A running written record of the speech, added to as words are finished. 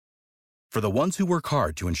For the ones who work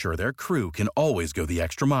hard to ensure their crew can always go the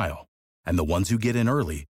extra mile, and the ones who get in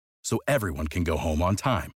early so everyone can go home on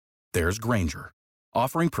time, there's Grainger,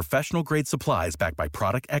 offering professional-grade supplies backed by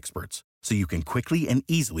product experts so you can quickly and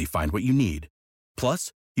easily find what you need.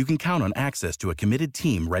 Plus, you can count on access to a committed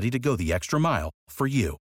team ready to go the extra mile for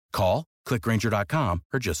you. Call, click Grainger.com,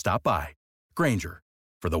 or just stop by. Grainger,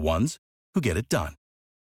 for the ones who get it done.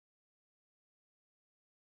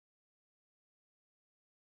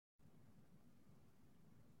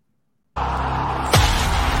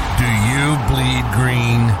 Do you bleed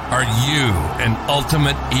green? Are you an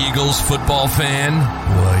ultimate Eagles football fan?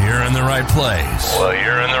 Well, you're in the right place.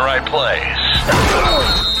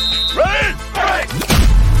 Ready?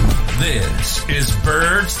 This is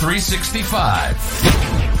Birds 365,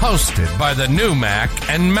 hosted by the new Mac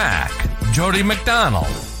and Mac, Jody McDonald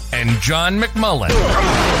and John McMullen.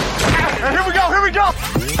 Here we go!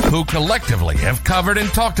 Who collectively have covered and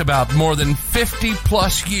talked about more than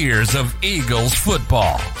 50-plus years of Eagles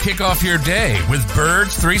football. Kick off your day with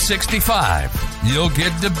Birds 365. You'll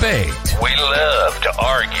get debate. We love to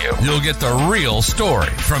argue. You'll get the real story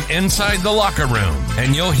from inside the locker room.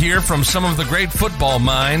 And you'll hear from some of the great football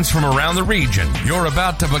minds from around the region. You're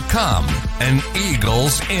about to become an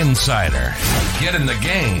Eagles insider. Get in the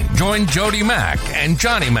game. Join Jody Mack and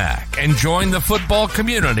Johnny Mack and join the football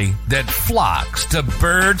community that flocks to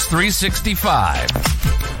Birds 365.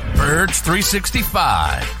 Birds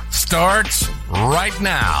 365 starts right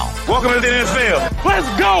now. Welcome to the NFL.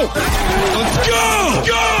 Let's go! Let's go!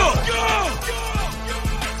 Go!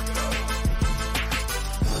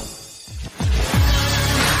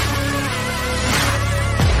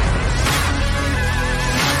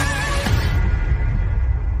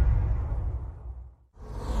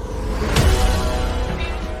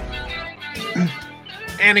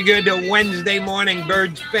 And a good Wednesday morning,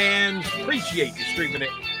 Birds fans. Appreciate you streaming it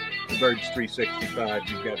to Birds 365.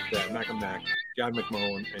 You've got Mac and Mac, John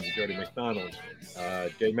McMullen, and Jody McDonald.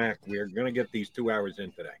 J Mac, we're going to get these 2 hours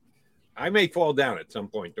in today. I may fall down at some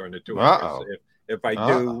point during the 2 hours. If I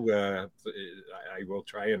do, I will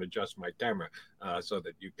try and adjust my camera so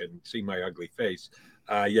that you can see my ugly face.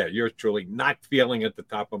 Yours truly not feeling at the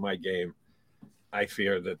top of my game. I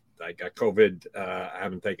fear that I got COVID. I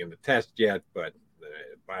haven't taken the test yet, but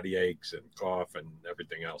body aches and cough and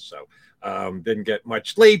everything else. So didn't get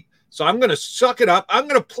much sleep. So I'm going to suck it up. I'm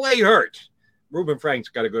going to play hurt. Reuben Frank's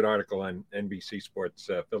got a good article on NBC Sports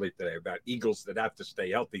Philly today about Eagles that have to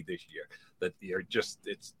stay healthy this year. That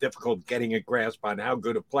it's difficult getting a grasp on how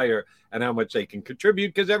good a player and how much they can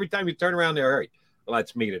contribute because every time you turn around, they're hurt. Well,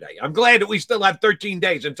 that's me today. I'm glad that we still have 13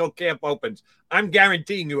 days until camp opens. I'm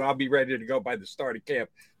guaranteeing you I'll be ready to go by the start of camp,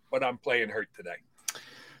 but I'm playing hurt today.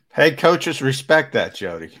 Hey, coaches respect that,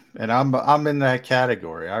 Jody, and I'm in that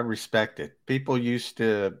category. I respect it. People used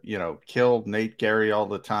to, kill Nate Gary all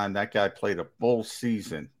the time. That guy played a full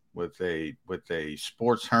season with a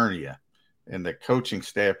sports hernia, and the coaching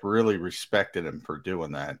staff really respected him for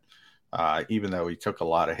doing that, even though he took a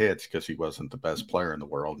lot of hits because he wasn't the best player in the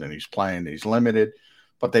world, and he's limited.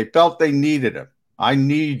 But they felt they needed him. I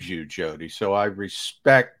need you, Jody, so I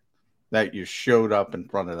respect that you showed up in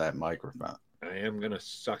front of that microphone. I am going to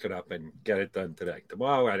suck it up and get it done today.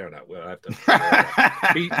 Tomorrow, I don't know. We'll have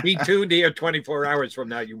to be tuned here 24 hours from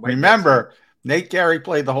now. You might remember, Nate Gary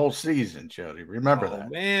played the whole season, Jody. Remember that. Oh,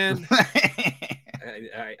 man.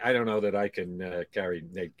 I don't know that I can carry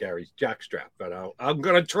Nate Gary's jockstrap, but I'm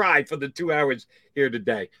going to try for the 2 hours here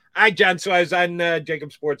today. All right, John. So I was on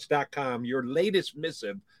jacobsports.com. Your latest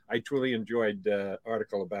missive, I truly enjoyed the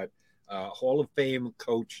article about Hall of Fame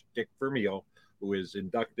coach Dick Vermeil, who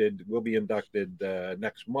will be inducted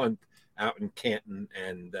next month out in Canton.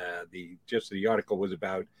 And the article was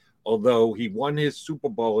about, although he won his Super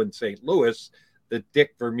Bowl in St. Louis, that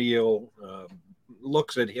Dick Vermeil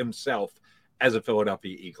looks at himself as a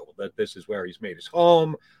Philadelphia Eagle, that this is where he's made his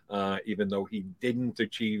home, even though he didn't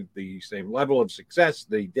achieve the same level of success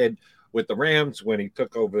that he did with the Rams when he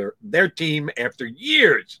took over their team after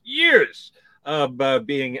years of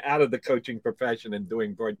being out of the coaching profession and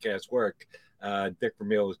doing broadcast work. Dick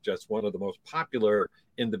Vermeil is just one of the most popular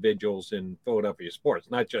individuals in Philadelphia sports,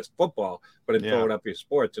 not just football, but in Philadelphia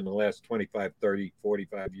sports in the last 25, 30,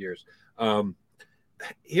 45 years.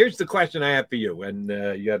 Here's the question I have for you, and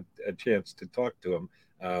you had a chance to talk to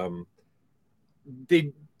him.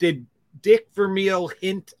 Did Dick Vermeil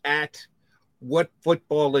hint at what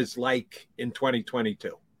football is like in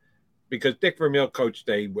 2022? Because Dick Vermeil coached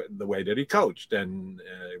the way that he coached and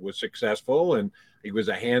was successful, and he was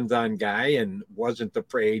a hands-on guy and wasn't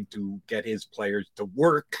afraid to get his players to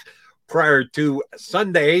work prior to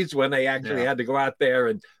Sundays when they actually had to go out there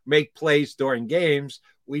and make plays during games,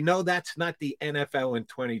 We know that's not the NFL in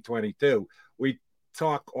 2022. We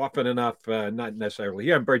talk often enough, not necessarily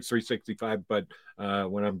here on Birds 365, but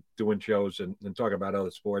when I'm doing shows and talk about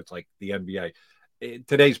other sports like the NBA.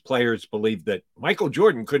 Today's players believe that Michael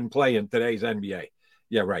Jordan couldn't play in today's NBA.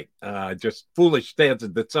 Yeah, right. Just foolish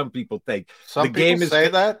stances that some people take. Some the game people say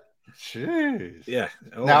that. Jeez. Yeah.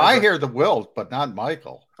 Now I hear the Wilt, but not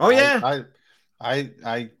Michael. Oh yeah.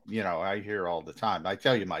 I hear all the time. I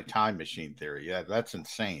tell you my time machine theory. Yeah, that's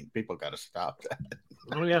insane. People got to stop that.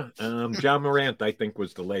 Oh yeah. John Morant, I think,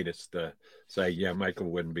 was the latest to say, yeah,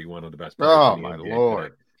 Michael wouldn't be one of the best. Oh my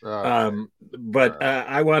Lord. But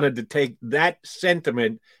I wanted to take that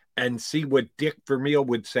sentiment and see what Dick Vermeil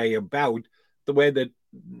would say about the way that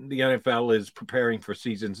the NFL is preparing for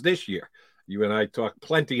seasons this year. You and I talked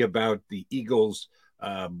plenty about the Eagles'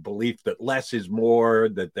 belief that less is more,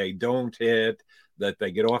 that they don't hit, that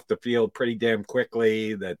they get off the field pretty damn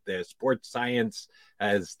quickly, that their sports science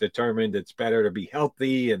has determined it's better to be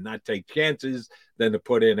healthy and not take chances than to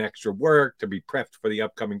put in extra work to be prepped for the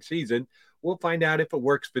upcoming season. We'll find out if it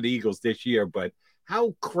works for the Eagles this year, but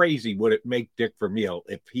how crazy would it make Dick Vermeil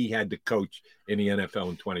if he had to coach in the NFL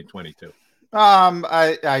in 2022?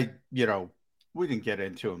 We didn't get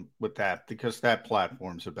into him with that because that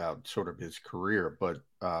platform's about sort of his career, but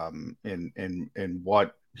in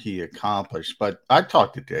what he accomplished. But I've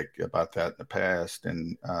talked to Dick about that in the past,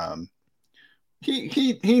 and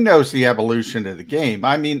he knows the evolution of the game.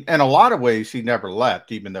 I mean, in a lot of ways, he never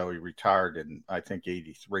left, even though he retired in, I think,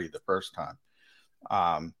 83 the first time.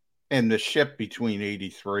 And the shift between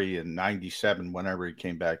 83 and 97, whenever he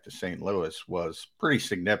came back to St. Louis, was pretty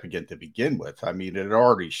significant to begin with. I mean, it had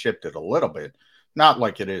already shifted a little bit, not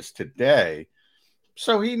like it is today.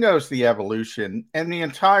 So he knows the evolution. And the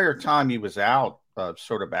entire time he was out of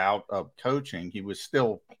coaching, he was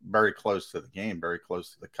still very close to the game, very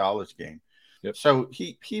close to the college game. Yep. So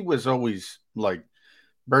he was always like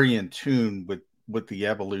very in tune with the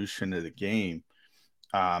evolution of the game.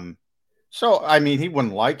 So, I mean, he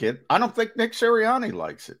wouldn't like it. I don't think Nick Sirianni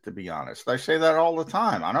likes it, to be honest. I say that all the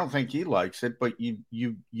time. I don't think he likes it, but you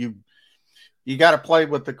got to play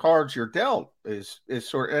with the cards you're dealt is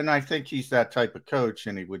sort. And I think he's that type of coach,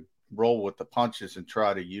 and he would roll with the punches and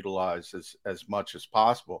try to utilize as much as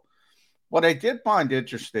possible. What I did find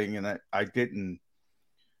interesting, and I didn't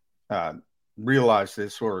realize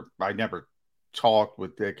this, or I never talked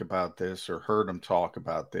with Dick about this or heard him talk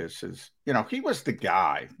about this, is, he was the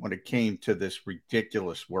guy when it came to this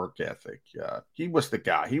ridiculous work ethic. He was the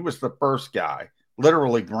guy. He was the first guy,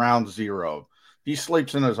 literally ground zero. He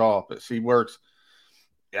sleeps in his office. He works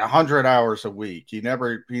 100 hours a week. He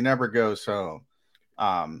never goes home.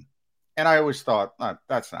 And I always thought,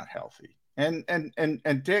 that's not healthy.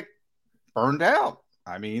 And Dick burned out.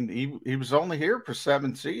 I mean, he was only here for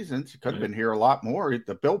 7 seasons. He could have been here a lot more.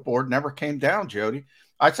 The billboard never came down, Jody.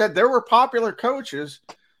 I said there were popular coaches.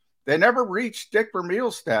 They never reached Dick Vermeil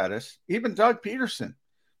status, even Doug Peterson,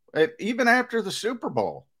 even after the Super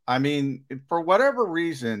Bowl. I mean, for whatever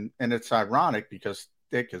reason, and it's ironic because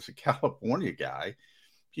Dick is a California guy,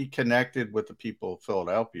 he connected with the people of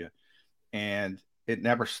Philadelphia, and it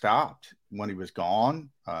never stopped when he was gone.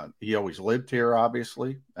 He always lived here,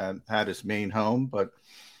 obviously, and had his main home. But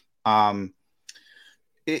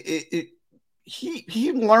he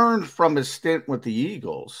learned from his stint with the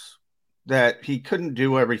Eagles that he couldn't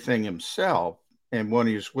do everything himself. And when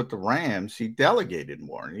he was with the Rams, he delegated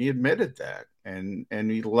more, and he admitted that. And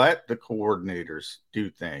he let the coordinators do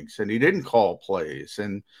things, and he didn't call plays.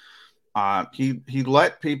 And he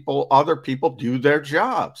let other people do their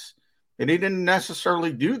jobs. And he didn't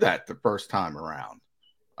necessarily do that the first time around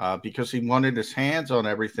because he wanted his hands on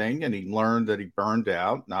everything, and he learned that he burned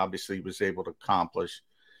out, and obviously he was able to accomplish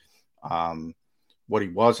what he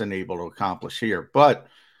wasn't able to accomplish here. But,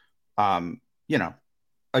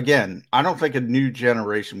 again, I don't think a new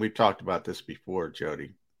generation, we've talked about this before,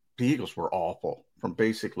 Jody, the Eagles were awful from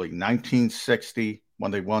basically 1960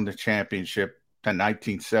 when they won the championship to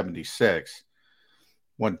 1976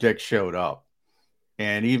 when Dick showed up.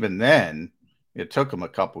 And even then, it took them a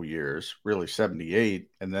couple years, really 78,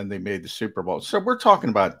 and then they made the Super Bowl. So we're talking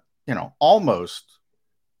about, almost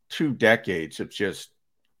 2 decades of just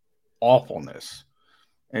awfulness.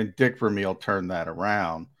 And Dick Vermeil turned that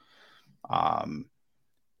around.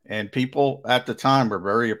 And people at the time were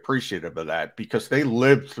very appreciative of that because they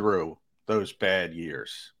lived through those bad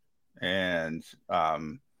years. And,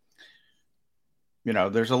 there's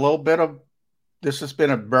a little bit of, this has been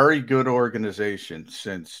a very good organization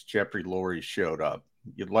since Jeffrey Lurie showed up.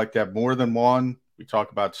 You'd like to have more than one. We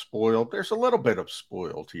talk about spoiled. There's a little bit of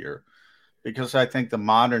spoiled here because I think the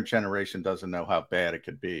modern generation doesn't know how bad it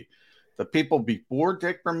could be. the people before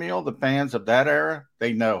Dick Vermeil, the fans of that era,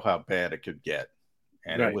 they know how bad it could get.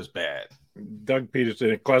 And It was bad. Doug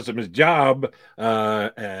Peterson, it cost him his job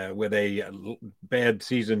with a bad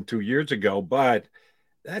season 2 years ago, but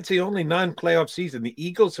that's the only non-playoff season. The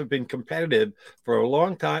Eagles have been competitive for a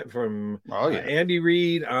long time, from Andy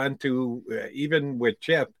Reid on to even with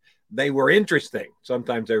Chip. They were interesting.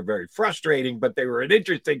 Sometimes they were very frustrating, but they were an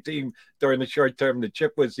interesting team during the short term. The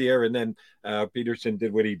Chip was here, and then Peterson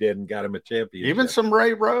did what he did and got him a championship. Even some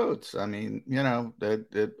Ray Rhodes. I mean,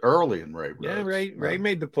 early in Ray Rhodes. Yeah, Ray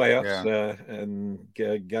made the playoffs, and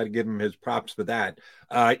got to give him his props for that.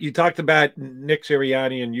 You talked about Nick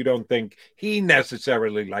Sirianni, and you don't think he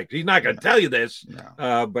necessarily likes. He's not going to tell you this,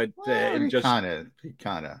 but he's not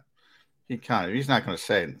going to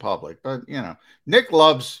say it in public. But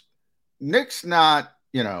Nick's not,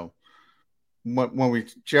 when we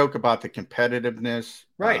joke about the competitiveness,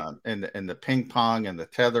 right, and the ping pong and the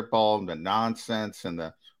tetherball and the nonsense and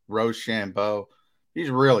the Rochambeau,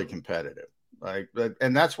 he's really competitive.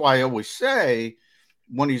 And that's why I always say,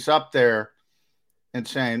 when he's up there and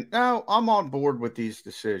saying, "No, I'm on board with these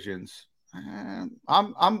decisions,"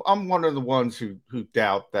 I'm one of the ones who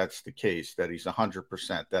doubt that's the case. That he's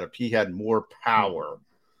 100%. That if he had more power,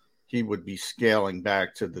 he would be scaling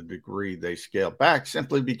back to the degree they scale back,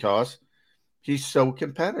 simply because he's so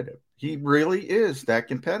competitive. He really is that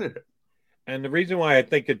competitive. And the reason why I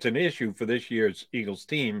think it's an issue for this year's Eagles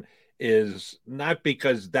team is not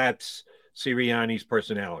because that's Sirianni's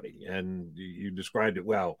personality, and you described it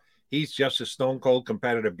well. He's just a stone cold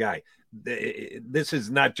competitive guy. This is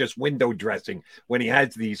not just window dressing when he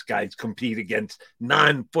has these guys compete against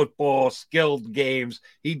non-football skilled games.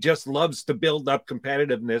 He just loves to build up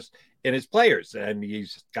competitiveness in his players, and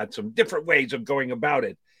he's got some different ways of going about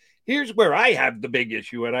it. Here's where I have the big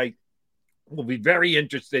issue, and I will be very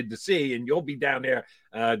interested to see, and you'll be down there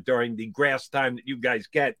during the grass time that you guys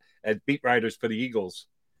get as beat writers for the Eagles.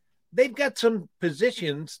 They've got some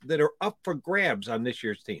positions that are up for grabs on this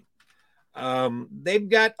year's team. They've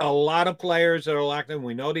got a lot of players that are locked in.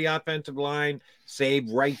 We know the offensive line, save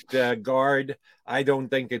right guard. I don't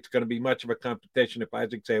think it's going to be much of a competition. If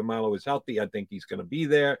Isaac Seumalo is healthy, I think he's going to be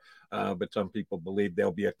there. But some people believe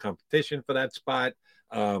there'll be a competition for that spot.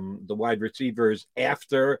 The wide receivers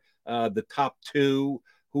after the top two,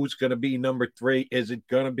 who's going to be number 3? Is it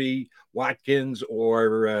going to be Watkins,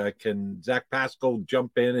 or can Zach Pascal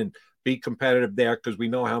jump in and be competitive there? Because we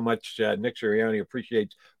know how much Nick Sirianni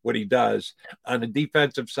appreciates what he does. On the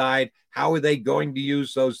defensive side, how are they going to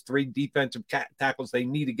use those 3 defensive tackles? They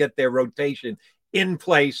need to get their rotation in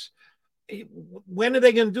place. When are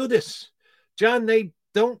they going to do this? John, they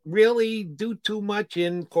don't really do too much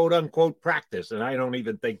in quote-unquote practice, and I don't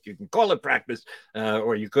even think you can call it practice,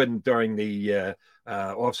 or you couldn't during the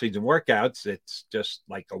off-season workouts. It's just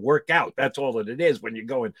like a workout. That's all that it is when you're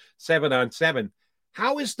going 7-on-7.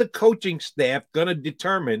 How is the coaching staff going to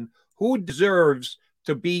determine who deserves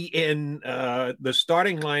to be in the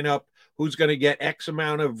starting lineup, who's going to get X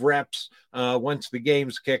amount of reps once the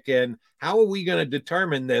games kick in? How are we going to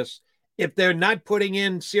determine this if they're not putting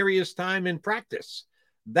in serious time in practice?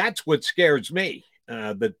 That's what scares me,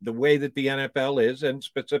 the way that the NFL is, and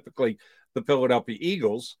specifically the Philadelphia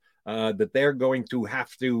Eagles, that they're going to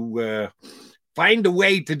have to find a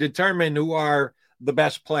way to determine who are the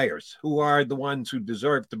best players, who are the ones who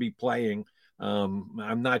deserve to be playing.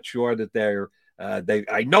 I'm not sure that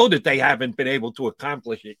I know that they haven't been able to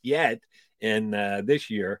accomplish it yet in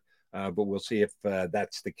this year, but we'll see if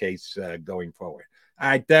that's the case going forward. All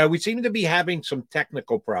right, we seem to be having some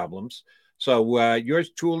technical problems. So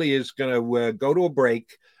yours truly is going to go to a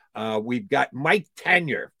break. We've got Mike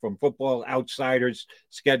Tanier from Football Outsiders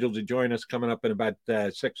scheduled to join us coming up in about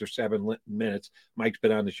 6 or 7 minutes. Mike's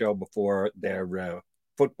been on the show before. Their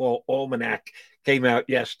Football Almanac came out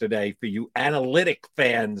yesterday. For you analytic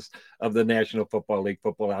fans of the National Football League,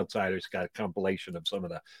 Football Outsiders got a compilation of some of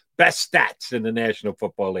the best stats in the National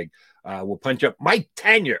Football League. We'll punch up Mike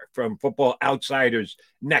Tanier from Football Outsiders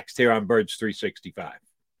next here on Birds 365.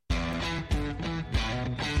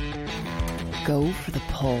 Go for the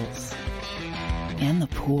pulls and the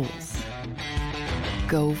pools.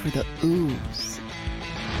 Go for the oohs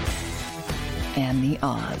and the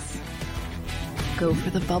ahs. Go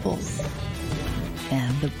for the bubbles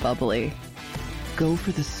and the bubbly. Go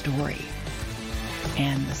for the story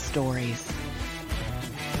and the stories.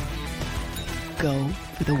 Go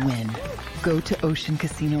for the win. Go to Ocean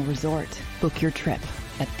Casino Resort. Book your trip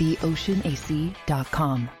at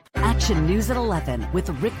theoceanac.com. Action News at 11 with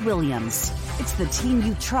Rick Williams. It's the team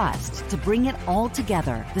you trust to bring it all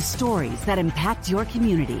together. The stories that impact your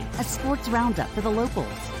community, a sports roundup for the locals,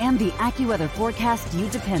 and the AccuWeather forecast you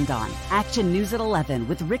depend on. Action News at 11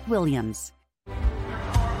 with Rick Williams.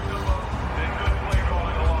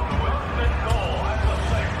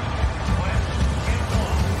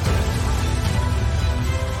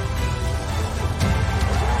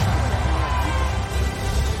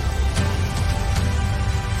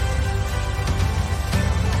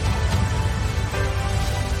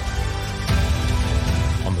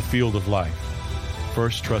 Field of life,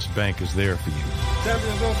 First Trust Bank is there for you.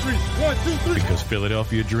 7 on 3. 1, 2, 3. Because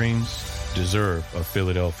Philadelphia dreams deserve a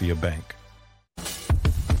Philadelphia bank.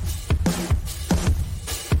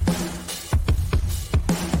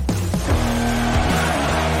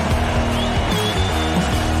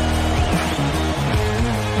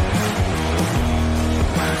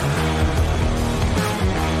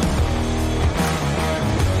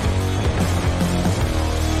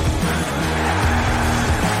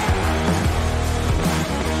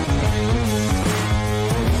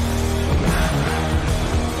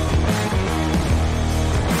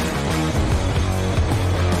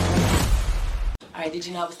 Did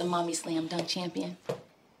you know I was the Mommy Slam Dunk Champion?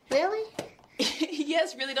 Really?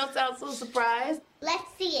 Yes, really don't sound so surprised. Let's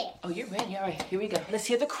see it. Oh, you're ready. All right, here we go. Let's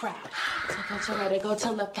hear the crowd. So go to right, go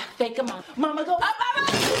to left, fake a mom. Mama, go up, mama!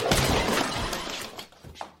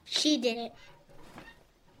 She did it.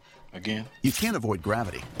 Again? You can't avoid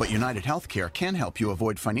gravity, but United Healthcare can help you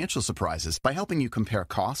avoid financial surprises by helping you compare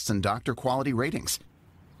costs and doctor quality ratings.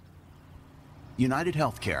 United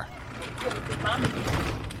Healthcare.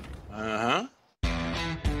 Uh-huh.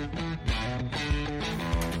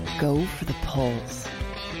 Go for the pulls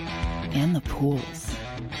and the pools.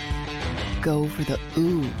 Go for the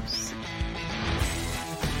oohs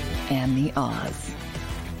and the ahs.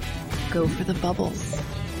 Go for the bubbles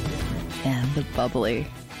and the bubbly.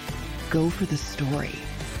 Go for the story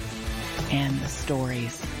and the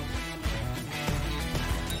stories.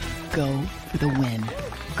 Go for the win.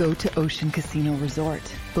 Go to Ocean Casino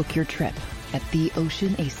Resort. Book your trip at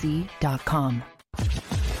theoceanac.com.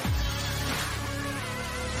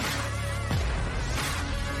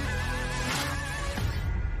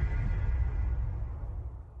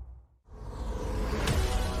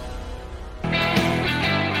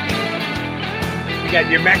 You got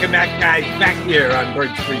your Mac and Mac guys back here on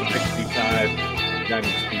Bird 365.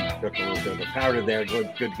 Diamond Speed took a little bit of the powder there.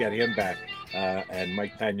 Good to get him back. And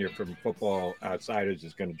Mike Tanier from Football Outsiders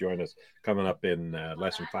is going to join us coming up in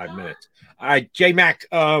less than 5 minutes. All right, J-Mac,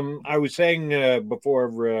 I was saying before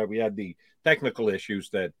we had the technical issues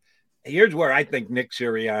that here's where I think Nick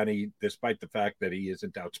Sirianni, despite the fact that he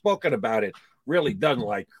isn't outspoken about it, really doesn't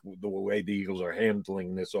like the way the Eagles are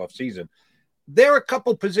handling this offseason. There are a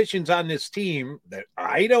couple positions on this team that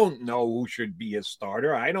I don't know who should be a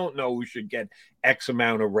starter. I don't know who should get X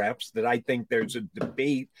amount of reps, that I think there's a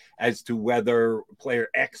debate as to whether player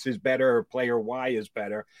X is better or player Y is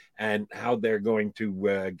better and how they're going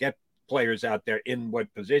to get players out there in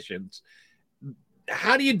what positions.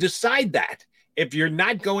 How do you decide that if you're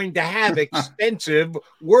not going to have extensive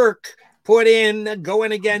work put in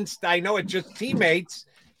going against, I know it's just teammates?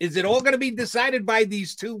 Is it all going to be decided by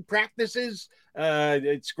these two practices,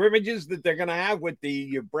 scrimmages that they're going to have with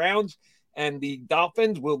the Browns and the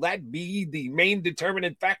Dolphins? Will that be the main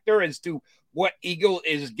determinant factor as to what Eagle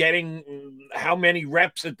is getting, how many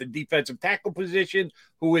reps at the defensive tackle position,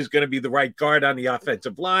 who is going to be the right guard on the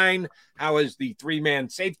offensive line, how is the three-man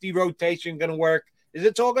safety rotation going to work? Is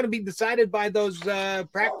it all going to be decided by those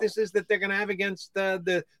practices that they're going to have against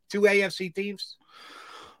the two AFC teams?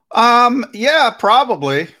 Yeah,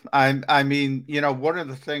 probably. I mean, you know, one of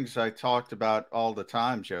the things I talked about all the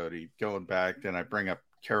time, Jody, going back, and I bring up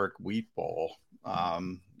Carrick Wheatball,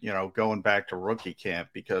 you know, going back to rookie camp,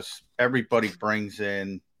 because everybody brings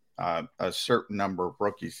in a certain number of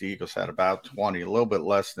rookies. The Eagles had about 20, a little bit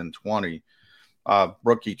less than 20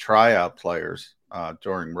 rookie tryout players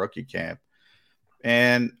during rookie camp.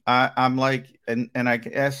 And I'm like, and I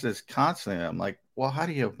ask this constantly, I'm like, well, how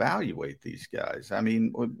do you evaluate these guys? I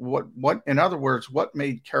mean, what, in other words, what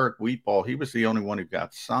made Carrick Wheatball? He was the only one who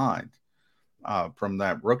got signed from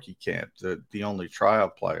that rookie camp, the only trial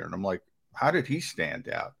player. And I'm like, how did he stand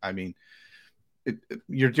out? I mean,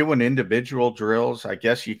 you're doing individual drills. I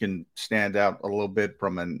guess you can stand out a little bit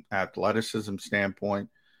from an athleticism standpoint.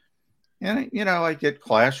 And, you know, I get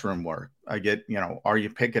classroom work. I get, you know, are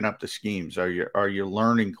you picking up the schemes? Are you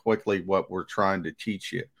learning quickly what we're trying to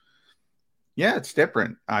teach you? Yeah, it's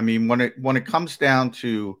different. I mean, when it comes down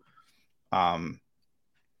to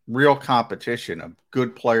real competition of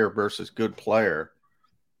good player versus good player,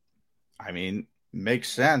 I mean, makes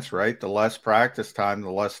sense, right? The less practice time,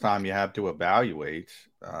 the less time you have to evaluate.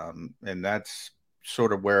 And that's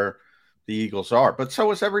sort of where the Eagles are. But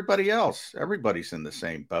so is everybody else. Everybody's in the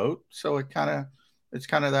same boat. So it's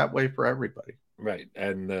kind of that way for everybody. Right.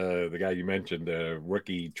 And the guy you mentioned, the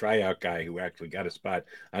rookie tryout guy who actually got a spot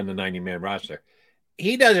on the 90-man roster,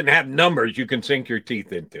 he doesn't have numbers you can sink your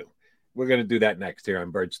teeth into. We're going to do that next here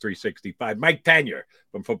on Birds 365. Mike Tanier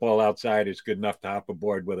from Football Outside is good enough to hop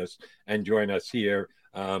aboard with us and join us here.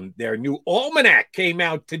 Their new almanac came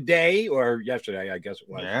out today or yesterday, I guess it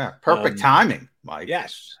was. Yeah, perfect timing, Mike.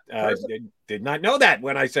 Yes. Did not know that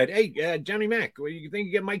when I said, hey, Johnny Mac, what do you think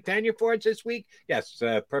you get Mike Tanier for us this week? Yes,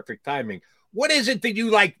 perfect timing. What is it that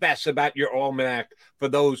you like best about your almanac for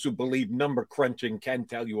those who believe number crunching can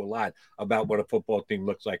tell you a lot about what a football team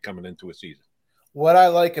looks like coming into a season? What I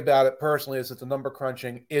like about it personally is that the number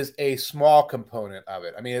crunching is a small component of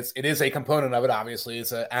it. I mean, it is a component of it. Obviously,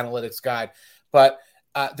 it's an analytics guide, but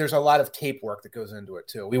there's a lot of tape work that goes into it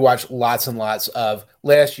too. We watch lots and lots of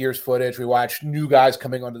last year's footage. We watch new guys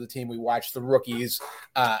coming onto the team. We watch the rookies.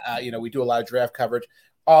 We do a lot of draft coverage.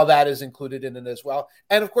 All that is included in it as well.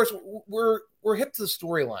 And of course, we're hip to the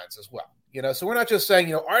storylines as well. So we're not just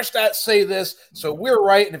saying, our stats say this, so we're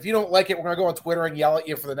right. And if you don't like it, we're going to go on Twitter and yell at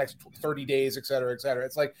you for the next 30 days, et cetera, et cetera.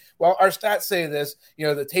 It's like, well, our stats say this,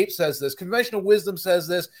 the tape says this, conventional wisdom says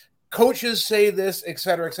this, coaches say this, et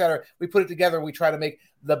cetera, et cetera. We put it together and we try to make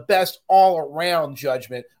the best all around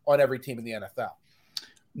judgment on every team in the NFL.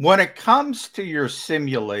 When it comes to your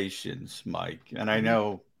simulations, Mike, and I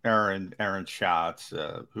know Aaron Schatz,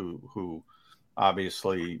 who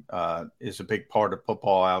obviously is a big part of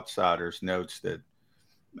Football Outsiders, notes that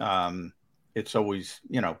it's always,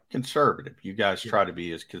 conservative. You guys try to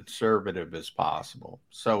be as conservative as possible.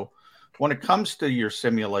 So when it comes to your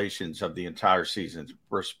simulations of the entire season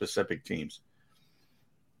for specific teams,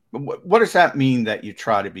 what does that mean that you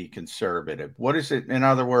try to be conservative? What is it? In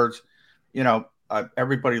other words,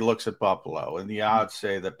 everybody looks at Buffalo and the odds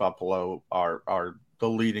say that Buffalo are the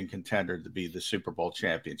leading contender to be the Super Bowl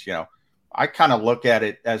champions. I kind of look at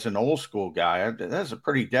it as an old school guy. That's a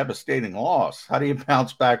pretty devastating loss. How do you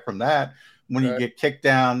bounce back from that when you get kicked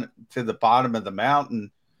down to the bottom of the mountain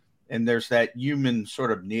and there's that human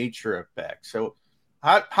sort of nature effect? So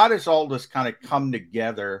how does all this kind of come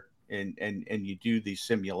together and you do these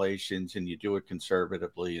simulations and you do it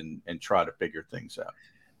conservatively and try to figure things out?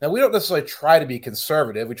 Now, we don't necessarily try to be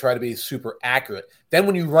conservative. We try to be super accurate. Then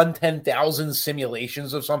when you run 10,000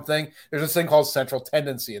 simulations of something, there's this thing called central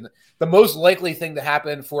tendency. And the most likely thing to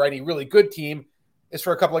happen for any really good team is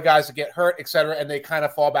for a couple of guys to get hurt, et cetera, and they kind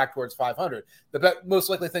of fall back towards 500. The most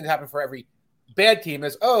likely thing to happen for every bad team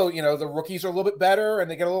is, the rookies are a little bit better and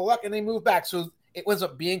they get a little luck and they move back. So it ends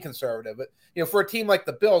up being conservative. But, for a team like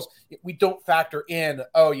the Bills, we don't factor in,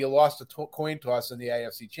 you lost a coin toss in the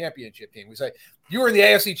AFC Championship game. We say, you were in the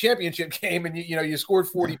AFC Championship game and you scored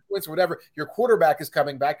 40 points or whatever. Your quarterback is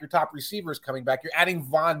coming back. Your top receiver is coming back. You're adding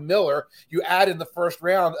Von Miller. You add in the first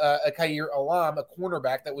round a Khair Alam, a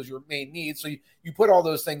cornerback that was your main need. So you put all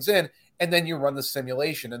those things in, and then you run the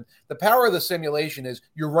simulation. And the power of the simulation is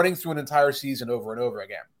you're running through an entire season over and over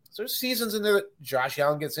again. So there's seasons in there that Josh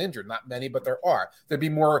Allen gets injured. Not many, but there are. There'd be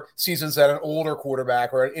more seasons that an older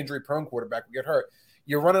quarterback or an injury-prone quarterback would get hurt.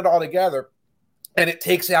 You run it all together, and it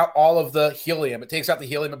takes out all of the helium. It takes out the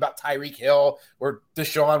helium about Tyreek Hill or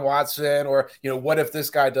Deshaun Watson or, what if this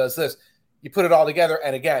guy does this? You put it all together,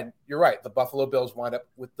 and again, you're right. The Buffalo Bills wind up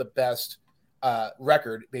with the best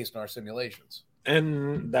record based on our simulations.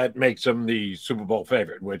 And that makes them the Super Bowl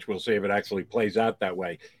favorite, which we'll see if it actually plays out that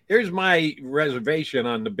way. Here's my reservation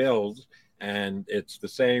on the Bills, and it's the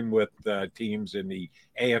same with teams in the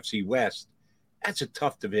AFC West. That's a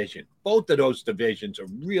tough division. Both of those divisions are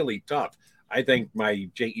really tough. I think my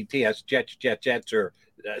Jets are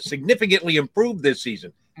significantly improved this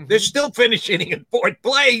season. Mm-hmm. They're still finishing in fourth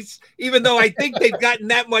place, even though I think they've gotten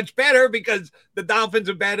that much better because the Dolphins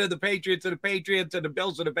are better, the Patriots are the Patriots, and the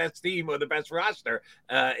Bills are the best team or the best roster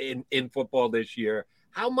in football this year.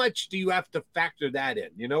 How much do you have to factor that in?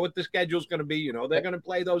 You know what the schedule's going to be. They're going to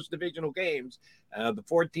play those divisional games. The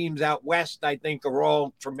four teams out west, I think, are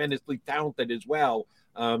all tremendously talented as well.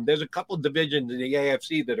 There's a couple of divisions in the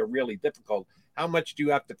AFC that are really difficult. How much do you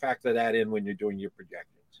have to factor that in when you're doing your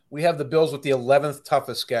projections? We have the Bills with the 11th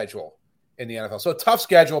toughest schedule in the NFL. So a tough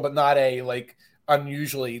schedule, but not a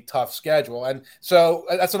unusually tough schedule. And so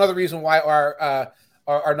that's another reason why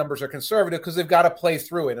our numbers are conservative, because they've got to play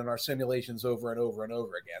through it in our simulations over and over and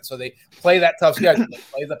over again. So they play that tough schedule. They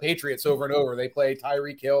play the Patriots over and over. They play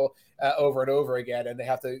Tyreek Hill over and over again, and they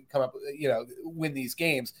have to come up, win these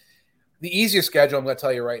games. The easiest schedule, I'm going to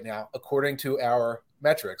tell you right now, according to our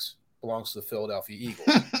metrics, belongs to the Philadelphia Eagles.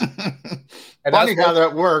 Funny how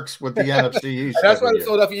that works with the NFC East. And that's why the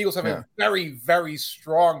Philadelphia Eagles have a very, very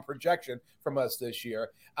strong projection from us this year,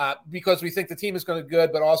 because we think the team is going to be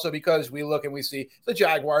good, but also because we look and we see the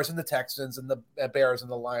Jaguars and the Texans and the Bears and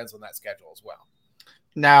the Lions on that schedule as well.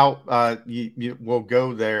 Now, you will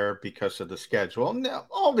go there because of the schedule. Now,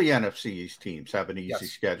 all the NFC East teams have an easy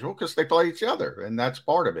schedule because they play each other, and that's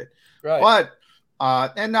part of it. Right. But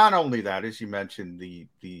and not only that, as you mentioned, the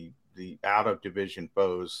out of division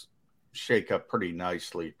foes shake up pretty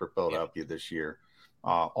nicely for Philadelphia this year.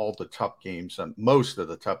 All the tough games, most of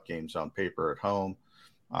the tough games on paper at home,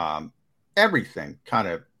 everything kind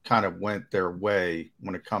of went their way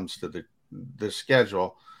when it comes to the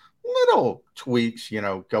schedule. Little tweaks,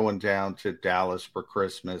 going down to Dallas for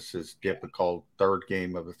Christmas is difficult. Third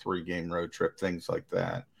game of a 3-game road trip, things like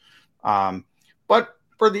that. But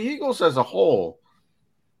for the Eagles as a whole,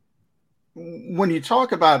 when you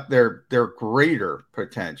talk about their greater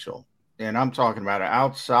potential, and I'm talking about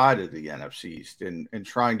outside of the NFC East and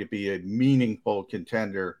trying to be a meaningful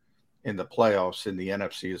contender in the playoffs in the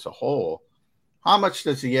NFC as a whole, how much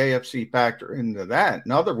does the AFC factor into that?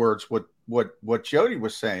 In other words, what Jody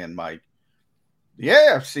was saying, Mike, the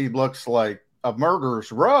AFC looks like a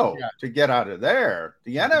murderer's row to get out of there.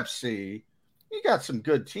 The NFC, you got some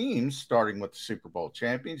good teams starting with the Super Bowl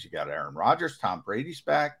champions. You got Aaron Rodgers, Tom Brady's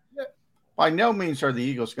back. By no means are the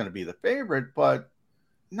Eagles going to be the favorite, but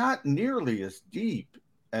not nearly as deep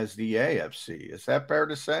as the AFC. Is that fair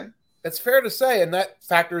to say? It's fair to say, and that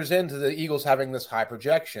factors into the Eagles having this high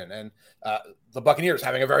projection, and the Buccaneers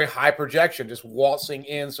having a very high projection, just waltzing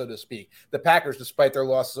in, so to speak. The Packers, despite their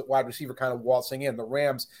losses at wide receiver, kind of waltzing in. The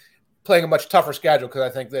Rams playing a much tougher schedule because I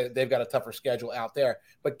think that they've got a tougher schedule out there,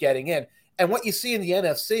 but getting in. And what you see in the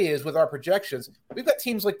NFC is with our projections, we've got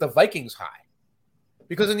teams like the Vikings high.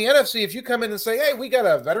 Because in the NFC, if you come in and say, hey, we got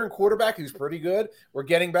a veteran quarterback who's pretty good, we're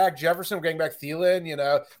getting back Jefferson, we're getting back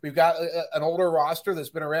Thielen, we've got an older roster that's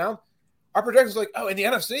been around. Our projections like, in the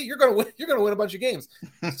NFC, you're going to win a bunch of games.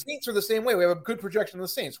 The Saints are the same way. We have a good projection of the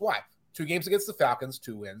Saints. Why? 2 games against the Falcons,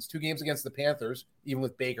 2 wins. 2 games against the Panthers, even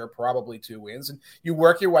with Baker, probably 2 wins. And you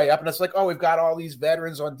work your way up, and it's like, we've got all these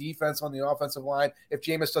veterans on defense, on the offensive line. If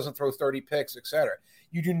Jameis doesn't throw 30 picks, et cetera.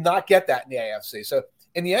 You do not get that in the AFC. So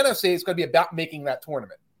in the NFC, it's going to be about making that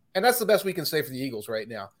tournament. And that's the best we can say for the Eagles right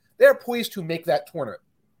now. They're poised to make that tournament.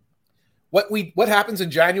 What happens in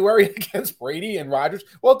January against Brady and Rodgers?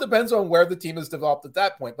 Well, it depends on where the team is developed at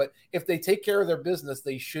that point. But if they take care of their business,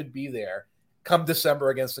 they should be there come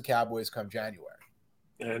December against the Cowboys come January.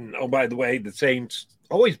 And, by the way, the Saints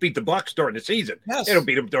always beat the Bucs during the season. Yes. They don't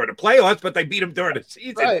beat them during the playoffs, but they beat them during the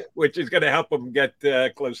season, right, which is going to help them get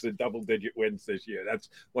close to double-digit wins this year. That's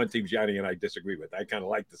one team Johnny and I disagree with. I kind of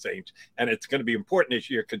like the Saints, and it's going to be important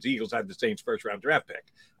this year because the Eagles have the Saints' first-round draft pick.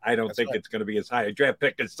 I don't think it's going to be as high a draft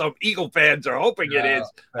pick as some Eagle fans are hoping it is.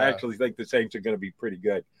 I actually think the Saints are going to be pretty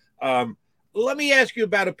good. Let me ask you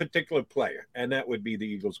about a particular player, and that would be the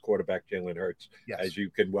Eagles quarterback, Jalen Hurts. Yes. As you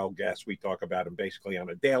can well guess, we talk about him basically on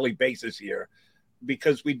a daily basis here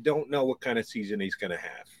because we don't know what kind of season he's going to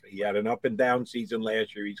have. He had an up-and-down season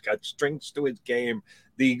last year. He's got strengths to his game.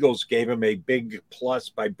 The Eagles gave him a big plus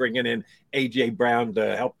by bringing in A.J. Brown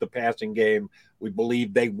to help the passing game. We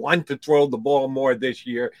believe they want to throw the ball more this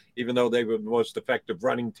year, even though they were the most effective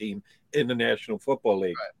running team in the National Football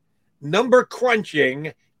League. Right. Number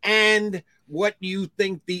crunching and what you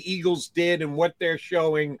think the Eagles did and what they're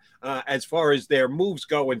showing as far as their moves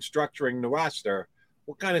go and structuring the roster.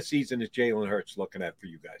 What kind of season is Jalen Hurts looking at for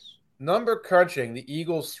you guys? Number crunching, the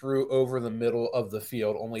Eagles threw over the middle of the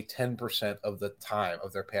field only 10% of the time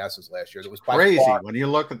of their passes last year. It was crazy when you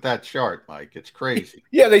look at that chart, Mike. It's crazy.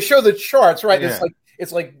 Yeah, they show the charts, right? Yeah.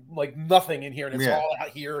 It's like nothing in here, and it's all out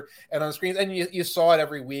here and on the screens, and you saw it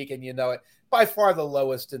every week, and you know it. By far the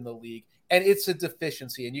lowest in the league, and it's a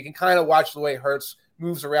deficiency. And you can kind of watch the way Hurts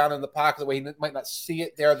moves around in the pocket, the way he might not see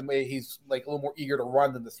it there, the way he's like a little more eager to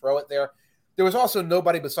run than to throw it there. There was also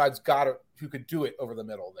nobody besides Goddard who could do it over the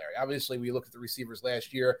middle there. Obviously, we looked at the receivers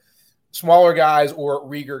last year, smaller guys or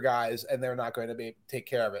Rieger guys, and they're not going to take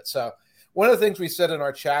care of it. So one of the things we said in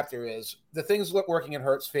our chapter is the things working in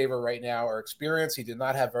Hurts' favor right now are experience. He did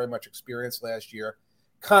not have very much experience last year.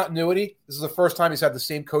 Continuity. This is the first time he's had the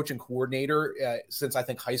same coach and coordinator since, I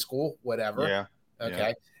think, high school, whatever. Yeah. Okay.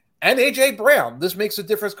 Yeah. And A.J. Brown. This makes a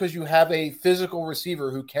difference because you have a physical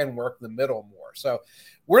receiver who can work the middle more. So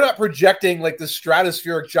we're not projecting like the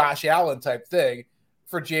stratospheric Josh Allen type thing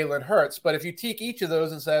for Jalen Hurts. But if you take each of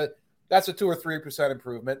those and say, That's a 2 or 3%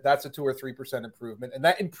 improvement. That's a 2 or 3% improvement. And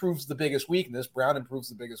that improves the biggest weakness. Brown improves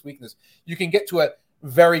the biggest weakness. You can get to a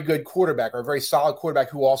very good quarterback or a very solid quarterback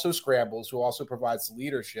who also scrambles, who also provides the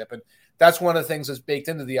leadership. And that's one of the things that's baked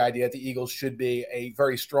into the idea that the Eagles should be a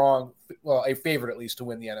very strong, well, a favorite at least to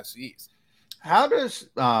win the NFC East. How does,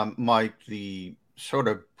 Mike, the sort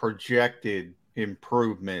of projected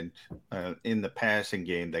improvement in the passing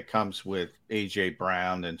game that comes with A.J.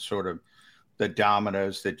 Brown and sort of the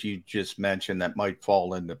dominoes that you just mentioned that might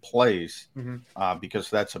fall into place because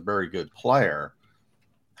that's a very good player.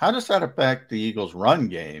 How does that affect the Eagles' run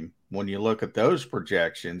game when you look at those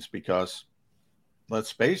projections? Because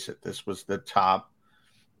let's face it, this was the top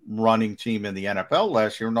running team in the NFL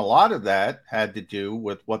last year, and a lot of that had to do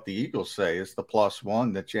with what the Eagles say is the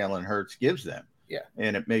 +1 that Jalen Hurts gives them. Yeah,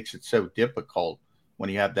 and it makes it so difficult when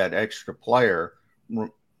you have that extra player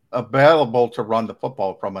available to run the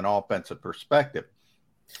football from an offensive perspective.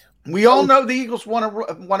 We all know the Eagles want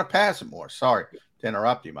to pass it more. Sorry to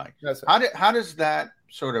interrupt you, Mike. How does that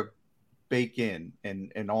sort of bake in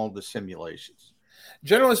all the simulations?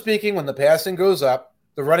 Generally speaking, when the passing goes up,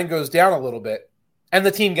 the running goes down a little bit, and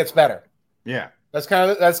the team gets better. Yeah. That's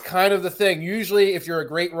kind of the thing. Usually, if you're a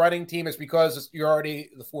great running team, it's because you're already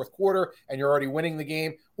the fourth quarter and you're already winning the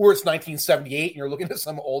game, or it's 1978 and you're looking at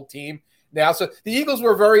some old team now. So the Eagles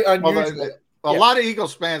were very unusual. A lot of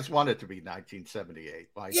Eagles fans want it to be 1978.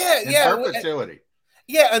 Like, in perpetuity.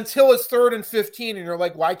 Yeah, until it's 3rd and 15, and you're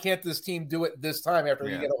like, why can't this team do it this time after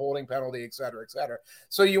you get a holding penalty, et cetera, et cetera?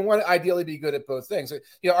 So you want to ideally be good at both things.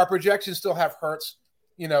 Our projections still have Hurts,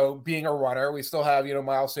 being a runner. We still have,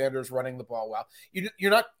 Miles Sanders running the ball well. You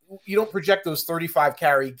don't project those 35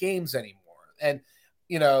 carry games anymore. And,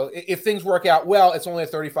 if things work out well, it's only a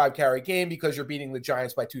 35 carry game because you're beating the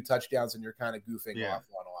Giants by 2 touchdowns and you're kind of goofing off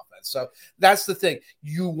on offense. So that's the thing.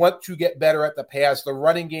 You want to get better at the pass. The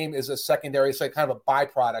running game is a secondary, it's like kind of a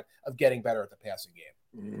byproduct of getting better at the passing game.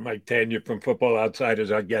 Mike Tanya from Football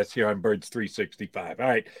Outsiders, our guest here on Birds 365. All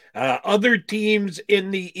right. Other teams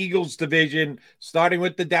in the Eagles division, starting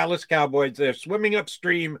with the Dallas Cowboys, they're swimming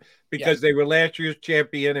upstream because they were last year's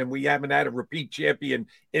champion, and we haven't had a repeat champion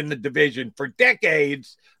in the division for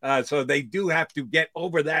decades. So they do have to get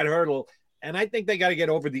over that hurdle. And I think they got to get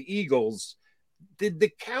over the Eagles. Did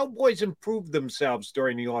the Cowboys improve themselves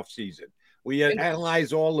during the offseason? We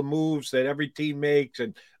analyze all the moves that every team makes,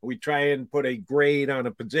 and we try and put a grade on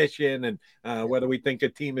a position and whether we think a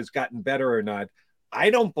team has gotten better or not. I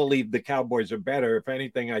don't believe the Cowboys are better. If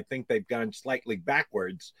anything, I think they've gone slightly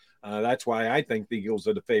backwards. That's why I think the Eagles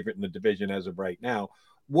are the favorite in the division as of right now.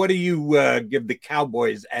 What do you give the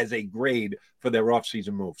Cowboys as a grade for their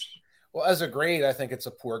offseason moves? Well, as a grade, I think it's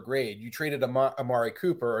a poor grade. You traded Amari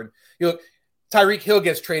Cooper, and Tyreek Hill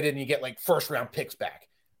gets traded, and you get like first-round picks back.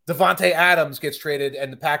 Devontae Adams gets traded,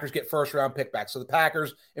 and the Packers get first-round pick back. So the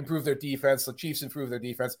Packers improve their defense. The Chiefs improve their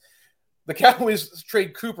defense. The Cowboys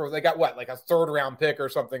trade Cooper. They got what, like a 3rd-round pick or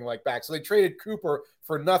something like back. So they traded Cooper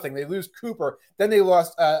for nothing. They lose Cooper. Then they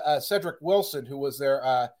lost Cedric Wilson, who was their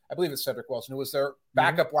I believe it's Cedric Wilson, who was their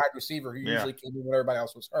backup wide receiver, who usually came in when everybody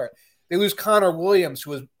else was hurt. They lose Connor Williams,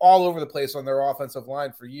 who was all over the place on their offensive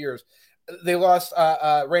line for years. They lost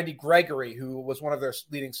Randy Gregory, who was one of their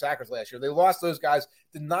leading sackers last year. They lost those guys,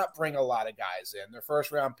 did not bring a lot of guys in. Their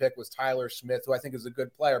first-round pick was Tyler Smith, who I think is a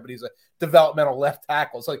good player, but he's a developmental left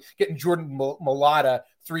tackle. It's like getting Jordan Mailata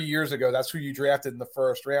 3 years ago. That's who you drafted in the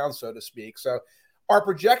first round, so to speak. So our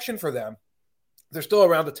projection for them, they're still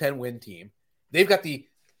around the 10-win team. They've got the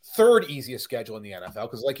 3rd easiest schedule in the NFL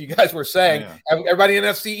because, like you guys were saying, everybody in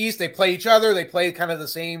NFC East, they play each other. They play kind of the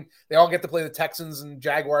same. They all get to play the Texans and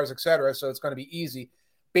Jaguars, et cetera. So it's going to be easy.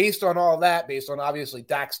 Based on all that, based on obviously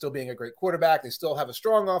Dak still being a great quarterback, they still have a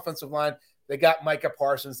strong offensive line. They got Micah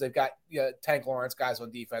Parsons. They've got Tank Lawrence, guys on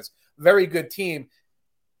defense. Very good team.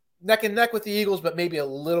 Neck and neck with the Eagles, but maybe a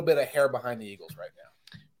little bit of hair behind the Eagles right now.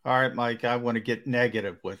 All right, Mike, I want to get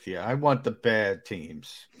negative with you. I want the bad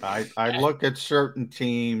teams. I look at certain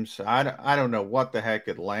teams. I don't know what the heck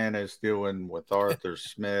Atlanta is doing with Arthur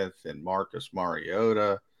Smith and Marcus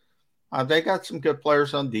Mariota. They got some good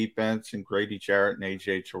players on defense and Grady Jarrett and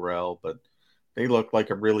A.J. Terrell, but they look like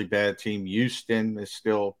a really bad team. Houston is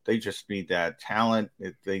still – they just need that talent.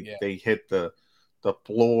 They hit the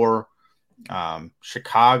floor.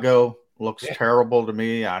 Chicago – looks terrible to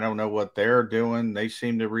me. I don't know what they're doing. They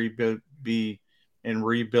seem to be in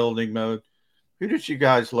rebuilding mode. Who did you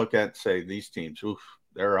guys look at and say these teams,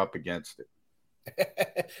 they're up against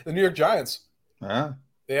it? The New York Giants. Huh?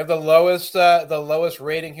 They have the lowest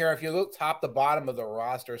rating here. If you look top to bottom of the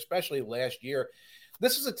roster, especially last year,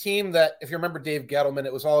 this is a team that, if you remember Dave Gettleman,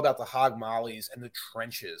 it was all about the hog mollies and the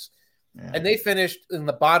trenches. Yeah. And they finished in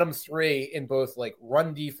the bottom 3 in both like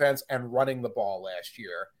run defense and running the ball last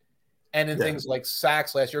year. And in things like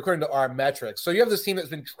sacks last year, according to our metrics. So you have this team that's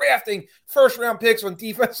been drafting first-round picks on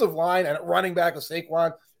defensive line and running back with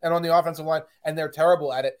Saquon and on the offensive line, and they're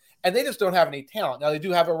terrible at it. And they just don't have any talent. Now, they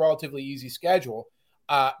do have a relatively easy schedule,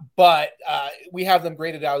 but we have them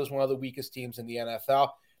graded out as one of the weakest teams in the NFL.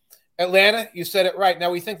 Atlanta, you said it right.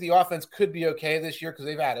 Now, we think the offense could be okay this year because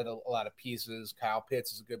they've added a lot of pieces. Kyle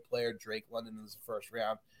Pitts is a good player. Drake London is the first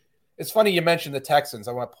round. It's funny you mentioned the Texans.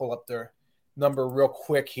 I want to pull up their number real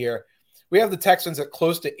quick here. We have the Texans at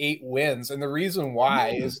close to 8 wins, and the reason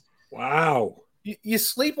why is you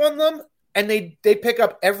sleep on them, and they pick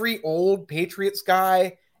up every old Patriots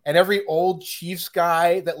guy and every old Chiefs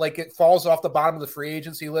guy that like it falls off the bottom of the free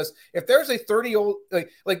agency list. If there's a 30-old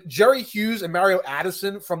like Jerry Hughes and Mario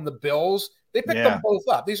Addison from the Bills, they picked them both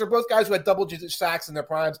up. These are both guys who had double-digit sacks in their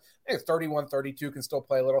primes. I think 31, 32 can still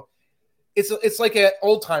play a little. It's like an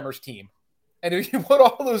old-timers team, and if you put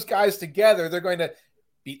all those guys together, they're going to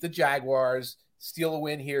beat the Jaguars, steal a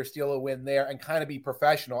win here, steal a win there, and kind of be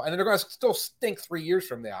professional. And then they're going to still stink 3 years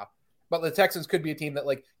from now. But the Texans could be a team that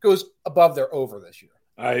like goes above their over this year.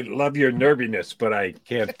 I love your nerviness, but I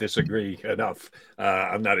can't disagree enough.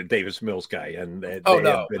 I'm not a Davis Mills guy, and they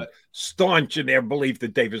have been staunch in their belief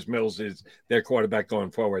that Davis Mills is their quarterback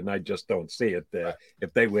going forward, and I just don't see it.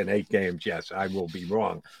 If they win 8 games, yes, I will be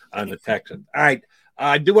wrong on the Texans. All right.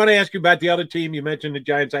 I do want to ask you about the other team. You mentioned the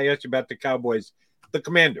Giants. I asked you about the Cowboys. The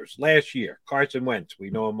Commanders last year, Carson Wentz, we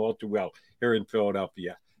know him all too well here in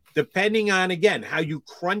Philadelphia. Depending on, again, how you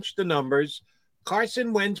crunch the numbers,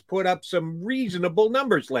 Carson Wentz put up some reasonable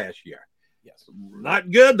numbers last year. Yes. Not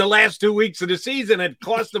good the last 2 weeks of the season. It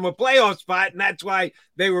cost them a playoff spot, and that's why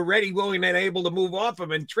they were ready, willing, and able to move off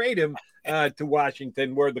him and trade him to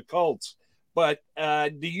Washington, were the Colts. But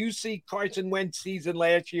do you see Carson Wentz season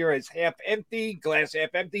last year as half empty, glass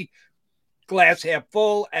half empty, glass half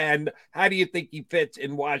full, and how do you think he fits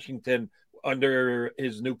in Washington under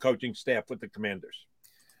his new coaching staff with the Commanders?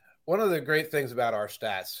 One of the great things about our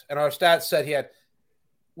stats, and our stats said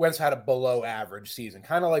Wentz had a below average season,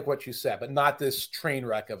 kind of like what you said, but not this train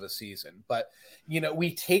wreck of a season. But,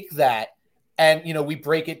 we take that and, we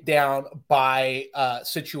break it down by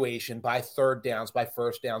situation, by third downs, by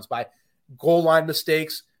first downs, by goal line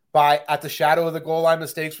mistakes, by at the shadow of the goal line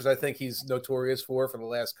mistakes, which I think he's notorious for the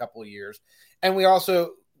last couple of years. And we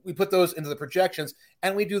put those into the projections,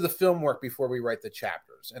 and we do the film work before we write the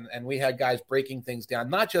chapters. And we had guys breaking things down,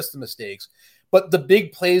 not just the mistakes, but the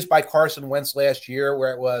big plays by Carson Wentz last year,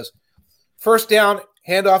 where it was first down,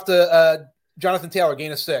 hand off to Jonathan Taylor,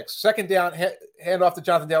 gain of 6. Second down, hand off to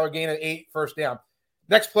Jonathan Taylor, gain of 8, first down.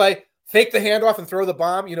 Next play, fake the handoff and throw the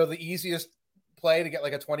bomb. The easiest play to get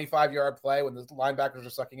like a 25-yard play when the linebackers are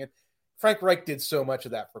sucking in. Frank Reich did so much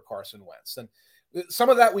of that for Carson Wentz. And some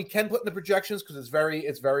of that we can put in the projections because it's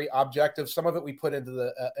very objective. Some of it we put into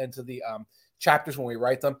the chapters when we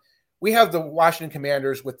write them. We have the Washington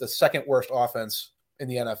Commanders with the second worst offense in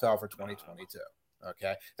the NFL for 2022.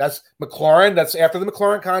 Okay. That's McLaurin. That's after the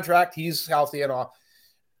McLaurin contract. He's healthy and all.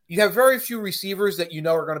 You have very few receivers that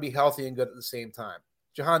are going to be healthy and good at the same time.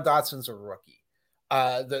 Jahan Dotson's a rookie.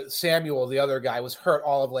 The Samuel, the other guy, was hurt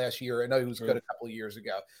all of last year. I know he was good a couple of years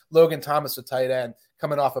ago. Logan Thomas, a tight end,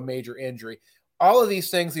 coming off a major injury. All of these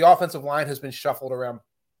things, the offensive line has been shuffled around,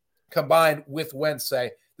 combined with Wentz, say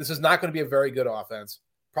this is not going to be a very good offense.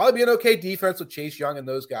 Probably be an okay defense with Chase Young and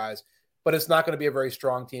those guys, but it's not going to be a very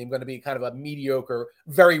strong team. Going to be kind of a mediocre,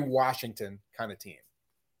 very Washington kind of team.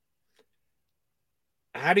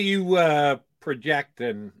 How do you project,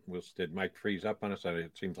 and did Mike freeze up on us?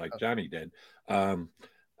 It seems like Johnny did.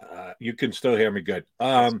 You can still hear me good.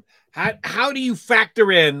 How do you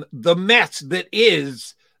factor in the mess that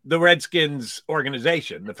is the Redskins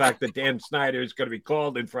organization? The fact that Dan Snyder is going to be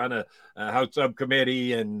called in front of House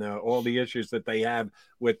Subcommittee and all the issues that they have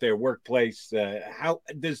with their workplace. How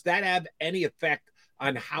does that have any effect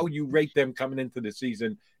on how you rate them coming into the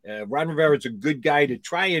season? Ron Rivera is a good guy to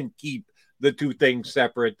try and keep the two things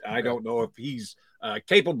separate. I don't know if he's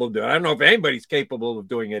capable of doing it. I don't know if anybody's capable of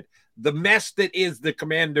doing it. The mess that is the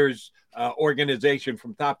Commanders organization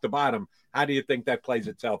from top to bottom, how do you think that plays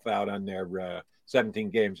itself out on their 17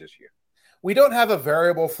 games this year? We don't have a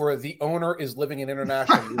variable for the owner is living in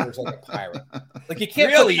international waters like a pirate. Like you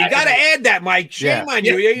can't really. You got to add that, Mike. Shame on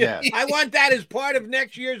you. Yeah. I want that as part of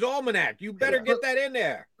next year's almanac. You better get that in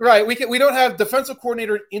there. Right. We don't have defensive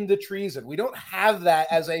coordinator into treason. We don't have that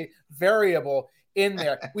as a variable in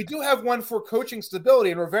there. We do have one for coaching stability,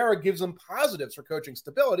 and Rivera gives them positives for coaching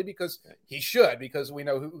stability because he should, because we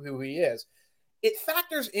know who he is. It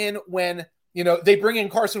factors in when They bring in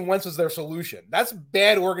Carson Wentz as their solution. That's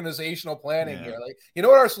bad organizational planning here. Like, you know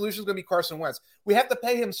what our solution is going to be? Carson Wentz. We have to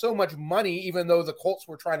pay him so much money, even though the Colts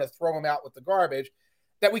were trying to throw him out with the garbage,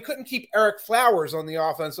 that we couldn't keep Eric Flowers on the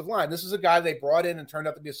offensive line. This is a guy they brought in and turned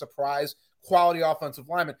out to be a surprise quality offensive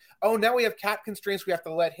lineman. Oh, now we have cap constraints. We have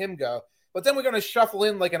to let him go. But then we're going to shuffle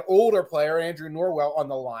in like an older player, Andrew Norwell, on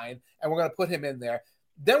the line, and we're going to put him in there.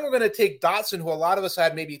 Then we're going to take Dotson, who a lot of us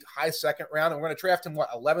had maybe high second round, and we're going to draft him,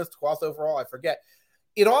 11th, 12th overall? I forget.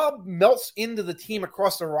 It all melts into the team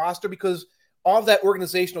across the roster because all of that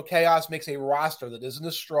organizational chaos makes a roster that isn't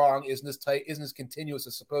as strong, isn't as tight, isn't as continuous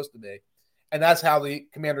as it's supposed to be. And that's how the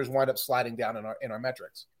Commanders wind up sliding down in our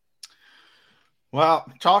metrics. Well,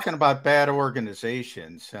 talking about bad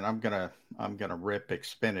organizations, and I'm gonna rip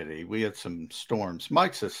Xfinity. We had some storms.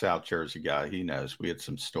 Mike's a South Jersey guy; he knows we had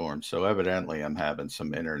some storms. So evidently, I'm having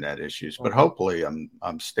some internet issues, but hopefully,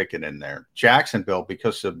 I'm sticking in there. Jacksonville,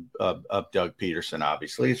 because of Doug Peterson,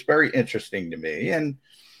 obviously, it's very interesting to me.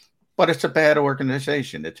 But it's a bad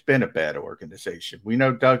organization. It's been a bad organization. We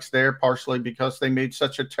know Doug's there partially because they made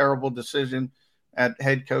such a terrible decision at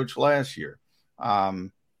head coach last year.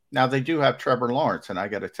 Now they do have Trevor Lawrence, and I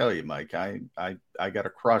got to tell you, Mike, I got a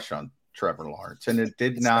crush on Trevor Lawrence, and it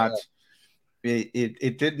did not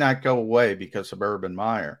go away because of Urban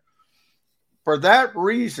Meyer. For that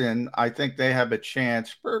reason, I think they have a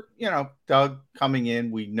chance for Doug coming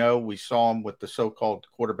in. We saw him with the so-called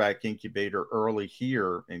quarterback incubator early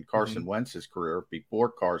here in Carson Wentz's career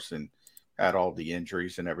before Carson had all the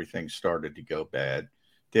injuries and everything started to go bad.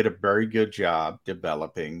 Did a very good job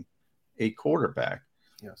developing a quarterback.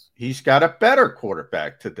 Yes. He's got a better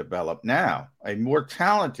quarterback to develop now, a more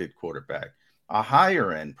talented quarterback, a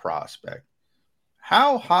higher end prospect.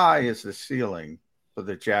 How high is the ceiling for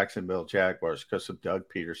the Jacksonville Jaguars because of Doug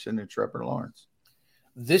Peterson and Trevor Lawrence?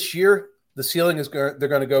 This year, the ceiling is they're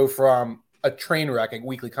going to go from a train wreck, a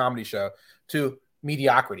weekly comedy show, to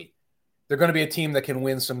mediocrity. They're going to be a team that can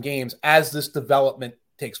win some games as this development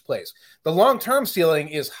takes place. The long-term ceiling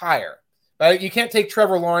is higher. You can't take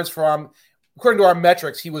Trevor Lawrence from, according to our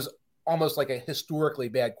metrics, he was almost like a historically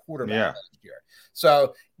bad quarterback last year.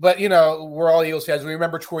 So, but, we're all Eagles fans. We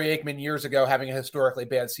remember Troy Aikman years ago having a historically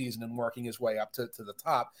bad season and working his way up to the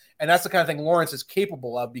top. And that's the kind of thing Lawrence is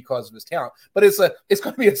capable of because of his talent. But it's going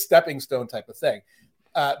to be a stepping stone type of thing.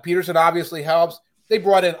 Peterson obviously helps. They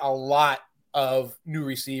brought in a lot of new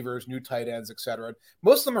receivers, new tight ends, et cetera.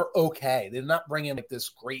 Most of them are okay. They did not bring in like this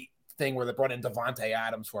great thing where they brought in Devontae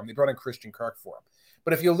Adams for him. They brought in Christian Kirk for him.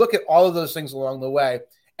 But if you look at all of those things along the way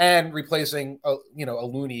and replacing, a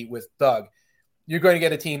Looney with Doug, you're going to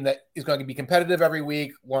get a team that is going to be competitive every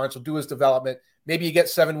week. Lawrence will do his development. Maybe you get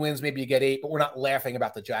 7 wins, maybe you get 8, but we're not laughing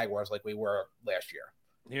about the Jaguars like we were last year.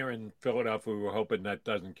 Here in Philadelphia, we were hoping that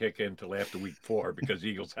doesn't kick in until after week 4 because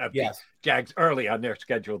Eagles have the Jags early on their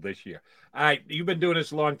schedule this year. All right, you've been doing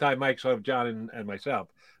this a long time, Mike, so have John and myself.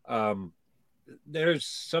 There's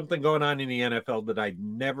something going on in the NFL that I'd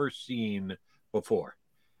never seen before,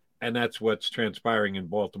 and that's what's transpiring in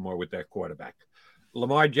Baltimore with that quarterback.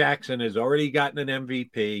 Lamar Jackson has already gotten an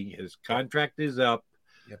MVP. His contract is up.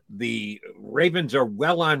 Yep. The Ravens are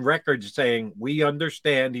well on record saying, we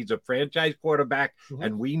understand he's a franchise quarterback,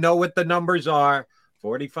 and we know what the numbers are,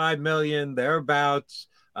 $45 million, thereabouts.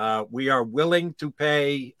 We are willing to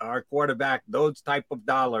pay our quarterback those type of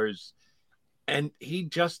dollars, and he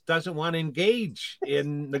just doesn't want to engage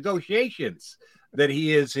in negotiations. That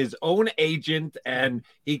he is his own agent and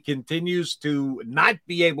he continues to not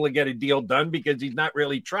be able to get a deal done because he's not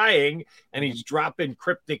really trying and he's dropping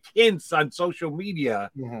cryptic hints on social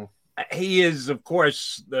media. He is, of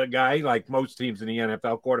course, the guy, like most teams in the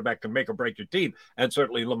NFL, quarterback can make or break your team. And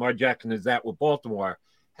certainly Lamar Jackson is that with Baltimore.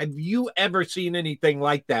 Have you ever seen anything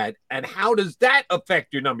like that? And how does that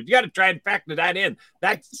affect your numbers? You got to try and factor that in.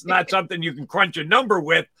 That's not something you can crunch a number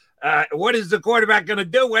with. What is the quarterback going to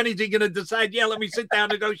do? When is he going to decide, let me sit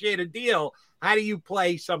down and negotiate a deal? How do you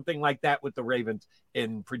play something like that with the Ravens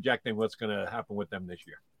in projecting what's going to happen with them this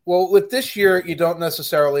year? Well, with this year, you don't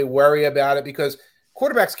necessarily worry about it because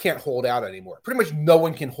quarterbacks can't hold out anymore. Pretty much no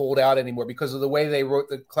one can hold out anymore because of the way they wrote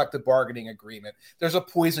the collective bargaining agreement. There's a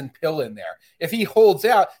poison pill in there. If he holds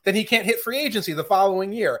out, then he can't hit free agency the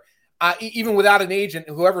following year. Even without an agent,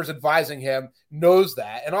 whoever's advising him knows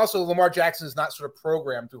that. And also, Lamar Jackson is not sort of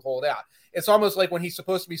programmed to hold out. It's almost like when he's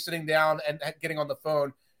supposed to be sitting down and getting on the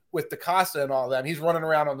phone with DaCosta and all that, he's running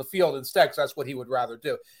around on the field instead because that's what he would rather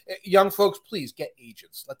do. Young folks, please get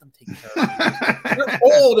agents. Let them take care of you. We're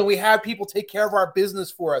old and we have people take care of our business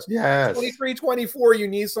for us. Yes. 23, 24, you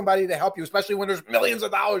need somebody to help you, especially when there's millions of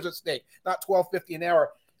dollars at stake, not $12.50 an hour.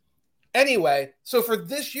 Anyway, so for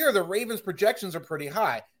this year, the Ravens' projections are pretty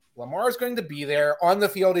high. Lamar's going to be there. On the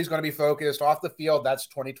field, he's going to be focused. Off the field, that's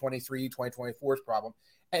 2023, 2024's problem.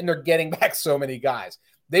 And they're getting back so many guys.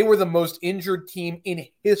 They were the most injured team in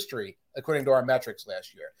history, according to our metrics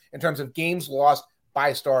last year, in terms of games lost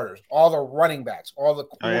by starters. All the running backs, all the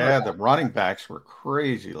the running backs were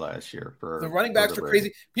crazy last year. The running backs were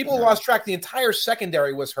crazy. People lost track. The entire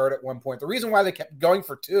secondary was hurt at one point. The reason why they kept going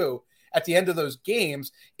for two at the end of those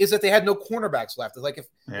games is that they had no cornerbacks left. It's like if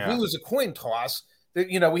we lose a coin toss,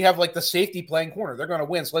 we have like the safety playing corner. They're going to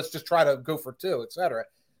win, so let's just try to go for two, etc.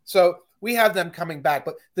 So we have them coming back.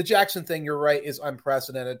 But the Jackson thing, you're right, is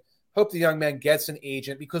unprecedented. Hope the young man gets an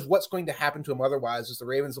agent, because what's going to happen to him otherwise is the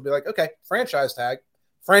Ravens will be like, okay, franchise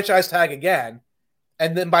tag again.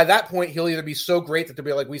 And then by that point, he'll either be so great that they'll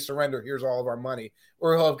be like, we surrender, here's all of our money.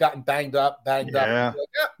 Or he'll have gotten banged up. And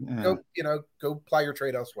go apply your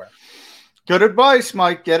trade elsewhere. Good advice,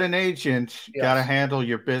 Mike. Get an agent. Yes. Got to handle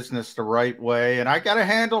your business the right way. And I got to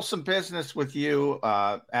handle some business with you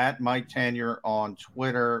at Mike Tanier on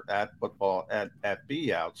Twitter, at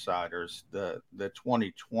B Outsiders, the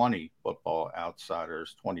 2020 Football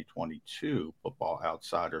Outsiders, 2022 Football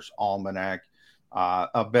Outsiders Almanac,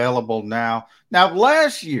 available now. Now,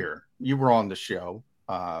 last year, you were on the show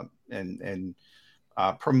and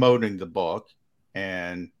promoting the book,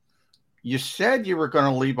 and you said you were going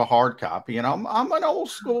to leave a hard copy, and I'm an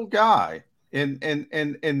old school guy in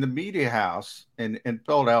the media house in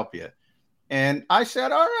Philadelphia, and I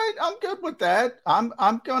said, all right, I'm good with that. I'm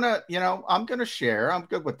gonna share. I'm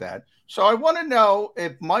good with that. So I want to know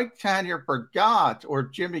if Mike Tanier forgot or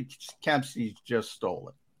Jimmy Kempsey just stole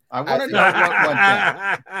it. I want to know what went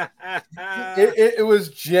down. It was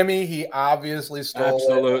Jimmy. He obviously stole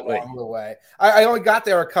it along the way. I only got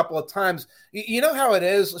there a couple of times. You know how it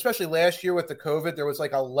is, especially last year with the COVID, there was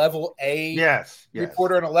like a level A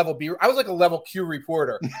reporter and a level B. I was like a level Q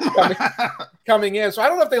reporter coming in. So I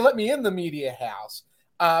don't know if they let me in the media house,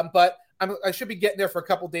 but I should be getting there for a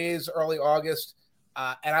couple days, early August.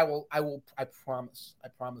 And I promise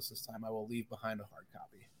this time I will leave behind a hard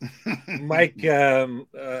copy. Mike,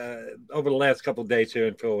 over the last couple of days here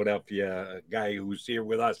in Philadelphia, a guy who's here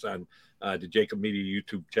with us on the Jacob Media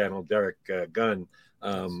YouTube channel, Derek Gunn,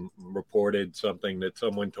 reported something that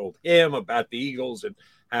someone told him about the Eagles and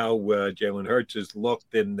how Jalen Hurts has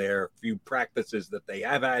looked in their few practices that they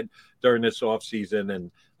have had during this offseason.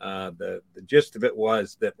 And the gist of it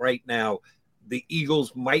was that right now, the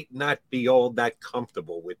Eagles might not be all that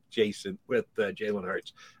comfortable with Jalen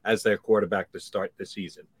Hurts as their quarterback to start the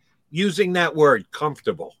season. Using that word,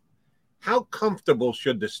 comfortable, how comfortable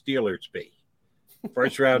should the Steelers be?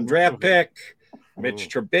 First round draft pick, Mitch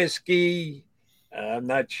Trubisky. I'm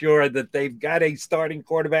not sure that they've got a starting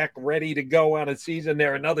quarterback ready to go on a season.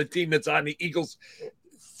 They're another team that's on the Eagles'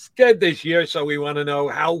 schedule this year, so we want to know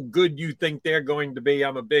how good you think they're going to be.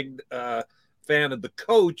 I'm a big fan of the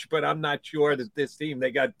coach, but I'm not sure that this team,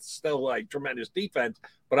 they got still like tremendous defense,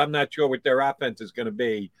 but I'm not sure what their offense is going to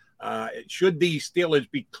be. Should the Steelers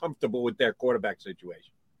be comfortable with their quarterback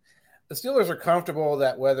situation? The Steelers are comfortable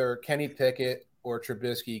that whether Kenny Pickett or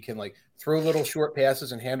Trubisky can like throw little short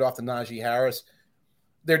passes and hand off to Najee Harris,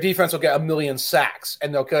 their defense will get 1 million sacks,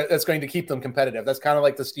 and that's going to keep them competitive. That's kind of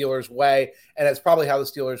like the Steelers' way, and it's probably how the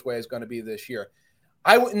Steelers' way is going to be this year.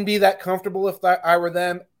 I wouldn't be that comfortable if I were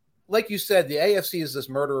them. Like you said, the AFC is this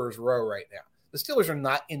murderer's row right now. The Steelers are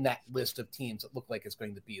not in that list of teams that look like it's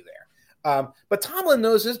going to be there. But Tomlin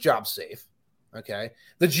knows his job's safe. Okay.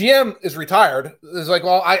 The GM is retired. It's like,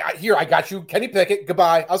 well, I got you. Kenny Pickett,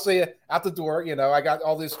 goodbye. I'll see you out the door. I got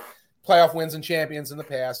all these playoff wins and champions in the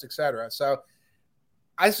past, et cetera. So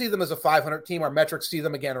I see them as a 500 team. Our metrics see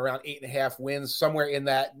them again around 8.5 wins, somewhere in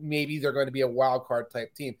that. Maybe they're going to be a wild card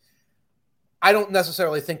type team. I don't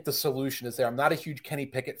necessarily think the solution is there. I'm not a huge Kenny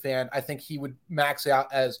Pickett fan. I think he would max out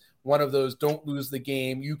as one of those don't lose the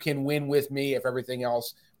game. You can win with me if everything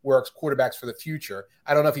else works, quarterbacks for the future.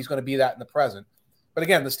 I don't know if he's going to be that in the present. But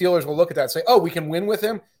again, the Steelers will look at that and say, oh, we can win with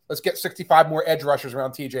him. Let's get 65 more edge rushers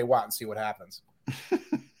around TJ Watt and see what happens.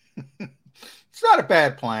 It's not a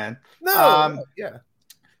bad plan. No. Yeah.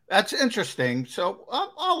 That's interesting. So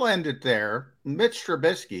I'll end it there. Mitch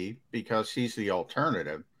Trubisky, because he's the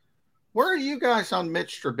alternative. Where are you guys on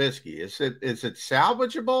Mitch Trubisky? Is it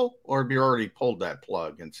salvageable, or have you already pulled that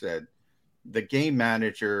plug and said the game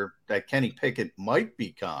manager that Kenny Pickett might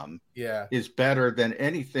become is better than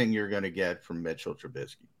anything you're going to get from Mitchell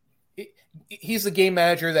Trubisky? He's the game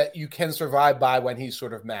manager that you can survive by when he's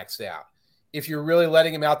sort of maxed out. If you're really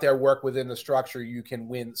letting him out there work within the structure, you can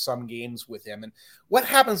win some games with him. And what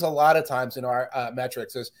happens a lot of times in our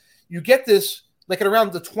metrics is you get this, like at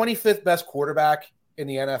around the 25th best quarterback in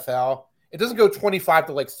the NFL. It doesn't go 25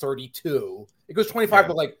 to like 32. It goes 25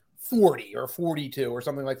 to like 40 or 42 or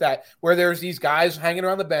something like that, where there's these guys hanging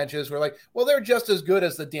around the benches who are like, well, they're just as good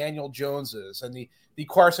as the Daniel Joneses and the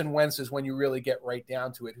Carson Wentzes when you really get right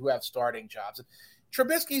down to it, who have starting jobs.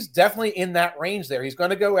 Trubisky's definitely in that range there. He's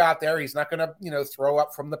going to go out there. He's not going to, throw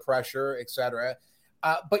up from the pressure, et cetera.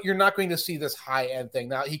 But you're not going to see this high-end thing.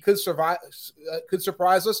 Now, he could surprise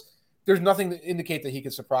us. There's nothing to indicate that he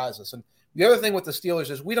could surprise us. And the other thing with the Steelers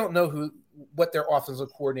is we don't know what their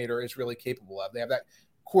offensive coordinator is really capable of. They have that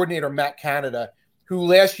coordinator, Matt Canada, who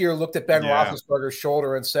last year looked at Ben Roethlisberger's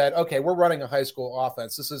shoulder and said, okay, we're running a high school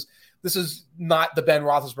offense. This is not the Ben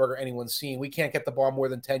Roethlisberger anyone's seen. We can't get the ball more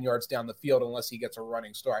than 10 yards down the field unless he gets a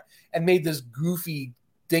running start, and made this goofy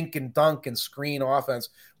dink and dunk and screen offense.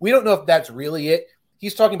 We don't know if that's really it.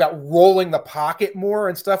 He's talking about rolling the pocket more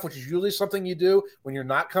and stuff, which is usually something you do when you're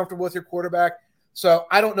not comfortable with your quarterback. So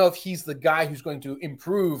I don't know if he's the guy who's going to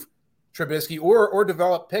improve Trubisky or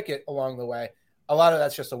develop Pickett along the way. A lot of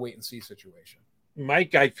that's just a wait-and-see situation.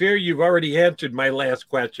 Mike, I fear you've already answered my last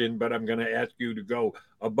question, but I'm going to ask you to go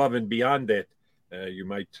above and beyond it. You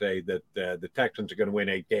might say that the Texans are going to win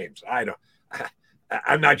 8 games.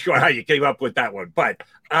 I'm not sure how you came up with that one, but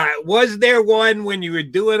was there one when you were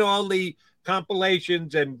doing all the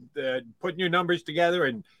compilations and putting your numbers together,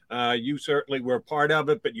 and you certainly were part of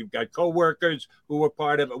it, but you've got coworkers who were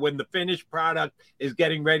part of it. When the finished product is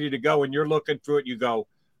getting ready to go and you're looking through it, you go,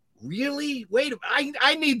 really? Wait,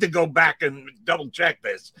 I need to go back and double check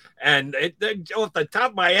this. And it off the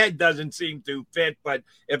top of my head doesn't seem to fit, but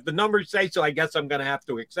if the numbers say so, I guess I'm going to have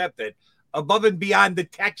to accept it. Above and beyond the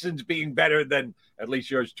Texans being better than at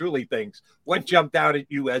least yours truly thinks, what jumped out at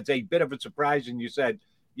you as a bit of a surprise and you said,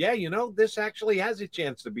 yeah, this actually has a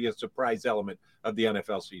chance to be a surprise element of the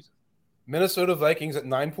NFL season? Minnesota Vikings at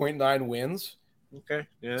 9.9 wins. Okay.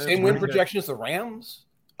 Yeah, same win projection as the Rams.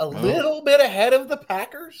 A little bit ahead of the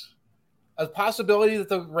Packers. A possibility that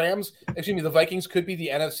the Vikings could be the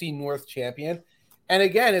NFC North champion. And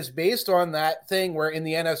again, it's based on that thing where in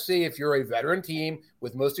the NFC, if you're a veteran team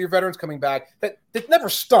with most of your veterans coming back, that never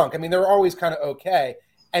stunk. I mean, they're always kind of okay.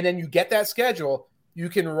 And then you get that schedule, you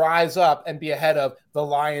can rise up and be ahead of the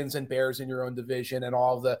Lions and Bears in your own division and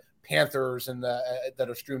all the Panthers and that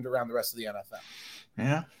are streamed around the rest of the NFL.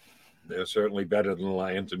 Yeah. They're certainly better than the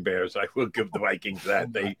Lions and Bears. I will give the Vikings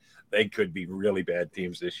that. They could be really bad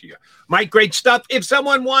teams this year. Mike, great stuff. If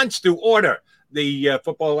someone wants to order the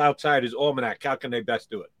Football Outsiders Almanac, how can they best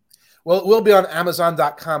do it? Well, it will be on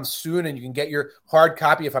Amazon.com soon, and you can get your hard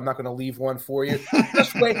copy if I'm not going to leave one for you.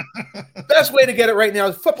 Best way to get it right now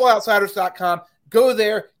is footballoutsiders.com. Go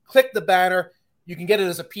there, click the banner. You can get it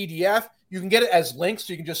as a PDF. You can get it as links,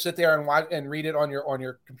 so you can just sit there and watch and read it on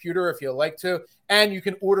your computer if you like to. And you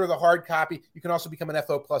can order the hard copy. You can also become an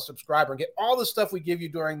FO Plus subscriber and get all the stuff we give you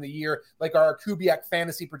during the year, like our Kubiak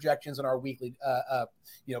fantasy projections and our weekly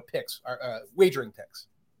picks, our wagering picks.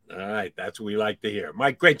 All right, that's what we like to hear.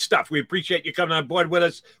 Mike, great stuff. We appreciate you coming on board with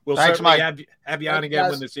us. We'll Thanks, certainly Mike. have you on again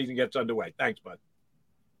when the season gets underway. Thanks, bud.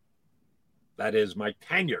 That is Mike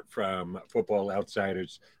Tanier from Football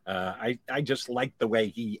Outsiders. I just like the way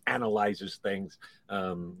he analyzes things.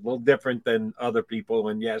 A little different than other people.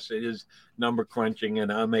 And yes, it is number crunching.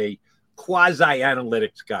 And I'm a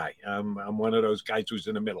quasi-analytics guy. I'm one of those guys who's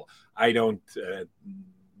in the middle. I don't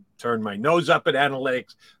turn my nose up at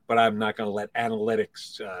analytics, but I'm not going to let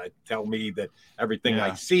analytics tell me that everything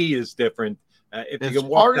I see is different. It's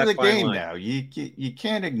part of the game now. You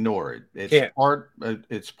can't ignore it.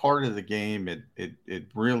 It's part of the game. It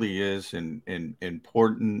really is and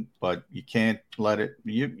important, but you can't let it.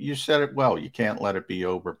 You said it well. You can't let it be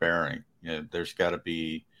overbearing. There's got to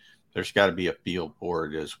be a feel for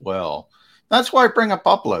it as well. That's why I bring up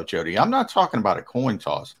Buffalo, Jody. I'm not talking about a coin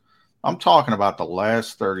toss. I'm talking about the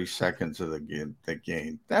last 30 seconds of the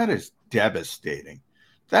game. That is devastating.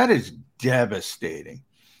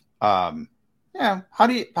 Yeah.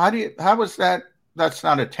 How was that? That's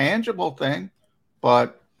not a tangible thing,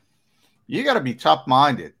 but you got to be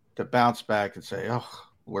tough-minded to bounce back and say,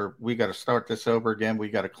 we got to start this over again. We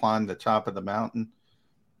got to climb the top of the mountain.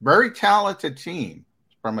 Very talented team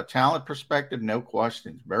from a talent perspective. No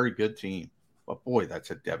questions. Very good team, but boy, that's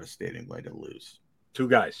a devastating way to lose. 2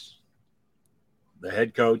 guys, the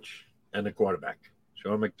head coach and the quarterback,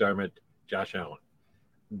 Sean McDermott, Josh Allen.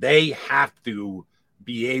 They have to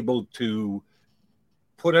be able to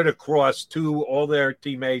put it across to all their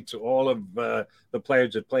teammates, all of the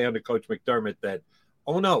players that play under Coach McDermott that,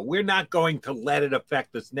 oh, no, we're not going to let it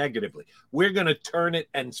affect us negatively. We're going to turn it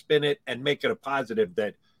and spin it and make it a positive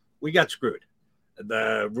that we got screwed.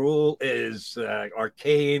 The rule is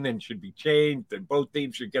arcane and should be changed, and both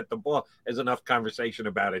teams should get the ball. There's enough conversation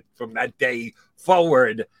about it from that day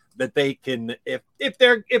forward that they can, if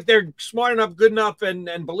they're smart enough, good enough,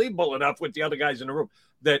 and believable enough with the other guys in the room,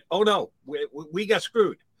 that, oh no, we got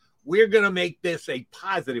screwed. We're going to make this a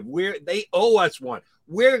positive. They owe us one.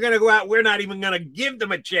 We're going to go out. We're not even going to give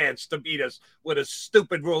them a chance to beat us with a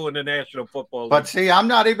stupid rule in the National Football League. But see, I'm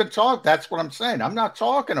not even talking. That's what I'm saying. I'm not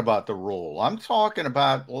talking about the rule. I'm talking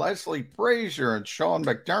about Leslie Frazier and Sean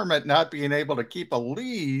McDermott not being able to keep a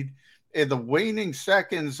lead in the waning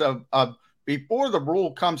seconds of before the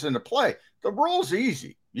rule comes into play. The rule's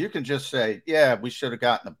easy. You can just say, yeah, we should have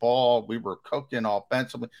gotten the ball. We were cooking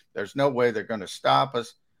offensively. There's no way they're going to stop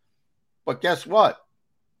us. But guess what?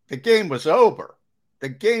 The game was over. The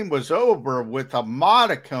game was over with a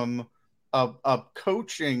modicum of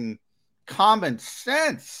coaching common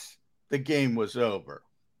sense. The game was over,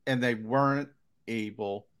 and they weren't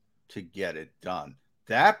able to get it done.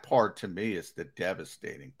 That part to me is the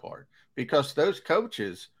devastating part, because those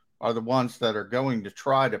coaches are the ones that are going to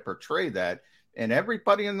try to portray that, and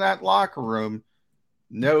everybody in that locker room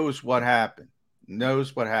knows what happened,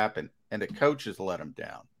 and the coaches let them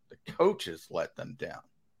down. The coaches let them down.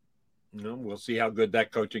 No, we'll see how good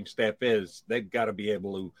that coaching staff is. They've got to be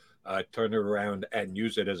able to turn it around and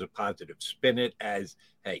use it as a positive. Spin it as,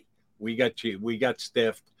 hey, we got you. We got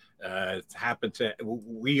stiffed. It happens.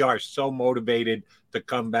 We are so motivated to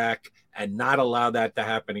come back and not allow that to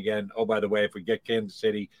happen again. Oh, by the way, if we get Kansas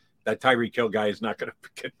City, that Tyreek Hill guy is not going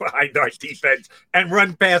to get behind our defense and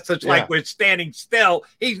run past us like we're standing still.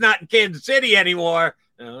 He's not in Kansas City anymore.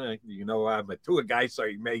 You know, I'm a Tua guy, so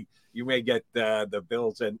you may get the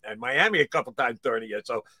Bills and Miami a couple times during the year.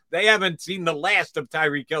 So they haven't seen the last of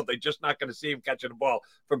Tyreek Hill. They're just not going to see him catching the ball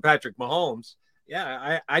from Patrick Mahomes.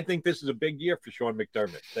 Yeah, I think this is a big year for Sean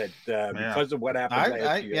McDermott because of what happened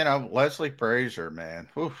last year. You know, Leslie Frazier, man,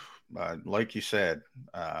 like you said,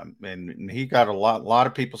 and he got a lot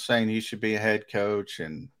of people saying he should be a head coach,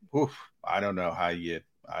 and I don't know how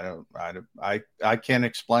I can't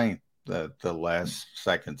explain the last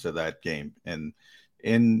seconds of that game, and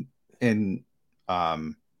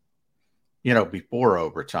you know, before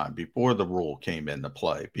overtime, before the rule came into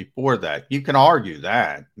play, before that, you can argue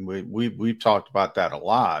that we've talked about that a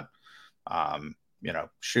lot. You know,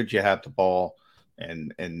 should you have the ball,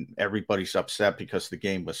 and everybody's upset because the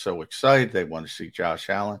game was so excited, they want to see Josh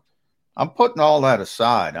Allen. I'm putting all that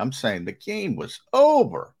aside. I'm saying the game was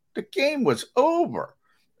over. The game was over,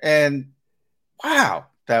 and wow,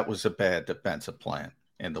 that was a bad defensive plan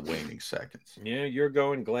in the waning seconds. Yeah, you're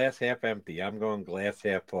going glass half empty. I'm going glass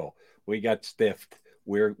half full. We got stiffed.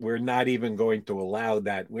 We're not even going to allow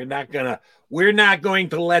that. We're not going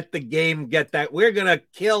to let the game get that. We're going to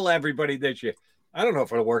kill everybody this year. I don't know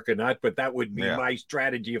if it'll work or not, but that would be my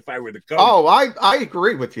strategy if I were the coach. Oh, I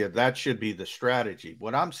agree with you. That should be the strategy.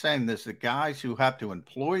 What I'm saying is the guys who have to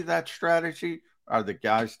employ that strategy are the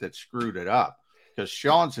guys that screwed it up, because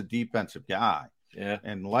Sean's a defensive guy. Yeah.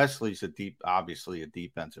 And Leslie's obviously a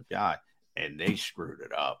defensive guy, and they screwed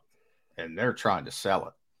it up, and they're trying to sell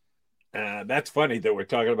it. That's funny that we're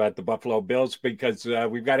talking about the Buffalo Bills, because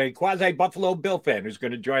we've got a quasi-Buffalo Bill fan who's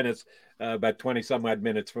going to join us about 20-some-odd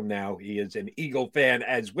minutes from now. He is an Eagle fan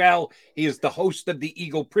as well. He is the host of the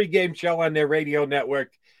Eagle pregame show on their radio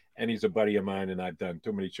network, and he's a buddy of mine, and I've done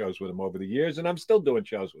too many shows with him over the years, and I'm still doing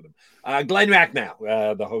shows with him. Glenn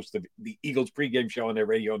Macnow, the host of the Eagles pregame show on their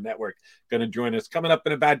radio network, going to join us coming up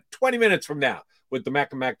in about 20 minutes from now with the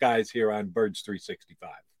Mac and Mac guys here on Birds 365.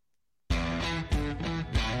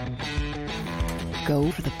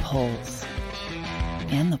 Go for the pulls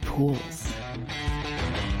and the pools.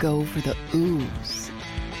 Go for the oohs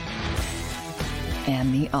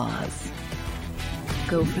and the ahs.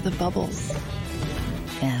 Go for the bubbles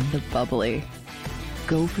and the bubbly.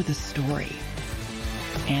 Go for the story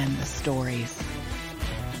and the stories.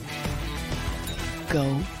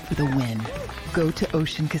 Go for the win. Go to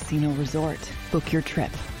Ocean Casino Resort. Book your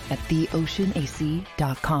trip at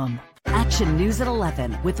theoceanac.com. Action News at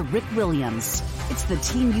 11 with Rick Williams. It's the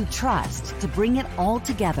team you trust to bring it all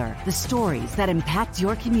together. The stories that impact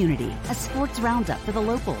your community, a sports roundup for the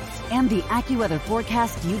locals, and the AccuWeather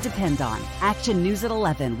forecast you depend on. Action News at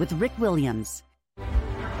 11 with Rick Williams.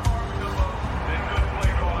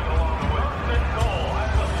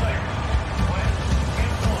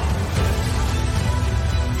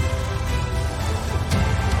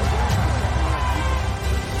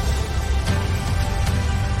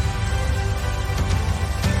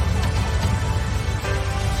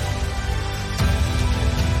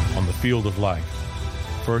 Field of life,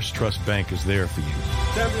 First Trust Bank is there for you.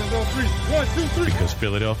 1, 2, 3. Because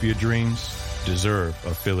Philadelphia dreams deserve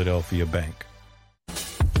a Philadelphia bank.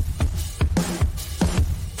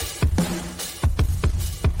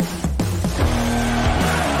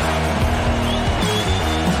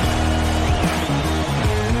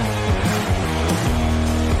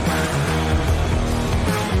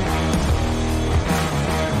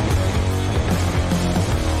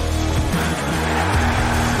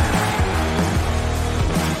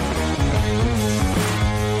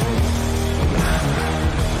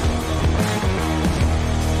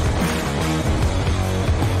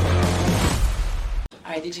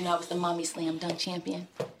 you know I was the mommy slam dunk champion?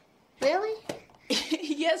 Really?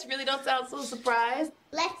 Yes, really don't sound so surprised.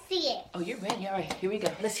 Let's see it. Oh, you're ready. All right, here we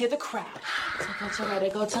go. Let's hear the crowd. So go to right, I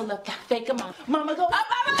go to left, fake a mom. Mama, go up,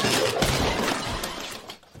 mama!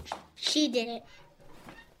 She did it.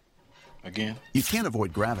 Again? You can't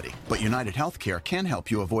avoid gravity, but United Healthcare can help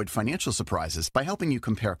you avoid financial surprises by helping you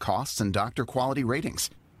compare costs and doctor quality ratings.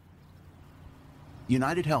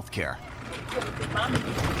 United Healthcare.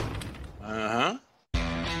 Uh-huh.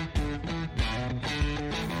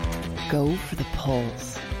 Go for the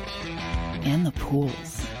pulls and the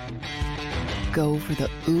pools. Go for the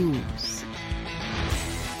oohs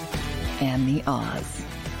and the ahs.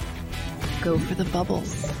 Go for the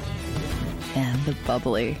bubbles and the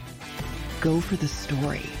bubbly. Go for the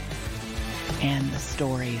story and the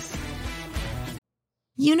stories.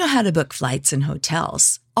 You know how to book flights and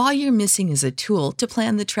hotels. All you're missing is a tool to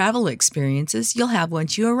plan the travel experiences you'll have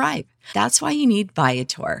once you arrive. That's why you need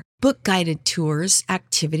Viator. Book guided tours,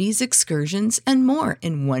 activities, excursions, and more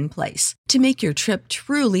in one place to make your trip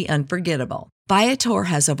truly unforgettable. Viator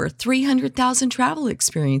has over 300,000 travel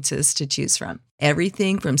experiences to choose from.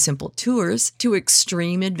 Everything from simple tours to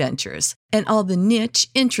extreme adventures and all the niche,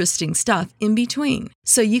 interesting stuff in between.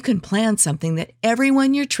 So you can plan something that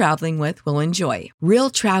everyone you're traveling with will enjoy. Real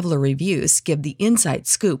traveler reviews give the inside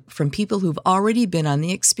scoop from people who've already been on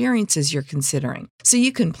the experiences you're considering. So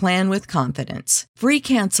you can plan with confidence. Free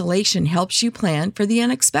cancellation helps you plan for the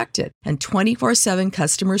unexpected. And 24/7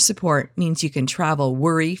 customer support means you can travel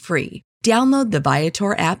worry-free. Download the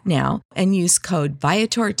Viator app now and use code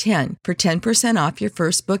Viator10 for 10% off your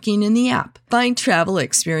first booking in the app. Find travel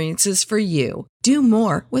experiences for you. Do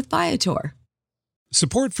more with Viator.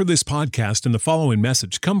 Support for this podcast and the following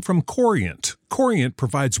message come from Corient. Corient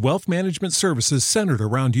provides wealth management services centered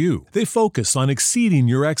around you. They focus on exceeding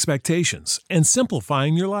your expectations and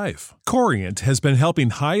simplifying your life. Corient has been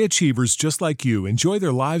helping high achievers just like you enjoy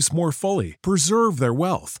their lives more fully, preserve their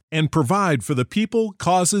wealth, and provide for the people,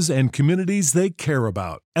 causes, and communities they care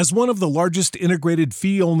about. As one of the largest integrated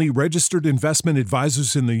fee-only registered investment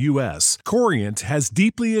advisors in the U.S., Corient has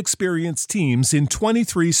deeply experienced teams in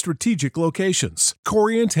 23 strategic locations.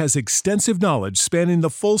 Corient has extensive knowledge spanning the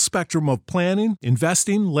full spectrum of planning,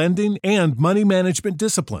 investing, lending, and money management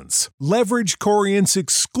disciplines. Leverage Corient's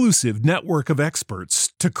exclusive network of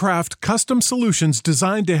experts to craft custom solutions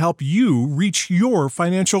designed to help you reach your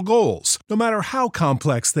financial goals, no matter how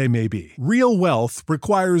complex they may be. Real wealth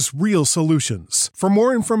requires real solutions. For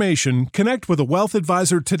more information, connect with a wealth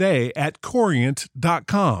advisor today at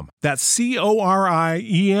Corient.com. That's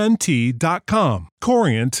Corient.com.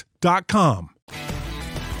 Corient.com.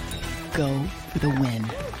 Go for the win.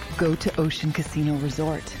 Go to Ocean Casino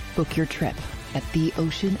Resort. Book your trip at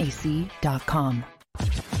theoceanac.com.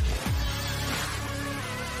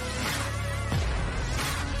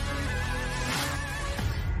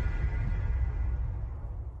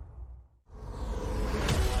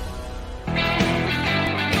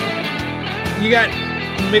 You got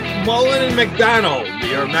McMullen and McDonald,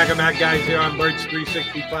 your Mac guys here on Birds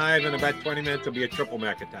 365. In about 20 minutes, there'll be a triple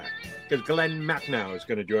Mac attack because Glenn Macnow is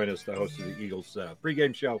going to join us, the host of the Eagles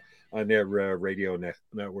pregame show on their radio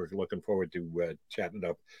network. Looking forward to chatting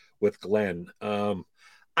up with Glenn.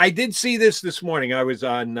 I did see this morning. I was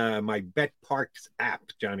on my Bet Parks app,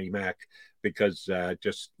 Johnny Mac, because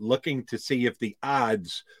just looking to see if the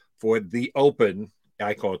odds for the Open,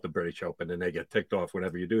 I call it the British Open, and they get ticked off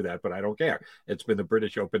whenever you do that, but I don't care. It's been the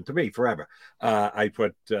British Open to me forever. I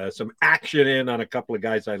put some action in on a couple of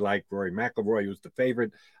guys I like. Rory McIlroy, who's the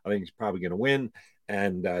favorite. I think he's probably going to win.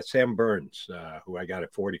 And Sam Burns, who I got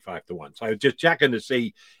at 45-1. So I was just checking to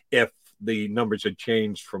see if the numbers had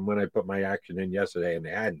changed from when I put my action in yesterday, and they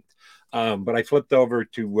hadn't. But I flipped over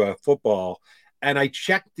to football, and I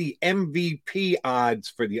checked the MVP odds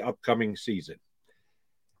for the upcoming season.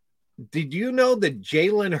 Did you know that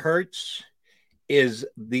Jalen Hurts is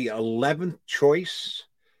the 11th choice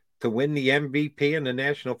to win the MVP in the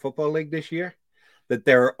National Football League this year? That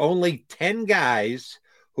there are only 10 guys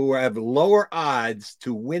who have lower odds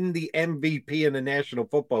to win the MVP in the National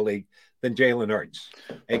Football League than Jalen Hurts,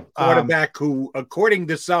 a quarterback who, according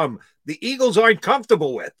to some, the Eagles aren't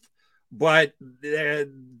comfortable with, but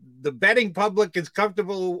the betting public is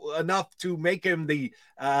comfortable enough to make him the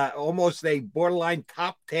almost a borderline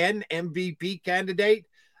top 10 MVP candidate.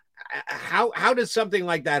 How does something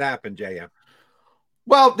like that happen, JM?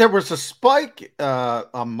 Well, there was a spike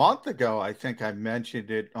a month ago. I think I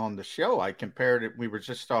mentioned it on the show. I compared it. We were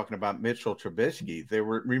just talking about Mitchell Trubisky.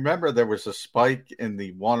 Remember there was a spike in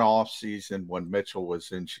the one-off season when Mitchell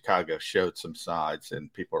was in Chicago, showed some sides,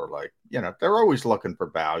 and people are like, they're always looking for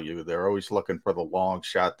value. They're always looking for the long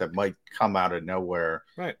shot that might come out of nowhere.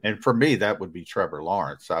 Right. And for me, that would be Trevor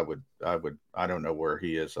Lawrence. I don't know where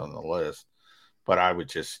he is on the list, but I would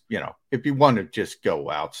just, if you want to just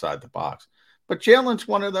go outside the box. But Jalen's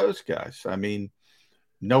one of those guys. I mean,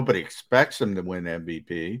 nobody expects him to win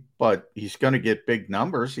MVP, but he's going to get big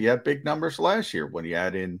numbers. He had big numbers last year when he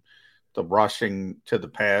had in the rushing to the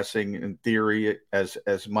passing in theory, as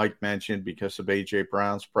Mike mentioned, because of A.J.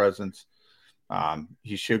 Brown's presence.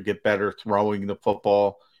 He should get better throwing the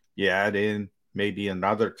football. You add in maybe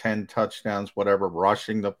another 10 touchdowns, whatever,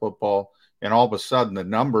 rushing the football, and all of a sudden the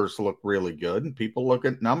numbers look really good, and people look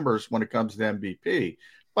at numbers when it comes to MVP.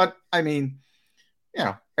 But, I mean,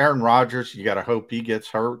 Aaron Rodgers, you got to hope he gets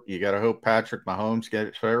hurt. You got to hope Patrick Mahomes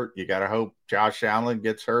gets hurt. You got to hope Josh Allen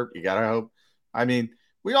gets hurt. You got to hope. I mean,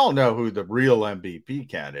 we all know who the real MVP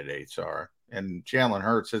candidates are, and Jalen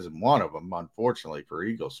Hurts isn't one of them, unfortunately, for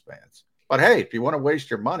Eagles fans. But, hey, if you want to waste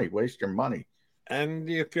your money, waste your money. And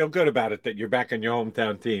you feel good about it that you're back on your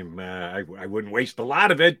hometown team. I wouldn't waste a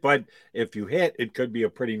lot of it, but if you hit, it could be a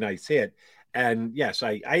pretty nice hit. And, yes,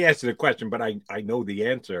 I asked the question, but I know the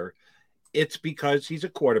answer. It's because he's a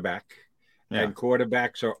quarterback, and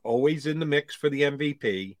quarterbacks are always in the mix for the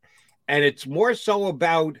MVP. And it's more so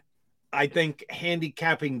about, I think,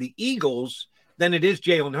 handicapping the Eagles than it is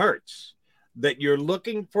Jalen Hurts, that you're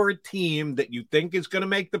looking for a team that you think is going to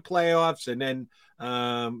make the playoffs and then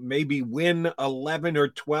maybe win 11 or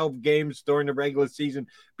 12 games during the regular season,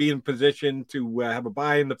 be in position to have a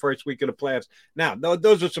bye in the first week of the playoffs. Now,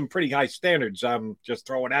 those are some pretty high standards. I'm just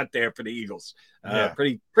throwing out there for the Eagles.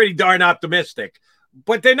 Pretty darn optimistic,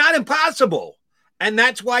 but they're not impossible. And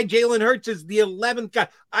that's why Jalen Hurts is the 11th guy.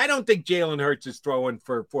 I don't think Jalen Hurts is throwing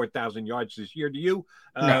for 4,000 yards this year. Do you?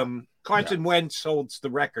 Carson Wentz holds the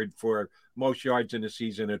record for most yards in a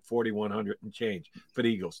season at 4,100 and change for the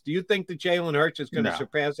Eagles. Do you think that Jalen Hurts is going to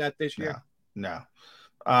surpass that this year? No.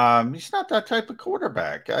 He's not that type of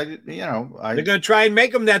quarterback. They're going to try and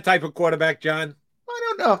make him that type of quarterback, John. I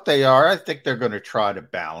don't know if they are. I think they're going to try to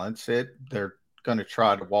balance it. They're going to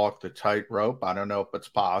try to walk the tightrope. I don't know if it's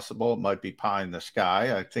possible. It might be pie in the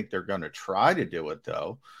sky. I think they're going to try to do it,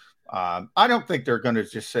 though. I don't think they're going to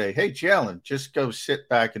just say, hey, Jalen, just go sit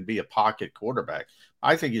back and be a pocket quarterback.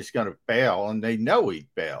 I think he's going to bail, and they know he'd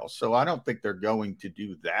bail. So I don't think they're going to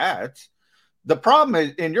do that. The problem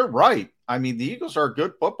is, and you're right, I mean, the Eagles are a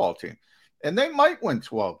good football team, and they might win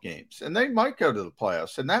 12 games, and they might go to the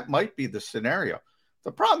playoffs, and that might be the scenario.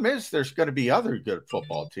 The problem is there's going to be other good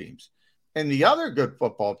football teams, and the other good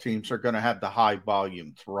football teams are going to have the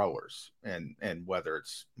high-volume throwers, and whether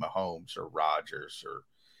it's Mahomes or Rodgers or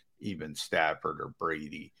even Stafford or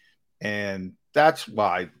Brady. And that's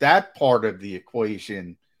why that part of the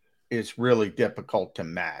equation is really difficult to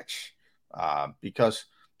match because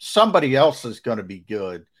somebody else is going to be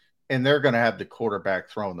good and they're going to have the quarterback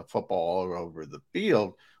throwing the football all over the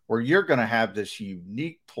field, where you're going to have this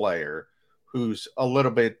unique player who's a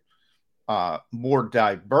little bit more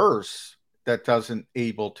diverse that doesn't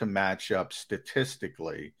able to match up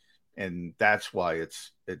statistically. And that's why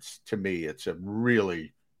it's to me, it's a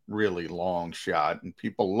really, really long shot, and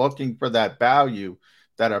people looking for that value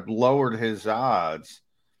that have lowered his odds.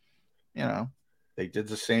 They did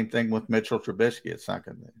the same thing with Mitchell Trubisky. It's not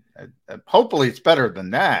going to, hopefully it's better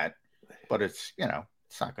than that, but it's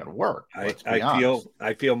not going to work.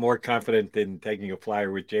 I feel more confident in taking a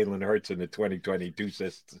flyer with Jalen Hurts in the 2022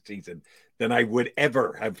 season than I would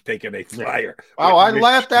ever have taken a flyer. Oh, I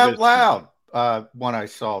laughed out loud when I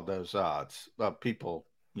saw those odds of people,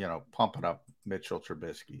 pumping up Mitchell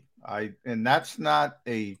Trubisky. And that's not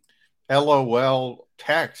a LOL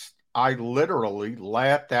text. I literally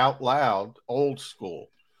laughed out loud, old school.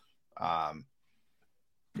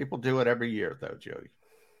 People do it every year, though, Jody.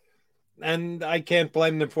 And I can't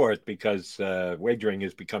blame them for it because wagering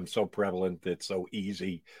has become so prevalent. It's so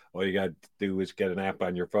easy. All you got to do is get an app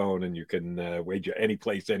on your phone and you can wager any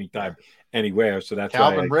place, anytime, anywhere. So that's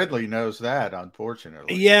Calvin Ridley knows that,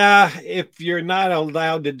 unfortunately. Yeah, if you're not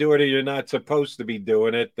allowed to do it or you're not supposed to be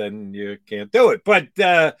doing it, then you can't do it. But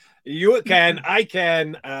you can, I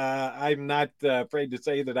can. I'm not afraid to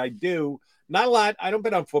say that I do. Not a lot. I don't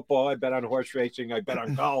bet on football. I bet on horse racing. I bet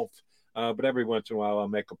on golf. But every once in a while, I'll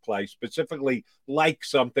make a play, specifically like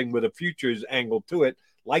something with a futures angle to it,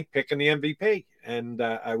 like picking the MVP. And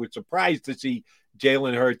I was surprised to see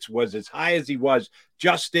Jalen Hurts was as high as he was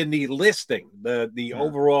just in the listing, the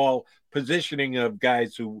overall positioning of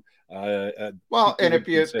guys who. Well, and if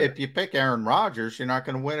you pick Aaron Rodgers, you're not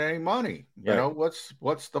going to win any money. You know,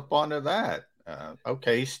 what's the fun of that?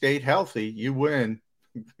 Okay, he stayed healthy, you win.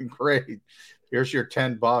 Great. Here's your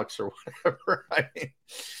 $10 or whatever. I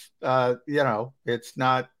mean, you know, it's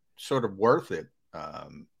not sort of worth it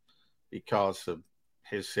because of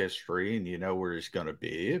his history, and you know where he's going to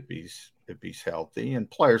be if he's healthy, and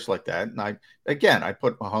players like that. And I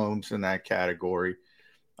put Mahomes in that category.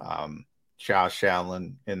 Josh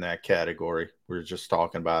Allen in that category. We were just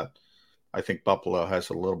talking about, I think Buffalo has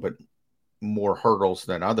a little bit more hurdles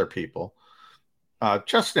than other people.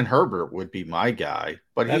 Justin Herbert would be my guy,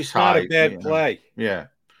 but he's high. Not a bad play. Yeah.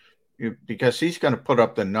 Because he's going to put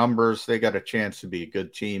up the numbers. They got a chance to be a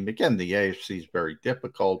good team. Again, the AFC is very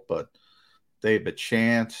difficult, but they have a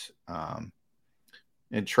chance. And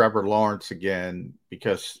Trevor Lawrence again,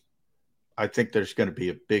 because I think there's going to be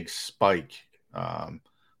a big spike.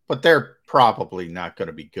 But they're probably not going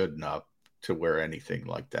to be good enough to where anything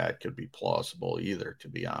like that could be plausible either, to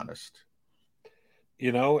be honest.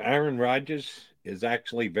 You know, Aaron Rodgers is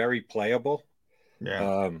actually very playable.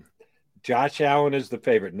 Yeah. Josh Allen is the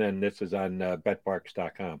favorite, and then this is on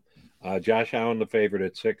betparks.com. Josh Allen, the favorite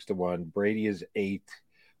at 6-1. Brady is 8.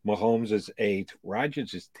 Mahomes is 8.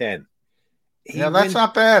 Rodgers is 10. That's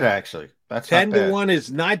not bad, actually. That's 10-1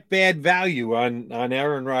 is not bad value on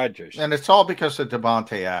Aaron Rodgers. And it's all because of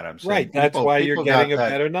Devontae Adams. Right. That's why you're getting a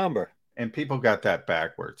better number. And people got that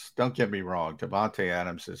backwards. Don't get me wrong. Devontae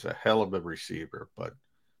Adams is a hell of a receiver, but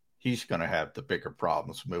he's going to have the bigger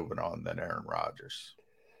problems moving on than Aaron Rodgers.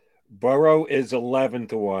 Burrow is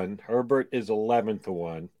 11-1. Herbert is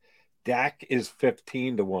 11-1. Dak is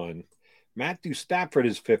 15-1. Matthew Stafford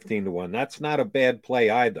is 15-1. That's not a bad play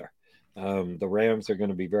either. The Rams are going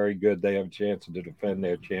to be very good. They have a chance to defend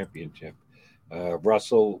their championship.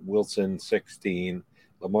 Russell Wilson, 16.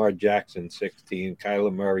 Lamar Jackson, 16.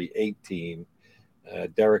 Kyler Murray, 18.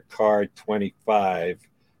 Derek Carr, 25.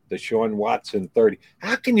 Deshaun Watson, 30.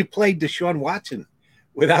 How can you play Deshaun Watson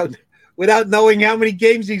without knowing how many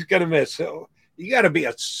games he's going to miss? So you got to be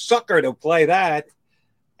a sucker to play that.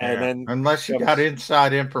 And then unless you got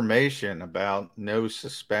inside information about no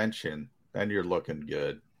suspension, then you're looking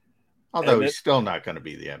good. Although he's still not going to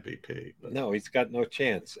be the MVP. But. No, he's got no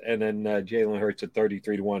chance. And then Jalen Hurts at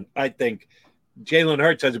 33-1. I think Jalen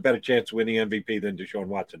Hurts has a better chance to win the MVP than Deshaun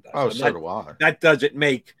Watson does. Oh, so do I. That doesn't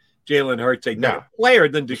make Jalen Hurts a better player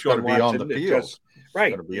than Deshaun Watson. Be on the field.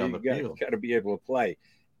 Right. Got to be on the field. Got to be able to play.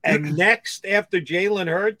 And next, after Jalen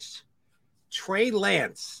Hurts, Trey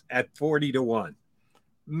Lance at 40-1.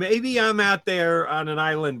 Maybe I'm out there on an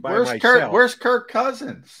island by myself. Where's Kirk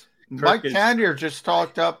Cousins? Mike Tanier just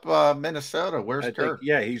talked up Minnesota. Where's Kirk?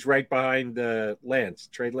 He's right behind Lance.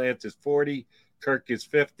 Trey Lance is 40. Kirk is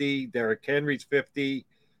 50. Derrick Henry's 50.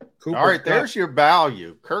 All right, there's your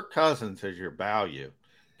value. Kirk Cousins is your value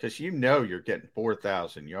because you know you're getting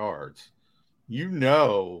 4,000 yards. You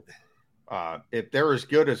know if they're as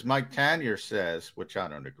good as Mike Tanier says, which I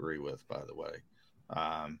don't agree with, by the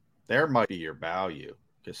way, there might be your value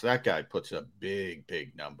because that guy puts up big,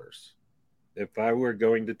 big numbers. If I were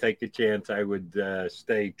going to take a chance, I would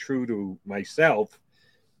stay true to myself.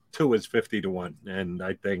 2 is 50-1, and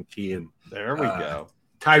I think he and there we go.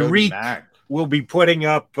 Tyreek will be putting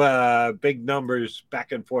up big numbers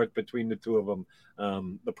back and forth between the two of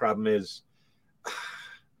them. The problem is,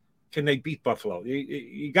 can they beat Buffalo?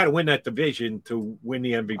 You got to win that division to win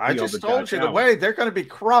the MVP. I just told you the way they're going to be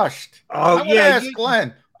crushed. Oh,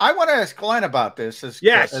 Glenn. I want to ask Glenn about this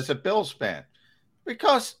as a Bills fan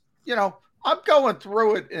because I'm going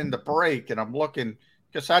through it in the break and I'm looking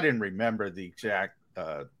because I didn't remember the exact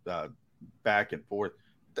back and forth.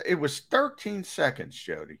 It was 13 seconds,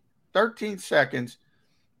 Jody. 13 seconds.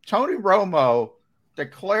 Tony Romo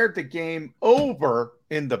declared the game over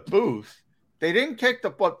in the booth. They didn't kick the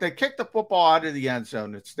football. They kicked the football out of the end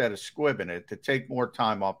zone instead of squibbing it to take more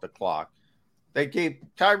time off the clock. They gave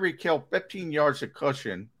Tyreek Hill 15 yards of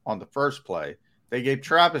cushion on the first play. They gave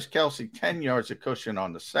Travis Kelce 10 yards of cushion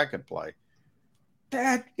on the second play.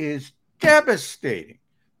 That is devastating.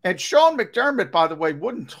 And Sean McDermott, by the way,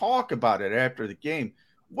 wouldn't talk about it after the game,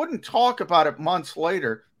 wouldn't talk about it months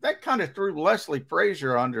later. That kind of threw Leslie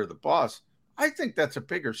Frazier under the bus. I think that's a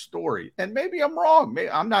bigger story. And maybe I'm wrong. Maybe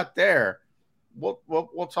I'm not there.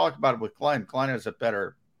 We'll talk about it with Glenn. Glenn has a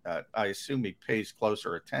better, I assume he pays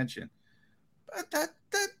closer attention. But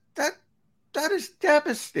that is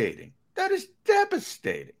devastating. That is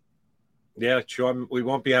devastating. Yeah, Sean. We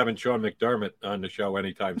won't be having Sean McDermott on the show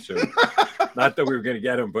anytime soon. Not that we were going to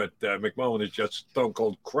get him, but McMullen is just stone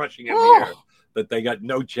cold crushing him here. That they got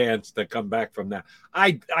no chance to come back from that.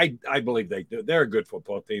 I believe they do. They're a good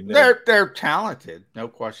football team. They're talented, no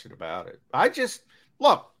question about it.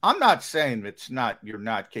 Look, I'm not saying you're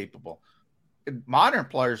not capable. Modern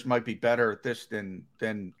players might be better at this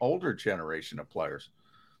than older generation of players.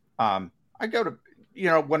 I go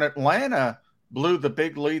to, when Atlanta blew the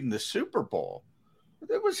big lead in the Super Bowl,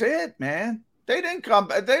 that was it, man. They didn't come.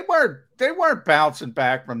 They weren't bouncing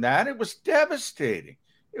back from that. It was devastating.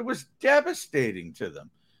 It was devastating to them.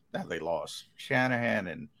 Now they lost Shanahan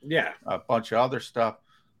and a bunch of other stuff,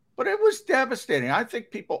 but it was devastating. I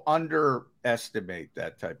think people underestimate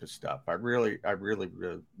that type of stuff. I really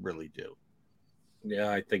do.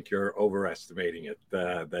 Yeah, I think you're overestimating it,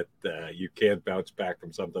 that you can't bounce back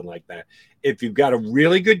from something like that. If you've got a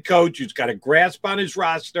really good coach who's got a grasp on his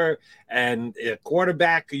roster and a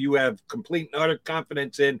quarterback who you have complete and utter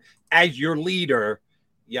confidence in as your leader,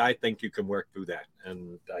 yeah, I think you can work through that.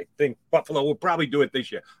 And I think Buffalo will probably do it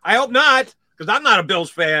this year. I hope not, because I'm not a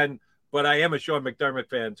Bills fan, but I am a Sean McDermott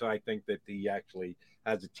fan, so I think that he actually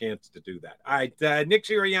has a chance to do that. All right, Nick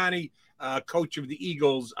Sirianni, coach of the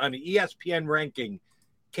Eagles, on the ESPN ranking,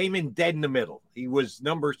 came in dead in the middle. He was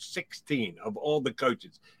number 16 of all the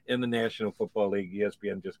coaches in the National Football League.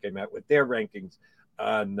 ESPN just came out with their rankings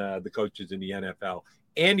on the coaches in the NFL.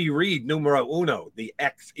 Andy Reid, numero uno, the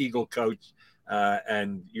ex-Eagle coach,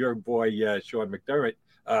 and your boy Sean McDermott,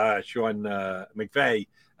 Sean McVay,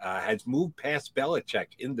 has moved past Belichick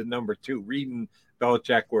into number 2. Reid and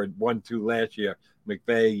Belichick were 1-2 last year.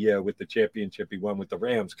 McVay, with the championship he won with the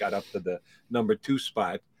Rams, got up to the number 2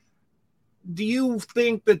 spot. Do you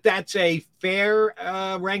think that that's a fair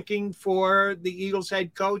ranking for the Eagles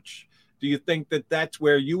head coach? Do you think that that's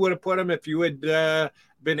where you would have put him if you had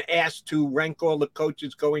been asked to rank all the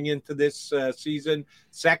coaches going into this season?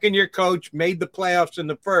 Second-year coach, made the playoffs in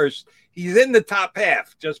the first. He's in the top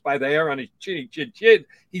half just by the hair on his chin.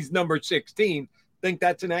 He's number 16. Think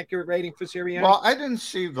that's an accurate rating for Sirianni? Well, I didn't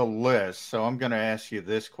see the list, so I'm going to ask you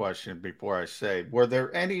this question before I say, were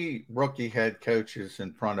there any rookie head coaches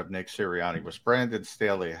in front of Nick Sirianni? Was Brandon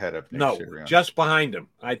Staley ahead of Nick Sirianni? No, just behind him.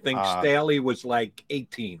 I think Staley was like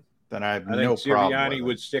 18. Then I have no problem. Sirianni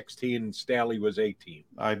was 16 and Staley was 18.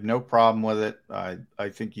 I have no problem with it. I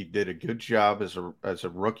think he did a good job as a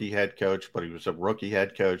rookie head coach, but he was a rookie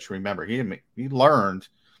head coach. Remember, he learned,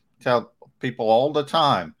 tell people all the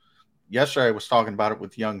time. Yesterday I was talking about it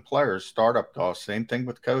with young players, startup costs, same thing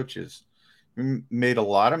with coaches. We made a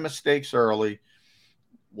lot of mistakes early,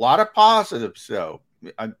 a lot of positives though.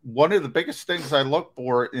 One of the biggest things I look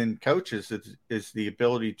for in coaches is the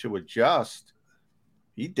ability to adjust.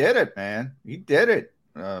 He did it, man. He did it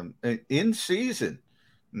in season.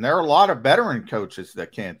 And there are a lot of veteran coaches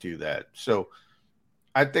that can't do that. So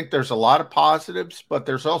I think there's a lot of positives, but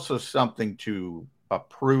there's also something to a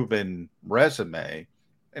proven resume.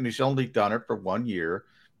 And he's only done it for 1 year.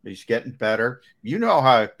 He's getting better. You know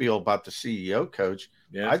how I feel about the CEO coach.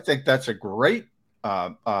 Yeah. I think that's a great,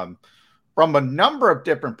 from a number of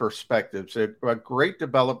different perspectives, a great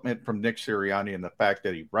development from Nick Sirianni and the fact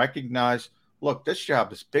that he recognized, look, this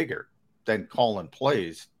job is bigger than calling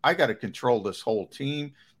plays. I got to control this whole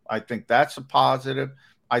team. I think that's a positive.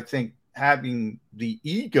 I think having the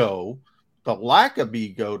ego, the lack of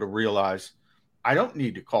ego to realize I don't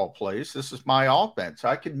need to call plays. This is my offense.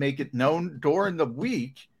 I can make it known during the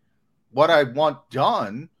week what I want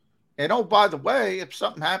done. And, oh, by the way, if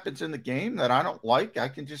something happens in the game that I don't like, I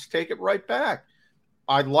can just take it right back.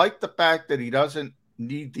 I like the fact that he doesn't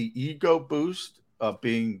need the ego boost of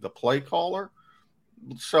being the play caller.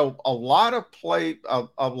 So a lot of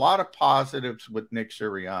positives with Nick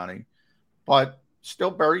Sirianni, but still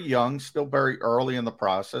very young, still very early in the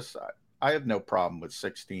process. I have no problem with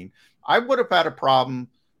 16. I would have had a problem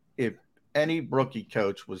if any rookie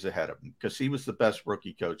coach was ahead of him because he was the best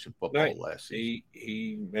rookie coach in football last season.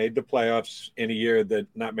 He made the playoffs in a year that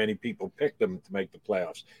not many people picked him to make the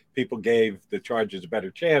playoffs. People gave the Chargers a better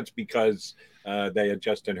chance because they had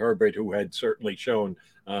Justin Herbert, who had certainly shown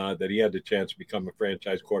that he had the chance to become a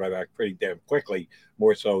franchise quarterback pretty damn quickly,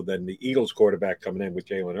 more so than the Eagles quarterback coming in with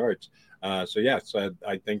Jalen Hurts. I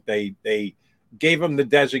think they gave him the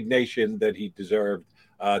designation that he deserved.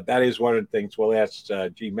 That is one of the things we'll ask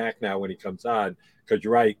G Mac now when he comes on, because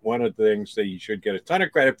you're right. One of the things that you should get a ton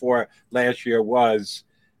of credit for last year was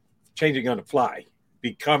changing on the fly,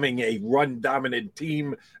 becoming a run-dominant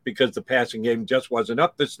team because the passing game just wasn't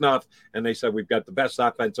up to snuff. And they said, we've got the best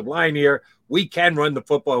offensive line here. We can run the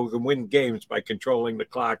football. We can win games by controlling the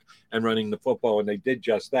clock and running the football. And they did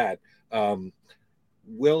just that.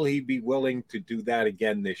 Will he be willing to do that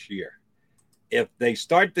again this year? if they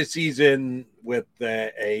start the season with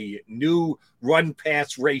a new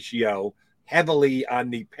run-pass ratio heavily on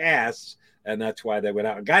the pass, and that's why they went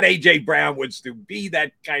out and got A.J. Brown, was to be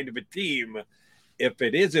that kind of a team. If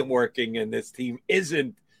it isn't working and this team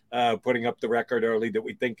isn't putting up the record early that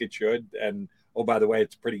we think it should, and, oh, by the way,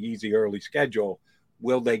 it's a pretty easy early schedule,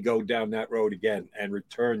 will they go down that road again and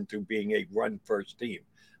return to being a run-first team?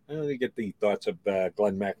 Let me get the thoughts of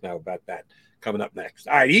Glenn Macnow about that coming up next.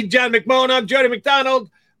 All right, he's John McMullen. I'm Jody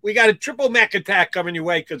McDonald. We got a triple Mac attack coming your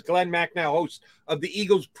way because Glenn Macnow, host of the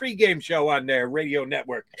Eagles pregame show on their radio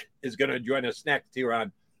network, is going to join us next here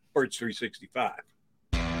on Birds 365.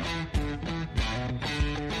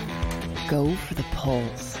 Go for the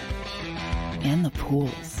pulls and the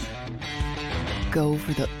pools. Go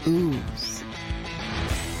for the oohs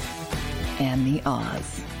and the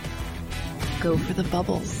ahs. Go for the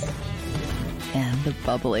bubbles and the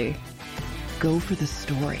bubbly. Go for the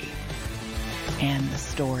story and the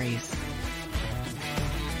stories.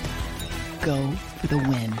 Go for the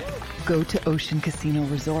win. Go to Ocean Casino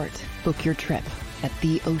Resort. Book your trip at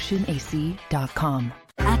theoceanac.com.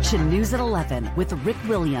 Action News at 11 with Rick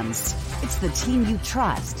Williams. It's the team you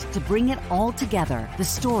trust to bring it all together. The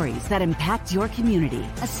stories that impact your community.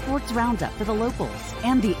 A sports roundup for the locals.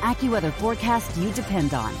 And the AccuWeather forecast you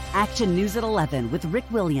depend on. Action News at 11 with Rick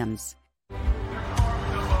Williams.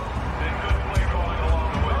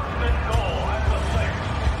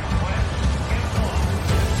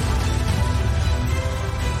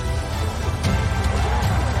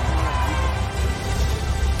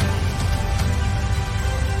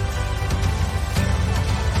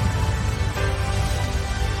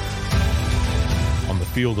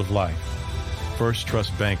 Field of life, First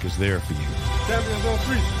Trust Bank is there for you.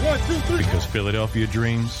 1, 2, 3. Because Philadelphia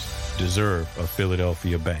dreams deserve a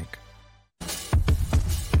Philadelphia bank.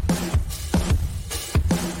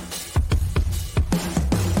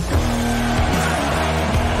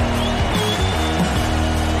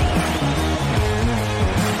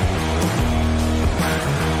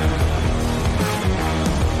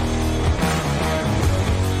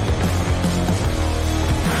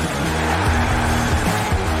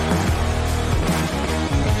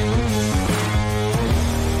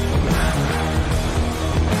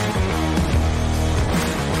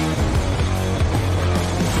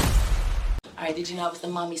 Did you know I was the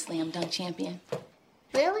Mommy Slam Dunk Champion?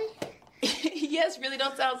 Really? Yes, really,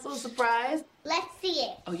 don't sound so surprised. Let's see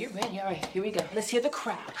it. Oh, you're ready. All right, here we go. Let's hear the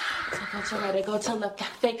crowd. So go to right, I go to left,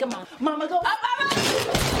 fake 'em out. Mama, go up, mama!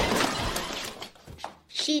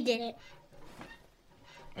 She did it.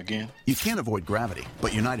 Again? You can't avoid gravity,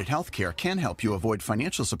 but United Healthcare can help you avoid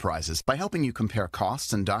financial surprises by helping you compare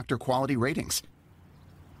costs and doctor quality ratings.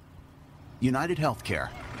 United Healthcare.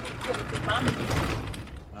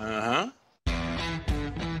 Uh-huh.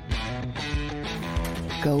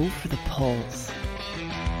 Go for the pulls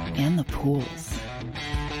and the pools.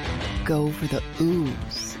 Go for the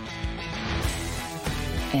oohs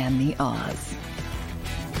and the ahs.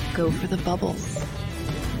 Go for the bubbles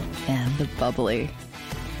and the bubbly.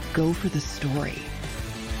 Go for the story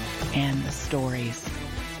and the stories.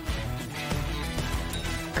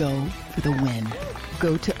 Go for the win.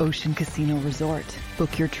 Go to Ocean Casino Resort.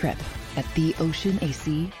 Book your trip at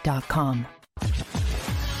theoceanac.com.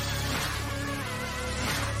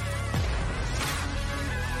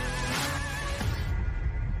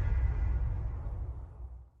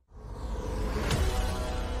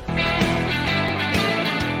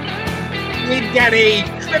 We've got a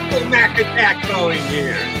triple Mac attack going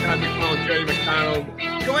here. John McMullen, Jerry McDonald,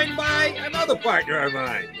 joined by another partner of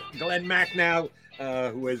mine, Glenn Macnow,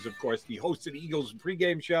 who is, of course, the host of the Eagles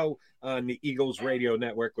pregame show on the Eagles radio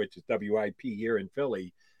network, which is WIP here in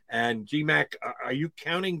Philly. And G-Mac, are you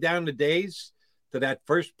counting down the days to that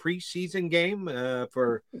first preseason game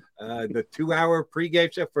for the 2-hour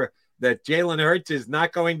pregame show for that Jalen Hurts is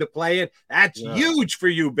not going to play it? That's huge for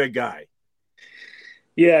you, big guy.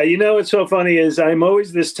 Yeah, you know what's so funny is I'm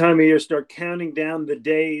always this time of year start counting down the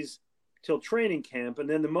days till training camp, and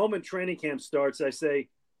then the moment training camp starts, I say,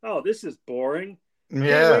 "Oh, this is boring." Can't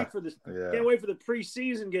wait for the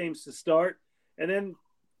preseason games to start, and then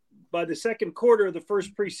by the second quarter of the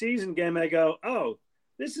first preseason game, I go, "Oh,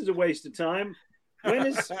 this is a waste of time." When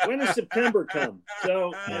is September come?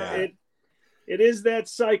 So it is that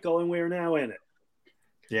cycle, and we're now in it.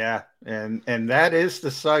 Yeah, and that is the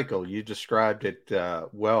cycle. You described it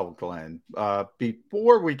well, Glenn.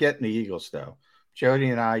 Before we get in the Eagles, though,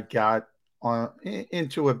 Jody and I got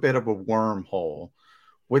into a bit of a wormhole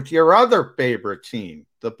with your other favorite team,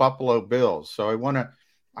 the Buffalo Bills. So I want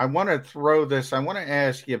to throw this. I want to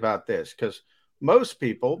ask you about this because most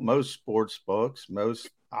people, most sports books, most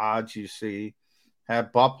odds you see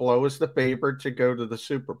have Buffalo as the favorite to go to the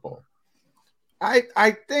Super Bowl.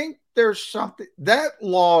 I think there's something – that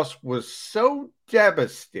loss was so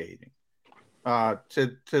devastating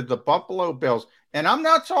to the Buffalo Bills. And I'm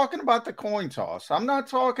not talking about the coin toss. I'm not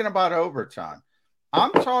talking about overtime.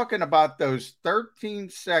 I'm talking about those 13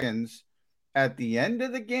 seconds at the end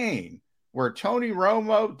of the game where Tony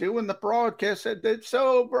Romo doing the broadcast said it's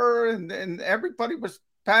over, and everybody was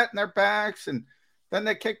patting their backs, and then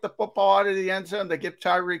they kicked the football out of the end zone. They give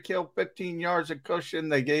Tyreek Hill 15 yards of cushion.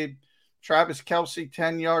 They gave Travis Kelce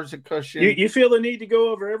 10 yards of cushion. You feel the need to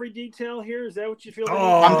go over every detail here? Is that what you feel?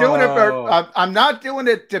 I'm doing it. I'm not doing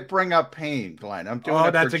it to bring up pain, Glenn. I'm doing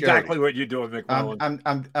it. That's for exactly Jody. what you're doing,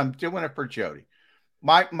 McMullen. I'm doing it for Jody.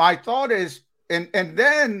 My thought is, and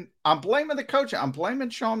then I'm blaming the coach. I'm blaming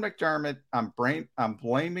Sean McDermott. I'm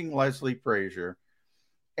blaming Leslie Frazier.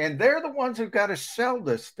 And they're the ones who've got to sell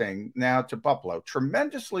this thing now to Buffalo.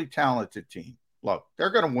 Tremendously talented team. Look,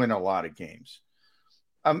 they're going to win a lot of games.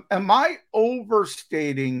 Am I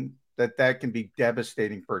overstating that can be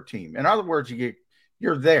devastating for a team? In other words,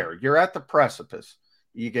 you're there. You're at the precipice.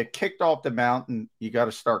 You get kicked off the mountain. You got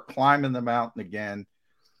to start climbing the mountain again.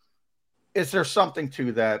 Is there something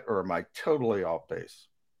to that, or am I totally off base?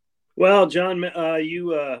 Well, John,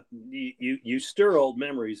 you stir old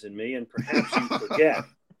memories in me, and perhaps you forget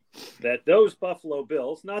that those Buffalo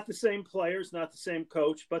Bills, not the same players, not the same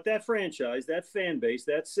coach, but that franchise, that fan base,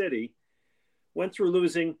 that city, went through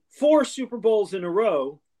losing 4 Super Bowls in a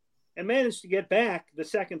row and managed to get back the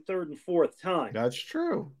second, third, and fourth time. That's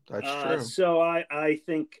true. That's true. So I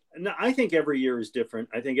think every year is different.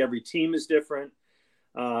 I think every team is different.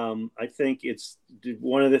 I think it's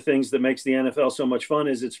one of the things that makes the NFL so much fun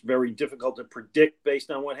is it's very difficult to predict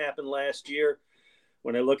based on what happened last year.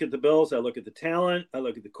 When I look at the Bills, I look at the talent, I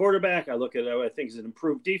look at the quarterback, I look at what I think is an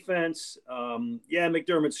improved defense.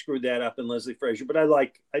 McDermott screwed that up in Leslie Frazier, but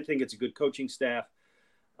I think it's a good coaching staff.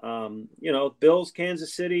 Bills,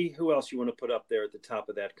 Kansas City, who else you want to put up there at the top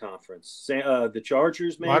of that conference? The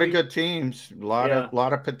Chargers, maybe? A lot of good teams, a lot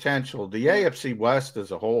of potential. The AFC West as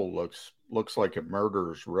a whole looks like a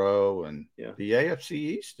murderer's row, and the AFC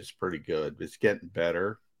East is pretty good. It's getting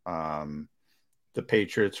better. The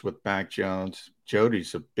Patriots with Mac Jones.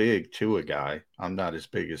 Jody's a big Tua guy. I'm not as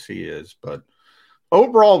big as he is, but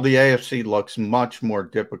overall, the AFC looks much more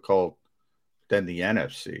difficult than the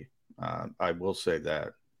NFC. I will say that.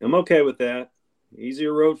 I'm okay with that.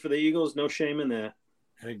 Easier road for the Eagles. No shame in that.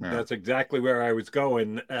 That's exactly where I was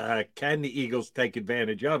going. Can the Eagles take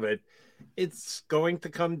advantage of it? It's going to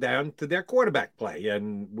come down to their quarterback play.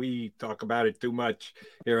 And we talk about it too much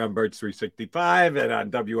here on Birds 365 and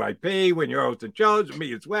on WIP when you're hosting shows,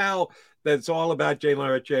 me as well. That's all about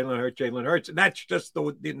Jalen Hurts. And that's just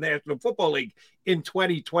the National Football League in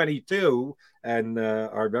 2022. And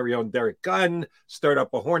our very own Derek Gunn stirred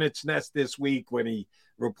up a hornet's nest this week when he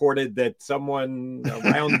reported that someone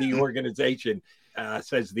around the organization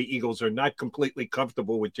says the Eagles are not completely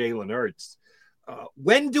comfortable with Jalen Hurts.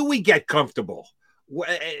 When do we get comfortable?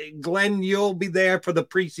 Glenn, you'll be there for the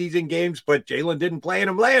preseason games, but Jalen didn't play in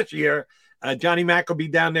them last year. Johnny Mack will be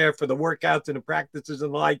down there for the workouts and the practices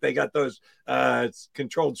and the like. They got those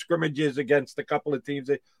controlled scrimmages against a couple of teams.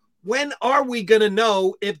 When are we going to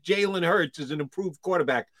know if Jalen Hurts is an improved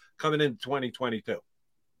quarterback coming into 2022?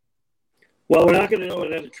 Well, we're not going to know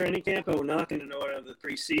it at the training camp, and we're not going to know it at the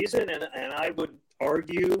preseason. And I would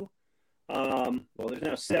argue, there's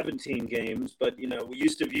now 17 games, but, we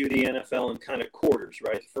used to view the NFL in kind of quarters,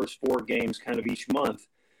 right? The first 4 games kind of each month.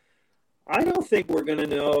 I don't think we're going to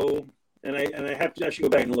know, and I should go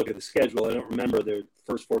back and look at the schedule. I don't remember the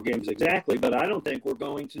first 4 games exactly, but I don't think we're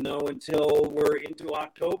going to know until we're into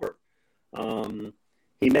October.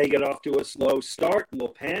 He may get off to a slow start and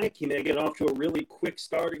we'll panic. He may get off to a really quick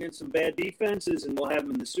start against some bad defenses and we'll have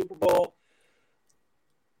him in the Super Bowl.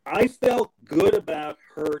 I felt good about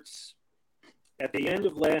Hurts at the end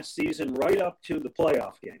of last season, right up to the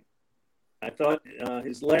playoff game. I thought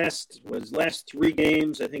his last 3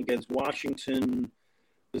 games, I think against Washington,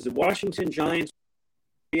 was it Washington Giants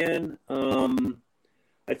again?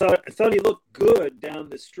 I thought he looked good down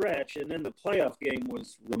the stretch, and then the playoff game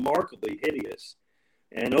was remarkably hideous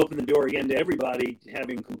and opened the door again to everybody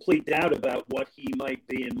having complete doubt about what he might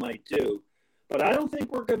be and might do. But I don't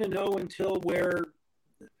think we're going to know until we're,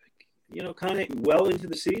 kind of well into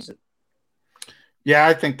the season. Yeah,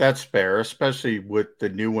 I think that's fair, especially with the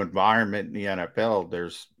new environment in the NFL.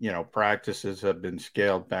 There's, practices have been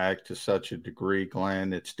scaled back to such a degree,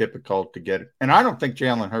 Glenn. It's difficult to get. And I don't think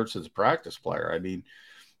Jalen Hurts is a practice player. I mean,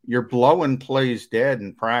 you're blowing plays dead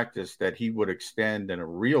in practice that he would extend in a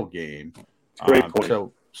real game. Great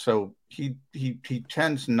point. So he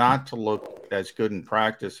tends not to look as good in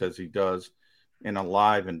practice as he does in a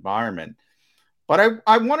live environment. But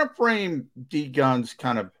I want to frame D Gunn's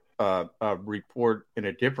kind of report in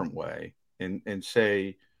a different way and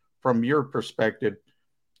say, from your perspective,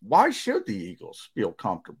 why should the Eagles feel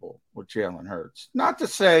comfortable with Jalen Hurts? Not to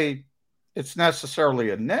say it's necessarily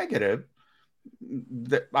a negative.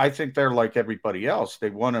 I think they're like everybody else. They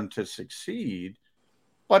want him to succeed.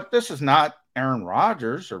 But this is not Aaron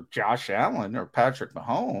Rodgers or Josh Allen or Patrick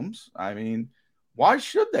Mahomes. I mean, why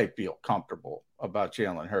should they feel comfortable about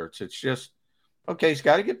Jalen Hurts? It's just, okay, he's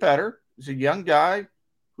got to get better. He's a young guy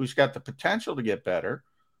who's got the potential to get better.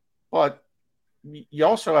 But you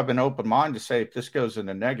also have an open mind to say, if this goes in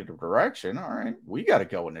a negative direction, all right, we got to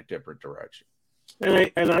go in a different direction.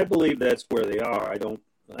 And I believe that's where they are. I don't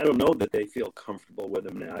know that they feel comfortable with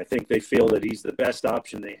him now. I think they feel that he's the best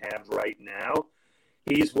option they have right now.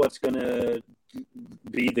 He's what's going to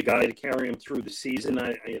be the guy to carry him through the season.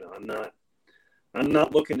 I'm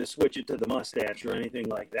not looking to switch it to the mustache or anything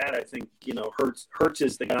like that. I think, Hurts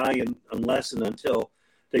is the guy unless and until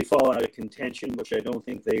they fall out of contention, which I don't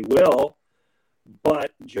think they will.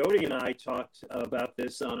 But Jody and I talked about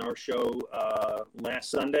this on our show last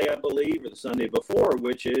Sunday, I believe, or the Sunday before,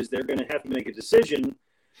 which is they're going to have to make a decision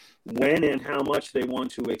when and how much they want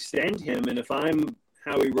to extend him. And if I'm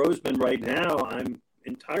Howie Roseman right now, I'm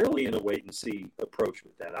entirely in a wait-and-see approach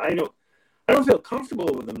with that. I don't feel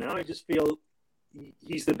comfortable with him now. I just feel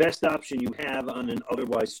he's the best option you have on an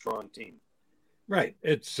otherwise strong team. Right.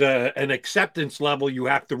 It's an acceptance level you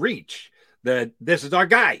have to reach. That this is our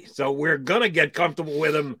guy. So we're going to get comfortable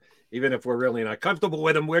with him. Even if we're really not comfortable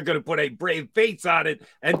with him, we're going to put a brave face on it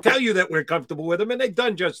and tell you that we're comfortable with him. And they've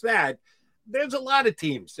done just that. There's a lot of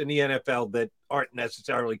teams in the NFL that aren't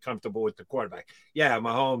necessarily comfortable with the quarterback. Yeah,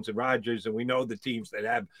 Mahomes and Rodgers, and we know the teams that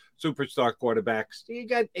have superstar quarterbacks. You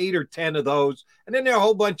got 8 or 10 of those. And then there are a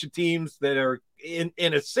whole bunch of teams that are in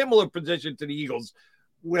a similar position to the Eagles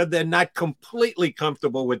where they're not completely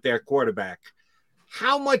comfortable with their quarterback.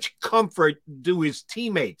 How much comfort do his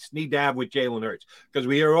teammates need to have with Jalen Hurts? Because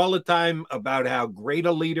we hear all the time about how great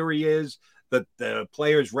a leader he is, that the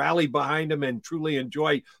players rally behind him and truly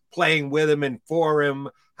enjoy playing with him and for him.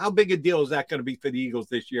 How big a deal is that going to be for the Eagles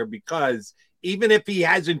this year? Because even if he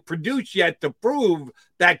hasn't produced yet to prove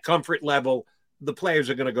that comfort level, the players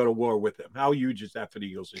are going to go to war with him. How huge is that for the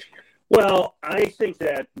Eagles this year? Well, I think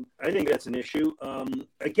that's an issue.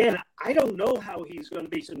 Again, I don't know how he's going to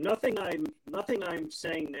be. So nothing I'm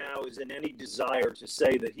saying now is in any desire to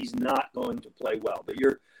say that he's not going to play well. But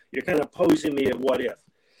you're kind of posing me at what if.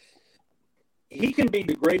 He can be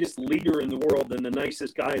the greatest leader in the world and the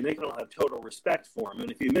nicest guy, and they can all have total respect for him.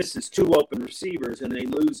 And if he misses 2 open receivers and they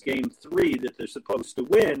lose game 3 that they're supposed to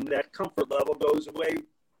win, that comfort level goes away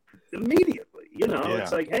immediately.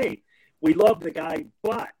 It's like, hey, we love the guy,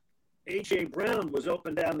 but A.J. Brown was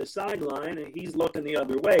open down the sideline, and he's looking the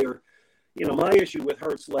other way. Or, my issue with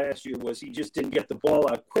Hurts last year was he just didn't get the ball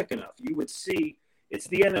out quick enough. You would see it's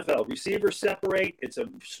the NFL. Receivers separate. It's a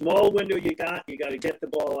small window you got. You got to get the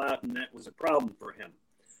ball out, and that was a problem for him.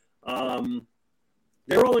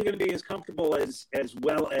 They're only going to be as comfortable as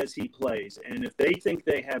well as he plays. And if they think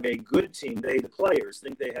they have a good team, the players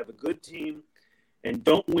think they have a good team and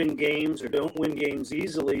don't win games or don't win games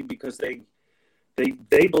easily because they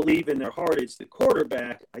believe in their heart it's the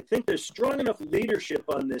quarterback. I think there's strong enough leadership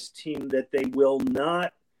on this team that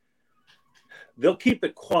they'll keep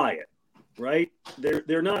it quiet, right?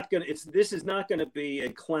 They're not going to, this is not going to be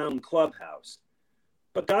a clown clubhouse.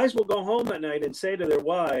 But guys will go home at night and say to their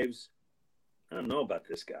wives, I don't know about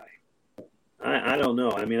this guy. I don't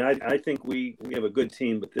know. I mean, I think we have a good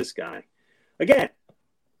team with this guy. Again,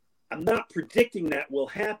 I'm not predicting that will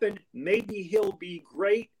happen. Maybe he'll be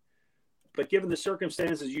great. But given the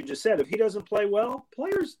circumstances you just said, if he doesn't play well,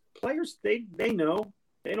 players, they know.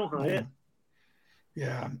 They don't hide it.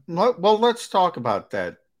 Yeah. Well, let's talk about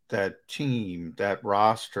that team, that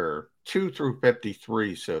roster, 2 through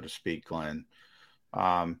 53, so to speak, Glenn.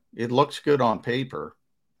 It looks good on paper.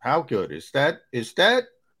 How good is that? Is that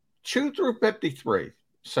 2 through 53?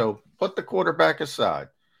 So put the quarterback aside.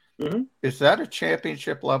 Mm-hmm. Is that a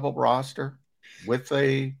championship level roster with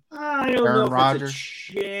a I don't Aaron know if Rodgers? It's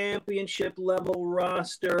a championship level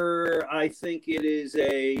roster. I think it is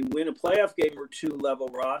a win a playoff game or 2 level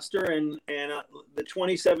roster, and the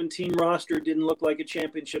 2017 roster didn't look like a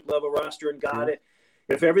championship level roster and got it.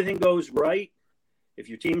 If everything goes right, if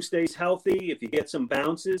your team stays healthy, if you get some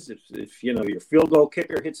bounces, if your field goal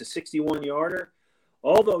kicker hits a 61-yarder,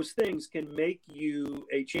 all those things can make you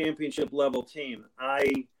a championship level team.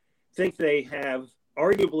 I think they have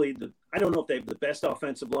arguably I don't know if they have the best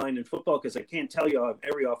offensive line in football because I can't tell you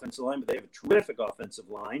every offensive line, but they have a terrific offensive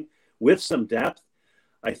line with some depth.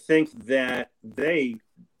 I think that they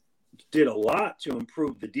did a lot to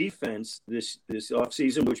improve the defense this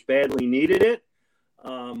offseason, which badly needed it.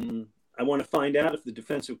 I want to find out if the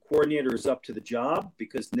defensive coordinator is up to the job,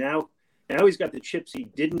 because now he's got the chips he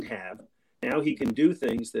didn't have. Now he can do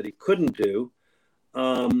things that he couldn't do.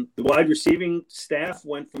 The wide receiving staff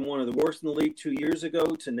went from one of the worst in the league 2 years ago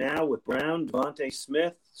to now with Brown, Devontae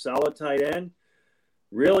Smith, solid tight end,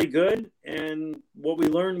 really good. And what we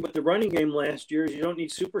learned with the running game last year is you don't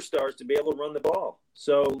need superstars to be able to run the ball.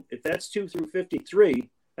 So if that's 2 through 53,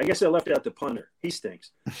 I guess I left out the punter. He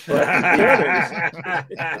stinks. But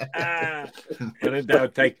when in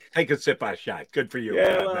doubt, take a sip out shot. Good for you.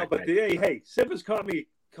 Yeah, well, but hey, Sippers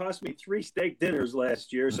cost me 3 steak dinners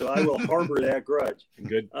last year, so I will harbor that grudge.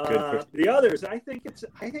 Good. The others, I think it's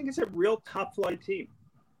a real top flight team.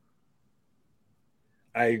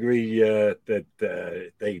 I agree that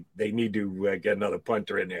they need to get another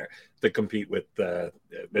punter in there to compete with Mr.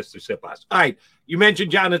 Sipas. All right, you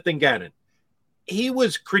mentioned Jonathan Gannon. He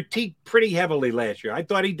was critiqued pretty heavily last year. I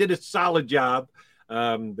thought he did a solid job.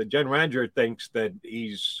 The general manager thinks that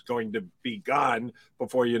he's going to be gone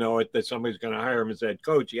before you know it, that somebody's going to hire him as head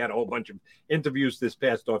coach. He had a whole bunch of interviews this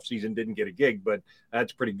past offseason, didn't get a gig, but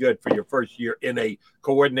that's pretty good for your first year in a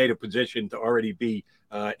coordinator position to already be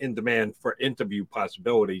in demand for interview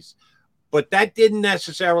possibilities. But that didn't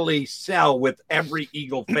necessarily sell with every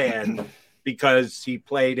Eagle fan because he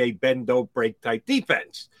played a bend, don't break type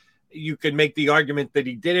defense. You could make the argument that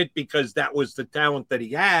he did it because that was the talent that he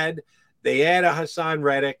had. They had a Hassan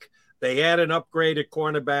Reddick. They had an upgrade at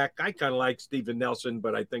cornerback. I kind of like Steven Nelson,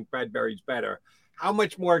 but I think Bradbury's better. How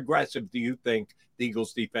much more aggressive do you think the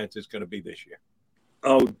Eagles defense is going to be this year?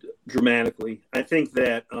 Oh, dramatically. I think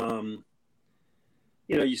that,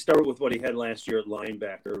 you start with what he had last year at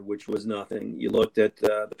linebacker, which was nothing. You looked at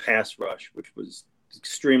the pass rush, which was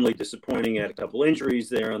extremely disappointing. Had a couple injuries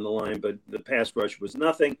there on the line, but the pass rush was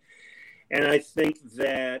nothing. And I think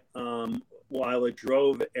that while it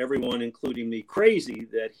drove everyone, including me, crazy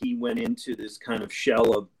that he went into this kind of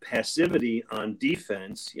shell of passivity on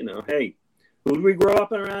defense, hey, who did we grow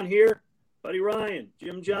up around here? Buddy Ryan,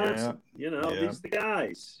 Jim Johnson, these are the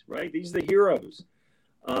guys, right? These are the heroes.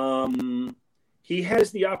 He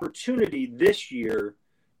has the opportunity this year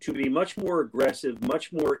to be much more aggressive,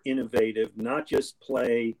 much more innovative, not just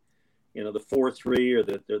play, the 4-3 or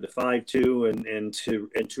the 5-2, and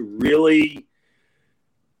to really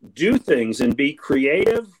do things and be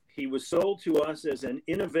creative. He was sold to us as an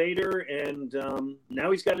innovator, and now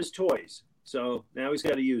he's got his toys. So now he's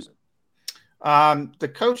got to use them. The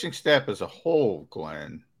coaching staff as a whole,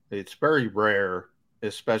 Glenn, it's very rare,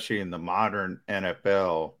 especially in the modern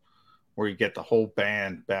NFL, where you get the whole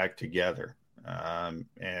band back together.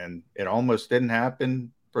 And it almost didn't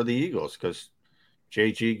happen for the Eagles because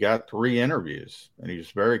JG got 3 interviews and he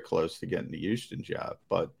was very close to getting the Houston job.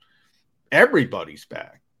 But everybody's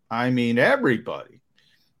back. I mean, everybody.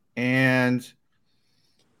 And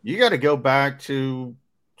you got to go back to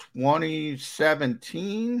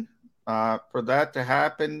 2017 for that to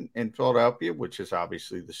happen in Philadelphia, which is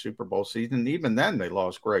obviously the Super Bowl season. Even then, they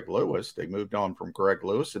lost Greg Lewis. They moved on from Greg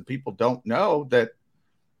Lewis, and people don't know that.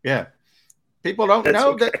 Yeah, people don't know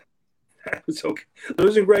okay. that. That's okay.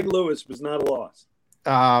 Losing Greg Lewis was not a loss.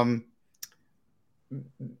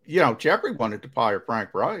 Jeffrey wanted to fire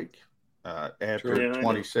Frank Reich after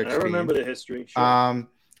 2016. I remember the history. Sure.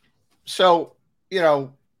 So,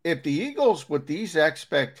 if the Eagles with these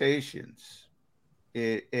expectations,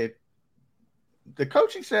 the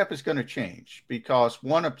coaching staff is going to change because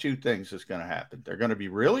one of two things is going to happen. They're going to be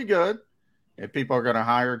really good, and people are going to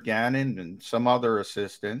hire Gannon and some other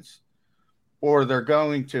assistants, or they're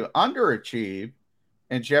going to underachieve,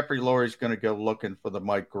 and Jeffrey Lurie's going to go looking for the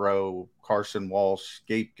Mike Groh, Carson Walsh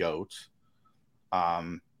scapegoats.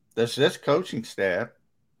 This coaching staff,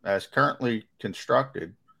 as currently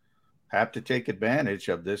constructed, have to take advantage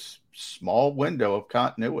of this small window of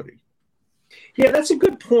continuity. Yeah, that's a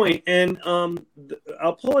good point. And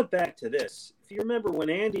I'll pull it back to this. If you remember when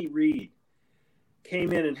Andy Reid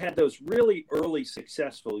came in and had those really early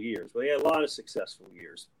successful years, well, he had a lot of successful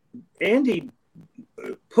years. Andy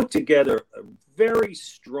put together a very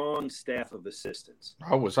strong staff of assistants.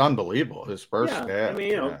 Oh, it was unbelievable, his first staff. I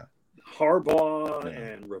mean, Harbaugh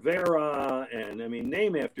and Rivera and,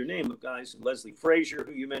 name after name of guys, Leslie Frazier,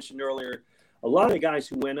 who you mentioned earlier, a lot of guys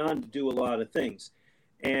who went on to do a lot of things.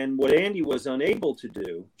 And what Andy was unable to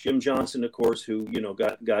do, Jim Johnson, of course, who,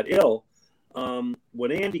 got ill,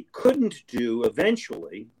 what Andy couldn't do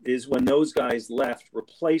eventually is when those guys left,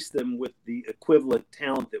 replace them with the equivalent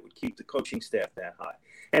talent that would keep the coaching staff that high.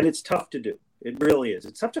 And it's tough to do. It really is.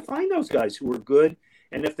 It's tough to find those guys who are good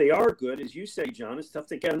And if they are good, as you say, John, it's tough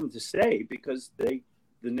to get them to stay because the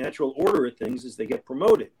natural order of things is they get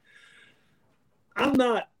promoted. I'm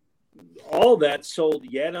not all that sold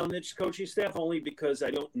yet on this coaching staff, only because I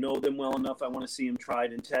don't know them well enough. I want to see them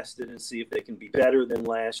tried and tested and see if they can be better than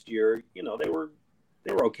last year. You know, they were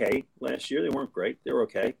okay last year. They weren't great. They were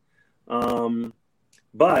okay.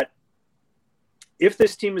 But if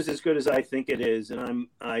this team is as good as I think it is, and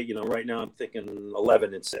right now I'm thinking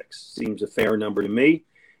 11-6 seems a fair number to me.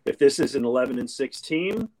 If this is an 11-6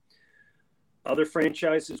 team, other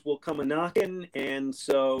franchises will come a knocking, and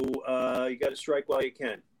so you got to strike while you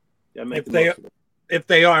can. If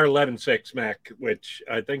they are 11-6, Mac, which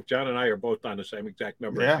I think John and I are both on the same exact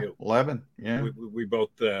number as you. 11. Yeah, we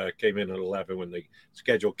both came in at 11 when the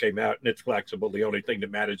schedule came out, and it's flexible. The only thing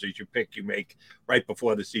that matters is you make right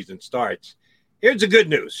before the season starts. Here's the good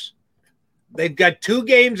news: they've got 2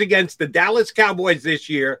 games against the Dallas Cowboys this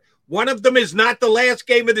year. One of them is not the last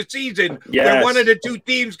game of the season, where one of the 2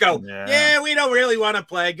 teams go, we don't really want to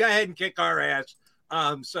play. Go ahead and kick our ass.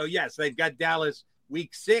 So yes, they've got Dallas.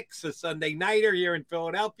 Week 6, a Sunday nighter here in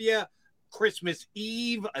Philadelphia. Christmas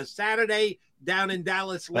Eve, a Saturday down in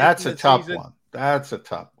Dallas. That's a tough one. That's a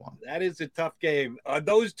tough one. That is a tough game.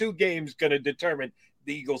 Those 2 games going to determine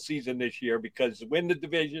the Eagles' season this year because win the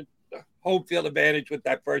division, home field advantage with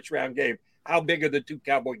that first round game. How big are the 2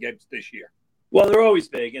 Cowboy games this year? Well, they're always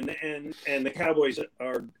big, and the Cowboys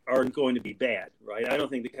aren't going to be bad, right? I don't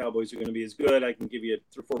think the Cowboys are going to be as good. I can give you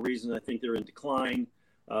 3 or 4 reasons. I think they're in decline.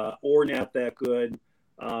 Or not that good.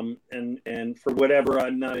 And for whatever,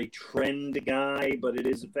 I'm not a trend guy, but it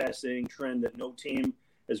is a fascinating trend that no team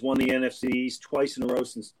has won the NFC East twice in a row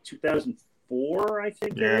since 2004, I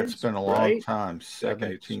think. Yeah, it's been a long time.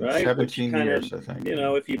 17 years, I think. You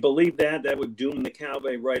know, if you believe that would doom the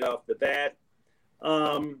Cowboy right off the bat.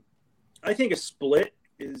 I think a split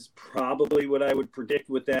is probably what I would predict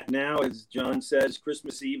with that now. As John says,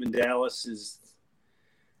 Christmas Eve in Dallas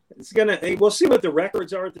we'll see what the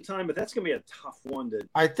records are at the time, but that's going to be a tough one to.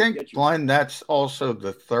 I think, Glenn, that's also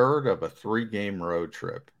the 3rd of a 3-game road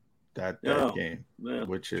trip. That game,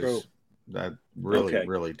 which is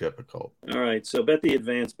really difficult. All right, so bet the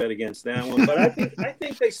advance bet against that one, but I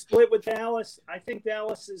think they split with Dallas. I think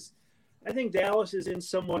Dallas is in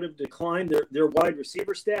somewhat of decline. Their wide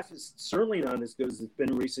receiver staff is certainly not as good as it's been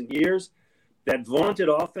in recent years. That vaunted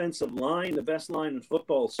offensive line, the best line in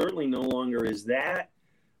football, certainly no longer is that.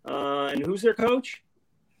 And who's their coach?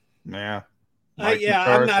 Yeah.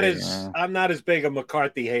 I'm not as big a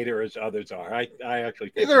McCarthy hater as others are. I actually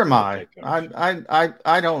think neither am I.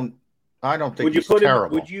 I don't think he's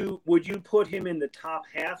terrible. Would you put him in the top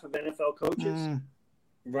half of NFL coaches?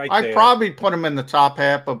 I'd probably put him in the top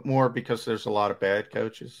half, but more because there's a lot of bad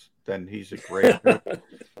coaches than he's a great coach.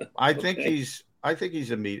 I think he's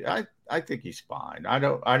immediate. I think he's fine. I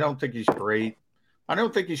don't think he's great. I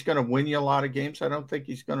don't think he's going to win you a lot of games. I don't think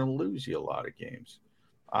he's going to lose you a lot of games.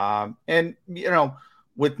 And,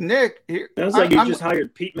 with Nick... Sounds like you just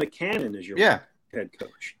hired Pete McCannon as your head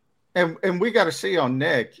coach. And we got to see on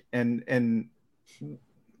Nick. And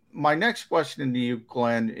my next question to you,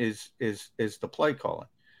 Glenn, is the play calling.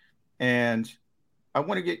 And I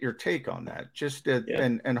want to get your take on that,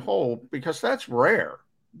 and whole, because that's rare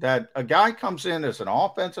that a guy comes in as an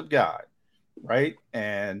offensive guy, right?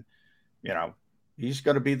 And, he's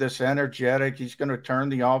going to be this energetic. He's going to turn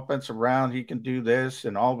the offense around. He can do this.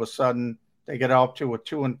 And all of a sudden they get off to a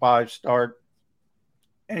 2-5 start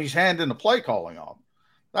and he's handing the play calling off.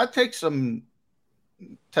 That takes some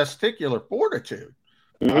testicular fortitude.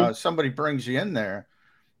 Mm-hmm. Somebody brings you in there.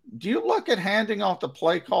 Do you look at handing off the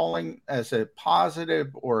play calling as a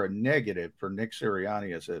positive or a negative for Nick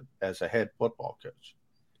Sirianni as a head football coach?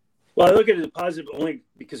 Well, I look at it as positive only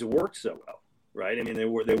because it worked so well. Right. I mean, they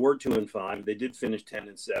were 2-5. They did finish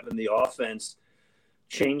 10-7. The offense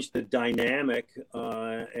changed the dynamic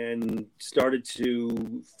and started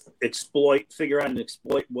to figure out and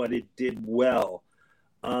exploit what it did well.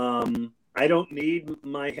 I don't need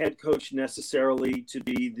my head coach necessarily to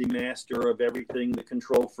be the master of everything, the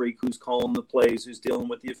control freak who's calling the plays, who's dealing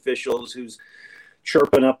with the officials, who's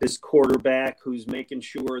chirping up his quarterback, who's making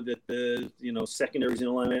sure that the secondary's in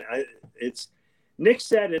alignment. Nick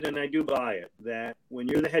said it, and I do buy it, that when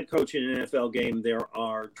you're the head coach in an NFL game, there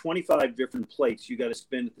are 25 different plates you got to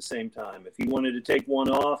spin at the same time. If he wanted to take one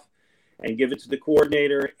off and give it to the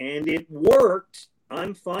coordinator, and it worked,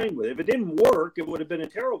 I'm fine with it. If it didn't work, it would have been a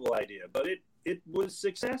terrible idea, but it was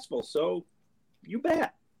successful, so you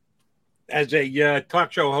bet. As a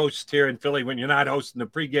talk show host here in Philly, when you're not hosting the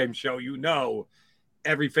pregame show,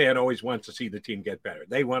 every fan always wants to see the team get better.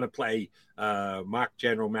 They want to play mock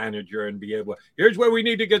general manager and be able to, here's where we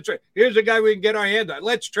need to get, here's a guy we can get our hands on.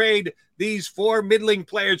 Let's trade these 4 middling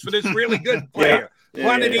players for this really good player.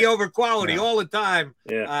 Quantity over quality all the time.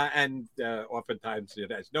 And oftentimes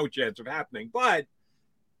it has no chance of happening. But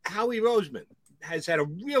Howie Roseman has had a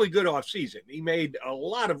really good offseason. He made a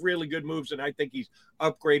lot of really good moves, and I think he's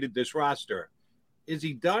upgraded this roster. Is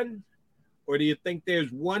he done? Or do you think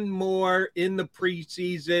there's one more in the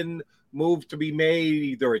preseason move to be made,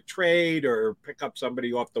 either a trade or pick up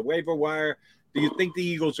somebody off the waiver wire? Do you think the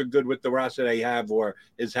Eagles are good with the roster they have, or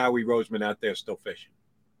is Howie Roseman out there still fishing?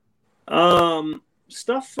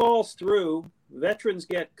 Stuff falls through. Veterans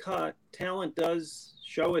get cut. Talent does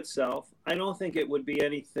show itself. I don't think it would be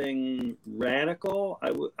anything radical.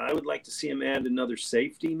 I would like to see him add another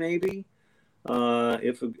safety, maybe.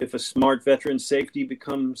 If a smart veteran safety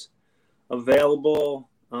becomes available.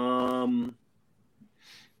 I'm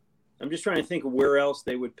just trying to think of where else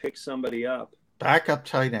they would pick somebody up. Backup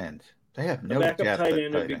tight end. They have no backup tight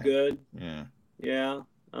end would be good. Yeah.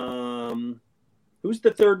 Who's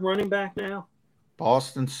the third running back now?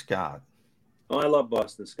 Boston Scott. Oh, I love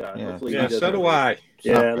Boston Scott. Yeah, so do I.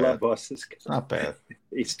 I love Boston Scott. It's not bad.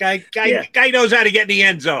 This guy knows how to get in the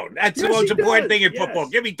end zone. That's the most important thing in football.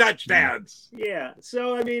 Give me touchdowns. Yeah.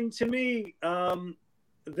 So, I mean, to me,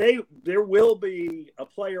 there will be a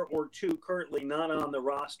player or two currently not on the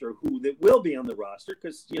roster that will be on the roster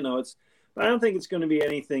because, I don't think it's going to be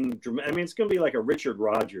anything dramatic. I mean, it's going to be like a Richard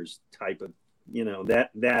Rodgers type of,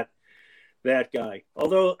 that guy.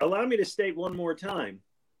 Although, allow me to state one more time,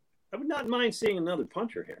 I would not mind seeing another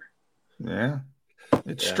punter here. Yeah.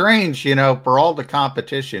 It's strange, for all the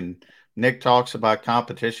competition. Nick talks about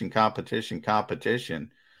competition.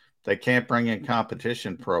 They can't bring in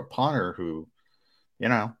competition for a punter who,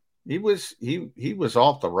 he was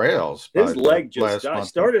off the rails. His leg just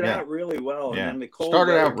started out really well. Yeah. And then the cold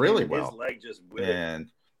started out really well. His leg just withered. And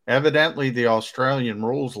evidently the Australian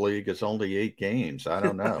Rules League is only 8 games. I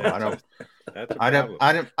don't know.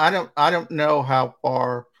 I don't know how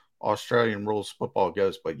far Australian rules football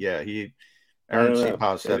goes, but Aaron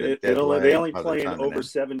Cepas said they only play in over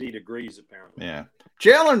 70 degrees apparently. Yeah.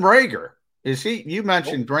 Jalen Reagor, you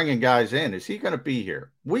mentioned bringing guys in. Is he going to be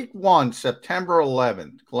here? Week 1, September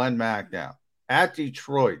 11th, Glenn Macnow at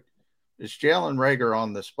Detroit. Is Jalen Reagor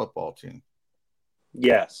on this football team?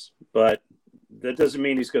 Yes, but that doesn't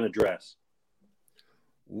mean he's going to dress.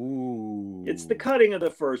 Ooh. It's the cutting of the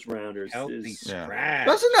first rounders. Doesn't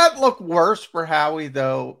that look worse for Howie,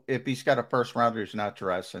 though, if he's got a first rounder who's not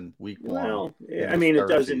dressing week 1? Well, I mean, it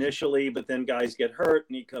does initially, but then guys get hurt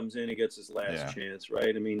and he comes in, he gets his last chance,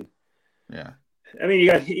 right? I mean, you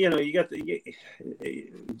got the.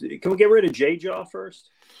 Can we get rid of J-Jaw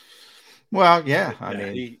first? Well, yeah. I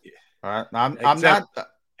mean, I'm not.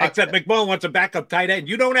 Except McMullen wants a backup tight end.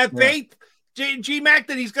 You don't have faith? G-Mac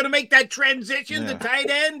that he's going to make that transition to tight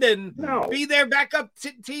end and be their backup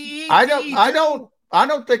TE? I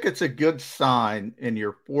don't think it's a good sign in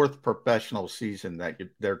your 4th professional season that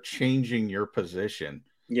they're changing your position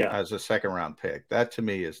as a second-round pick. That, to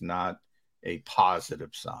me, is not a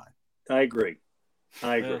positive sign. I agree.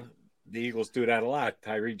 The Eagles do that a lot.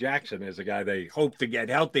 Tyree Jackson is a guy they hope to get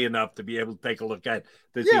healthy enough to be able to take a look at.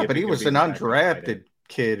 But he was an undrafted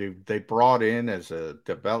kid who they brought in as a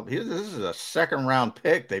develop. This is a 2nd-round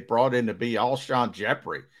pick they brought in to be Alshon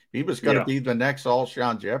Jeffrey. He was going to be the next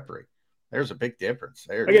Alshon Jeffrey. There's a big difference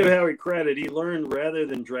there. I give Howie credit. He learned rather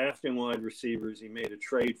than drafting wide receivers, he made a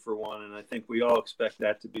trade for one, and I think we all expect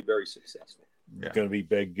that to be very successful. It's going to be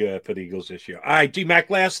big for the Eagles this year. All right, G-Mac,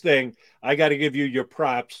 last thing. I got to give you your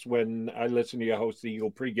props when I listened to you host the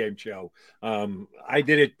Eagle pregame show. I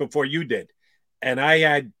did it before you did, and I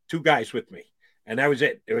had 2 guys with me. And that was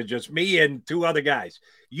it. It was just me and 2 other guys.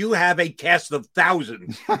 You have a cast of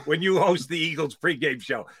thousands when you host the Eagles pregame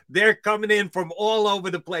show. They're coming in from all over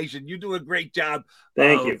the place, and you do a great job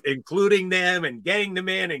of including them and getting them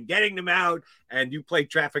in and getting them out. And you play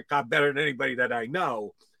traffic cop better than anybody that I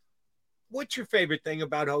know. What's your favorite thing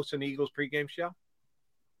about hosting the Eagles pregame show?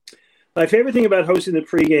 My favorite thing about hosting the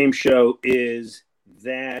pregame show is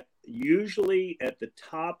that usually at the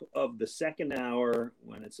top of the second hour,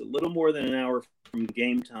 when it's a little more than an hour from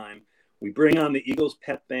game time, we bring on the Eagles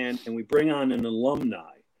pep band and we bring on an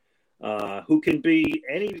alumni who can be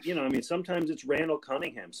any, sometimes it's Randall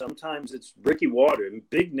Cunningham, sometimes it's Ricky Water,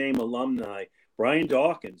 big name alumni, Brian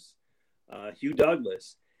Dawkins, Hugh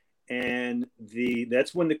Douglas. And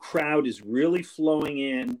that's when the crowd is really flowing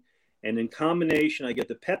in. And in combination, I get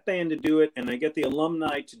the pep band to do it and I get the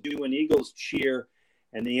alumni to do an Eagles cheer.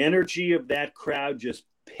 And the energy of that crowd just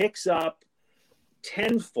picks up.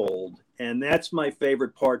 tenfold. And that's my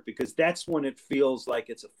favorite part because that's when it feels like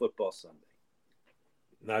it's a football Sunday.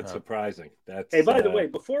 Not surprising. That's hey, by the way,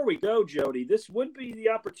 before we go, Jody, this would be the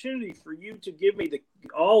opportunity for you to give me the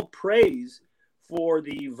all praise for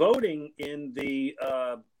the voting in the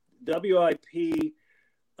WIP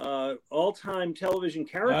all-time television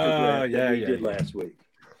character draft that we did last week.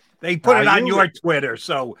 They put it on your Twitter.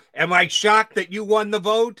 So am I shocked that you won the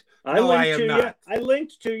vote? No, I am not. I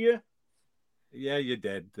linked to you. Yeah, you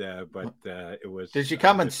did, but it was. Did you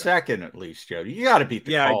come in second at least, Jody? You got to beat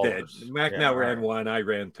the callers. I did. Mac now ran one. I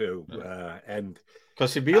ran two, and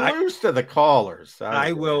because if you lose to the callers,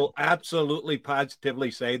 I will absolutely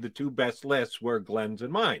positively say the two best lists were Glenn's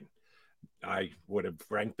and mine. I would have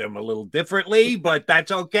ranked them a little differently, but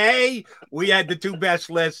that's okay. We had the two best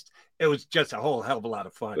lists. It was just a whole hell of a lot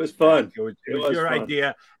of fun. It was fun. It was your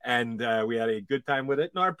idea, and we had a good time with it.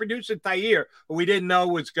 And our producer, Tahir, who we didn't know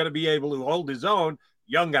was going to be able to hold his own,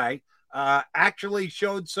 young guy, actually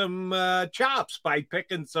showed some chops by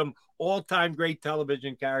picking some all-time great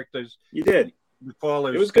television characters. You did. The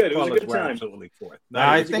callers, it was good. It was a good time. Absolutely for it.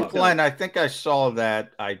 I think, Glenn, I think I saw that.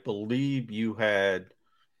 I believe you had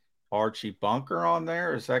Archie Bunker on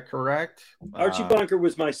there. Is that correct? Archie Bunker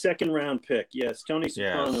was my second round pick. Yes. Tony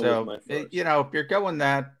Soprano was my first. You know, if you're going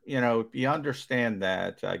that, you know, if you understand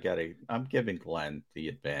that, I'm giving Glenn the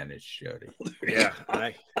advantage, Jody. Yeah.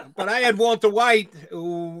 But I had Walter White,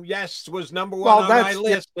 who, was number one on my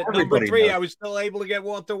list. At number 3, I was still able to get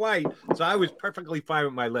Walter White. So I was perfectly fine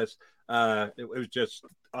with my list. It was just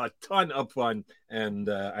a ton of fun, and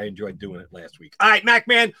I enjoyed doing it last week. All right, Mac,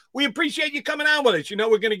 man, we appreciate you coming on with us. You know,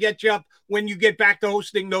 we're going to get you up when you get back to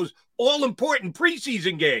hosting those all-important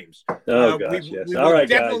preseason games. Oh, gosh, yes. We will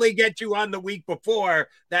definitely get you on the week before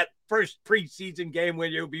that first preseason game where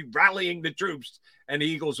you'll be rallying the troops, and the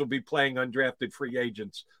Eagles will be playing undrafted free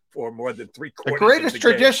agents for more than 3/4 The greatest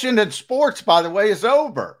tradition in sports, by the way, is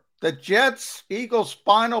over. The Jets-Eagles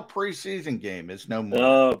final preseason game is no more.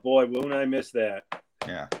 Oh, boy, won't I miss that.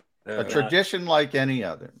 Yeah. A tradition like any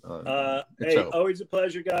other. Hey, always a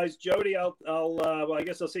pleasure, guys. Jody, I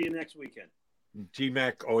guess I'll see you next weekend.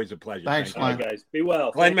 G-Mac, always a pleasure. Thanks, Glenn. Right, guys. Be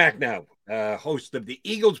well. Glenn Macnow, host of the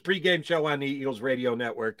Eagles pregame show on the Eagles Radio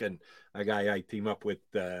Network, and a guy I team up with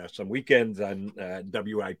some weekends on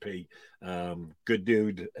WIP. Good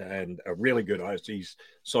dude and a really good host. He's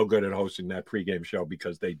so good at hosting that pregame show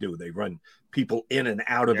because they run people in and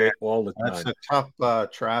out of it all the time. That's a tough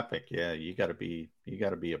traffic. Yeah, you got to be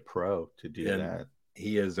a pro to do that.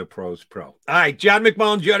 He is a pro's pro. All right, John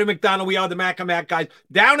McMullen, Jody McDonald. We are the Mac and Mac guys.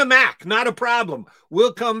 Down to Mac, not a problem.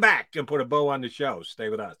 We'll come back and put a bow on the show. Stay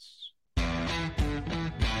with us.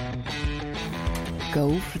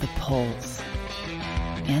 Go for the pulls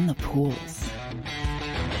and the pools.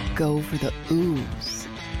 Go for the oohs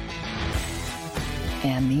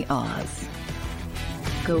and the ahs.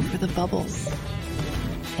 Go for the bubbles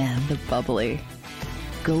and the bubbly.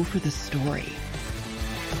 Go for the story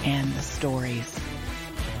and the stories.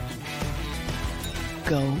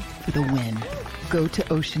 Go for the win. Go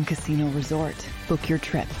to Ocean Casino Resort. Book your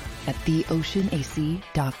trip at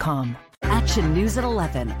theoceanac.com. Action News at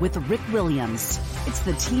 11 with Rick Williams. It's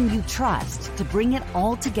the team you trust to bring it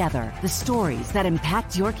all together. The stories that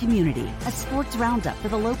impact your community, a sports roundup for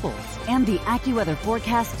the locals, and the AccuWeather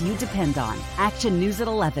forecast you depend on. Action News at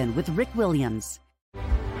 11 with Rick Williams.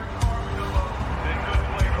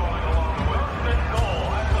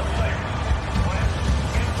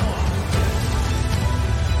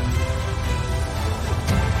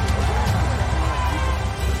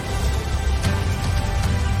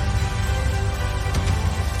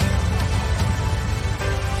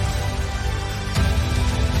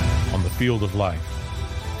 Field of life,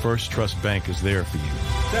 First Trust Bank is there for you.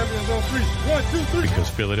 Champions on 3. 1, 2, 3. Because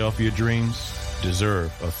Philadelphia dreams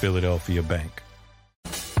deserve a Philadelphia bank.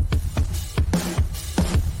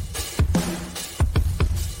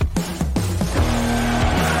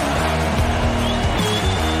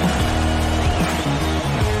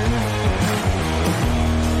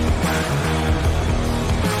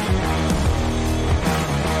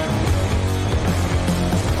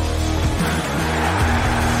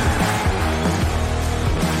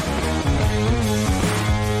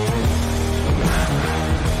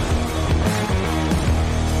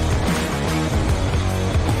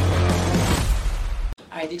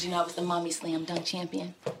 Did you know I was the mommy slam dunk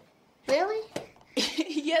champion? Really?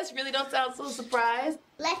 Yes, really. Don't sound so surprised.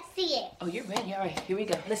 Let's see it. Oh, you're ready. All right, here we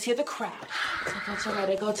go. Let's hear the crowd. So go to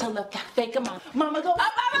right, go to left, fake a mom. Mama, go up, up.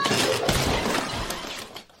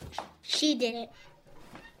 She did it.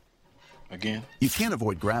 Again? You can't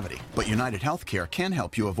avoid gravity, but United Healthcare can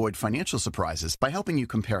help you avoid financial surprises by helping you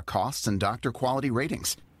compare costs and doctor quality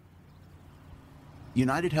ratings.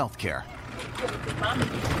 United Healthcare.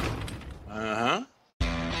 Uh-huh.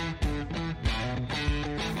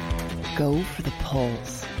 Go for the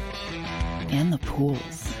pulls and the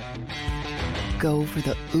pools. Go for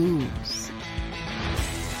the oohs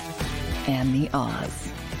and the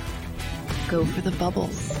ahs. Go for the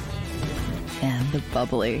bubbles and the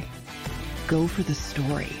bubbly. Go for the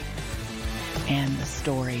story and the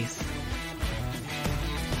stories.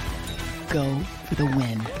 Go for the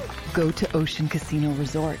win. Go to Ocean Casino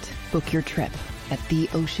Resort. Book your trip at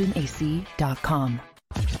theoceanac.com.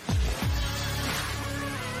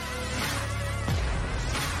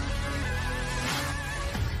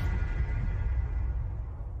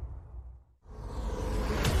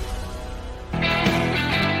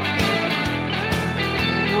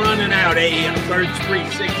 Running out a Birds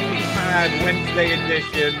 365 Wednesday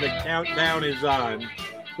edition. The countdown is on.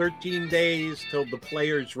 13 days till the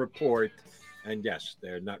players report. And yes,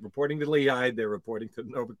 they're not reporting to Lehigh. They're reporting to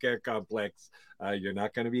the NovaCare Complex. You're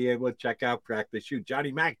not going to be able to check out practice. Shoot,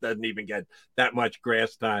 Johnny Mack doesn't even get that much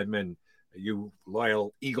grass time, and you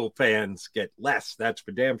loyal Eagle fans get less. That's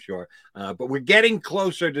for damn sure. But we're getting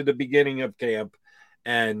closer to the beginning of camp.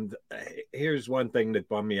 And here's one thing that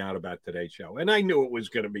bummed me out about today's show. And I knew it was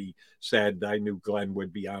going to be said. I knew Glenn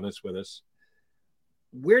would be honest with us.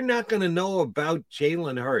 We're not going to know about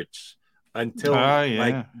Jalen Hurts until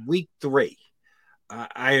like week 3.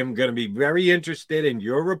 I am going to be very interested in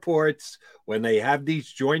your reports when they have these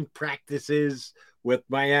joint practices with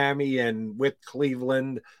Miami and with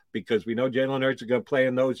Cleveland, because we know Jalen Hurts is going to play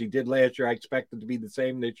in those. He did last year. I expect it to be the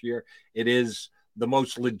same this year. It is the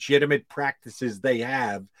most legitimate practices they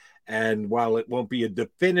have. And while it won't be a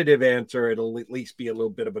definitive answer, it'll at least be a little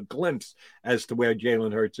bit of a glimpse as to where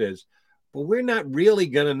Jalen Hurts is. But we're not really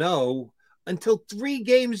going to know until 3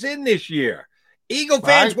 games in this year. Eagle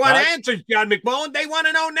fans want answers, John McMullen. They want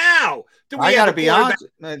to know now. Do we have to be honest?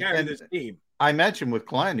 Carry this team? I mentioned with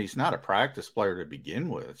Glenn, he's not a practice player to begin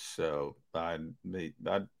with. So,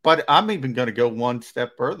 but I'm even going to go one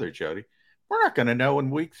step further, Jody. We're not going to know in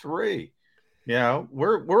week 3. You know,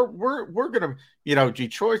 we're going to, you know,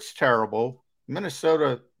 Detroit's terrible.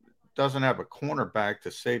 Minnesota doesn't have a cornerback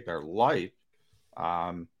to save their life.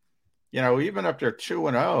 You know, even if they're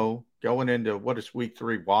 2-0 going into what is week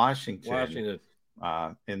 3, Washington.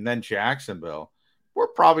 And then Jacksonville, we're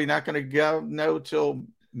probably not going to know till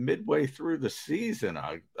midway through the season.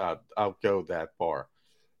 I'll go that far,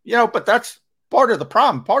 you know, but that's part of the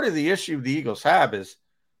problem. Part of the issue the Eagles have is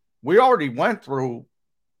we already went through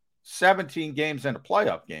 17 games and a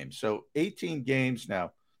playoff game. So 18 games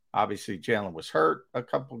now. Obviously, Jalen was hurt a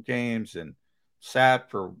couple games and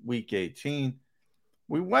sat for week 18.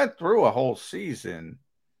 We went through a whole season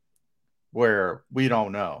where we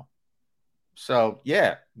don't know. So,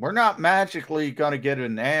 yeah, we're not magically going to get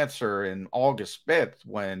an answer in August 5th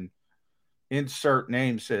when insert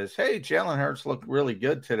name says, hey, Jalen Hurts looked really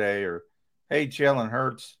good today, or hey, Jalen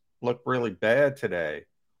Hurts looked really bad today.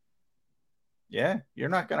 Yeah, you're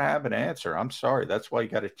not going to have an answer. I'm sorry. That's why you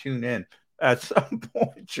got to tune in. At some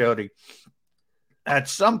point, Jody, at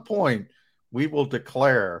some point, we will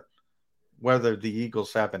declare whether the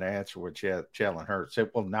Eagles have an answer with Jalen Hurts.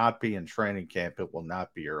 It will not be in training camp. It will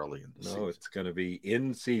not be early in the season. No, it's going to be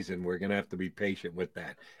in season. We're going to have to be patient with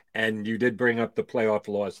that. And you did bring up the playoff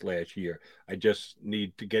loss last year. I just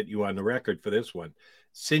need to get you on the record for this one.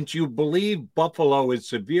 Since you believe Buffalo is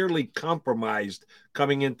severely compromised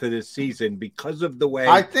coming into this season because of the way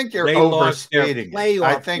I think you're overstating.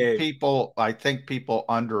 I think game. people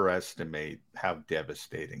underestimate how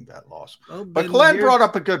devastating that loss. Well, but Glenn brought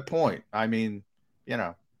up a good point. I mean, you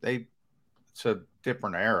know, it's a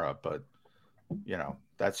different era, but you know,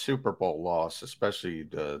 that Super Bowl loss, especially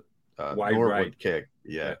the Norwood kick,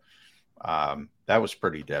 that was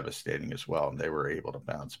pretty devastating as well, and they were able to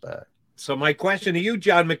bounce back. So my question to you,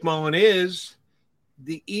 John McMullen, is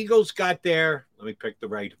the Eagles got their, let me pick the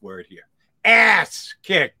right word here, ass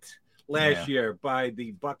kicked last year by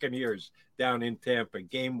the Buccaneers down in Tampa.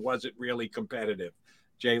 Game wasn't really competitive.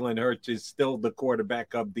 Jalen Hurts is still the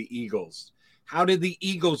quarterback of the Eagles. How did the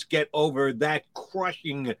Eagles get over that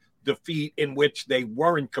crushing defeat in which they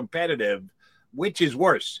weren't competitive? Which is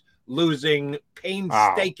worse, losing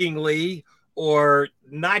painstakingly or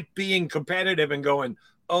not being competitive and going,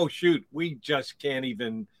 oh, shoot, we just can't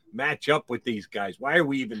even match up with these guys. Why are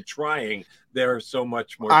we even trying? They're so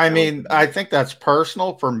much more. I mean, I think that's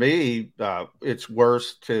personal for me. It's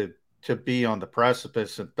worse to to be on the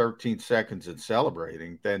precipice in 13 seconds and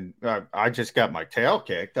celebrating, then I just got my tail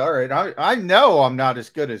kicked. All right, I know I'm not as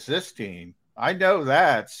good as this team. I know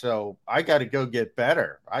that, so I got to go get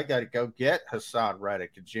better. I got to go get Hassan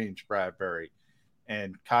Reddick and James Bradbury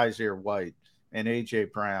and Kaiser White and A.J.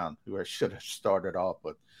 Brown, who I should have started off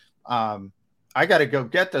with. I got to go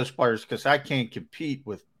get those players because I can't compete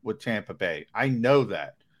with Tampa Bay. I know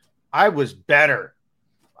that. I was better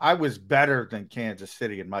than Kansas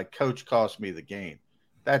City, and my coach cost me the game.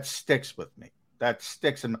 That sticks with me. That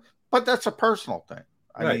sticks in. But that's a personal thing.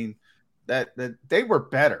 I mean, that they were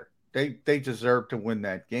better. They deserved to win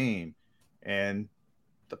that game, and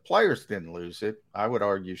the players didn't lose it. I would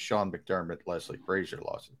argue Sean McDermott, Leslie Frazier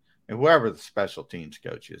lost it, and whoever the special teams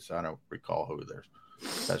coach is. I don't recall who their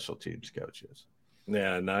special teams coach is.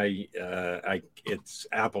 Yeah, and it's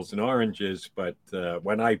apples and oranges. But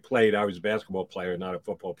when I played, I was a basketball player, not a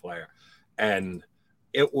football player, and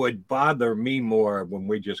it would bother me more when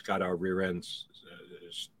we just got our rear ends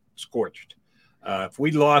scorched. If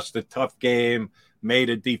we lost a tough game,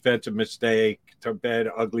 made a defensive mistake, bad,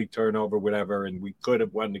 ugly turnover, whatever, and we could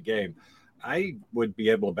have won the game, I would be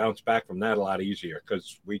able to bounce back from that a lot easier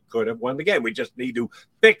because we could have won the game. We just need to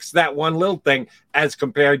fix that one little thing as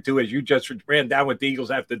compared to, as you just ran down what the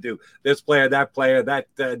Eagles have to do. This player, that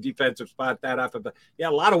defensive spot, that offensive. Yeah,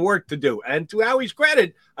 a lot of work to do. And to Howie's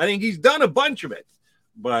credit, I think he's done a bunch of it.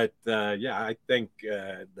 But, I think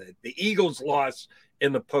the Eagles' loss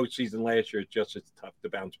in the postseason last year is just as tough to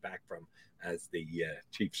bounce back from as the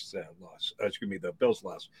Chiefs loss. The Bills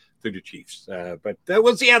loss to the Chiefs. But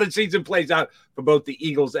we'll see how the season plays out for both the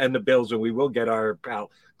Eagles and the Bills, and we will get our pal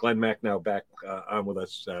Glenn Macnow back on with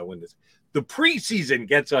us when the preseason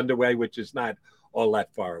gets underway, which is not all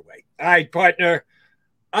that far away. All right, partner,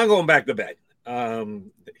 I'm going back to bed.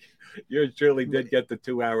 You truly did get the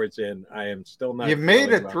 2 hours in. I am still not. You made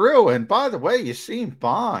it through, and by the way, you seem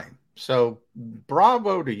fine. So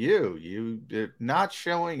bravo to you. You're not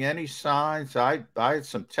showing any signs. I had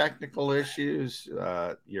some technical issues.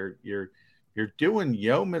 You're doing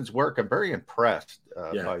yeoman's work. I'm very impressed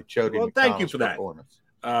by Jody. Well, thank you for that.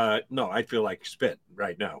 No, I feel like spit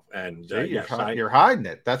right now. And you're hiding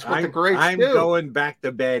it. That's what the greats do. I'm going back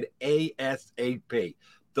to bed ASAP.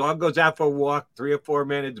 Dog goes out for a walk, 3 or 4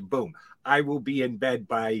 minutes, boom. I will be in bed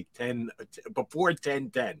by before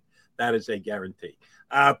 10:10. That is a guarantee.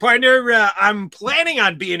 Partner, I'm planning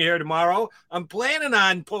on being here tomorrow. I'm planning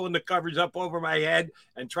on pulling the covers up over my head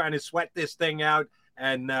and trying to sweat this thing out.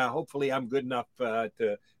 And hopefully I'm good enough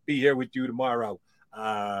to be here with you tomorrow.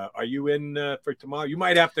 Are you in for tomorrow? You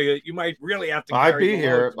might really have to. I'll be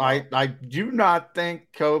here. I do not think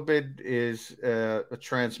COVID is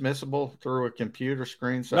transmissible through a computer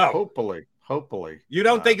screen. So no. Hopefully. You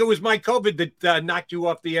don't think it was my COVID that knocked you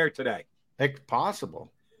off the air today? It's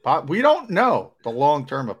possible. We don't know the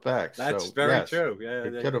long-term effects. That's very true. Yeah,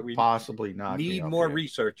 it could have possibly not. Need more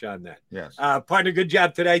research on that. Yes. Partner, good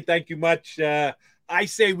job today. Thank you much. I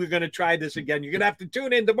say we're going to try this again. You're going to have to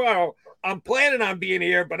tune in tomorrow. I'm planning on being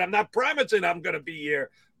here, but I'm not promising I'm going to be here.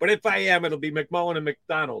 But if I am, it'll be McMullen and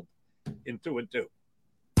McDonald in 2 and 2.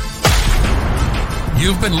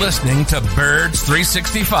 You've been listening to Birds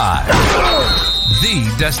 365,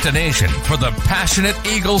 the destination for the passionate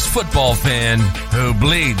Eagles football fan who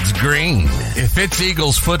bleeds green. If it's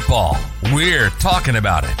Eagles football, we're talking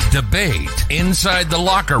about it. Debate inside the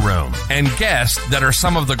locker room and guests that are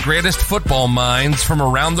some of the greatest football minds from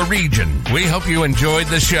around the region. We hope you enjoyed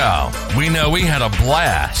the show. We know we had a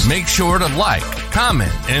blast. Make sure to like,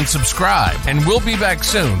 comment, and subscribe, and we'll be back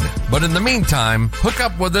soon. But in the meantime, hook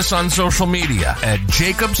up with us on social media at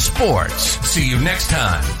Jacob Sports. See you next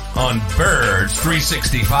time on Birds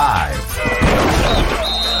 365.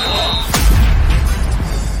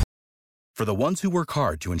 For the ones who work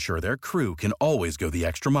hard to ensure their crew can always go the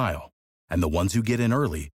extra mile, and the ones who get in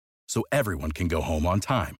early so everyone can go home on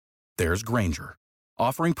time, there's Grainger,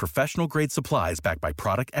 offering professional-grade supplies backed by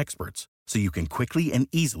product experts so you can quickly and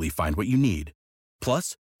easily find what you need.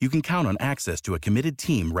 Plus, you can count on access to a committed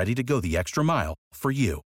team ready to go the extra mile for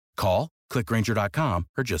you. Call, click Grainger.com,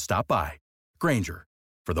 or just stop by. Grainger,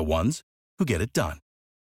 for the ones who get it done.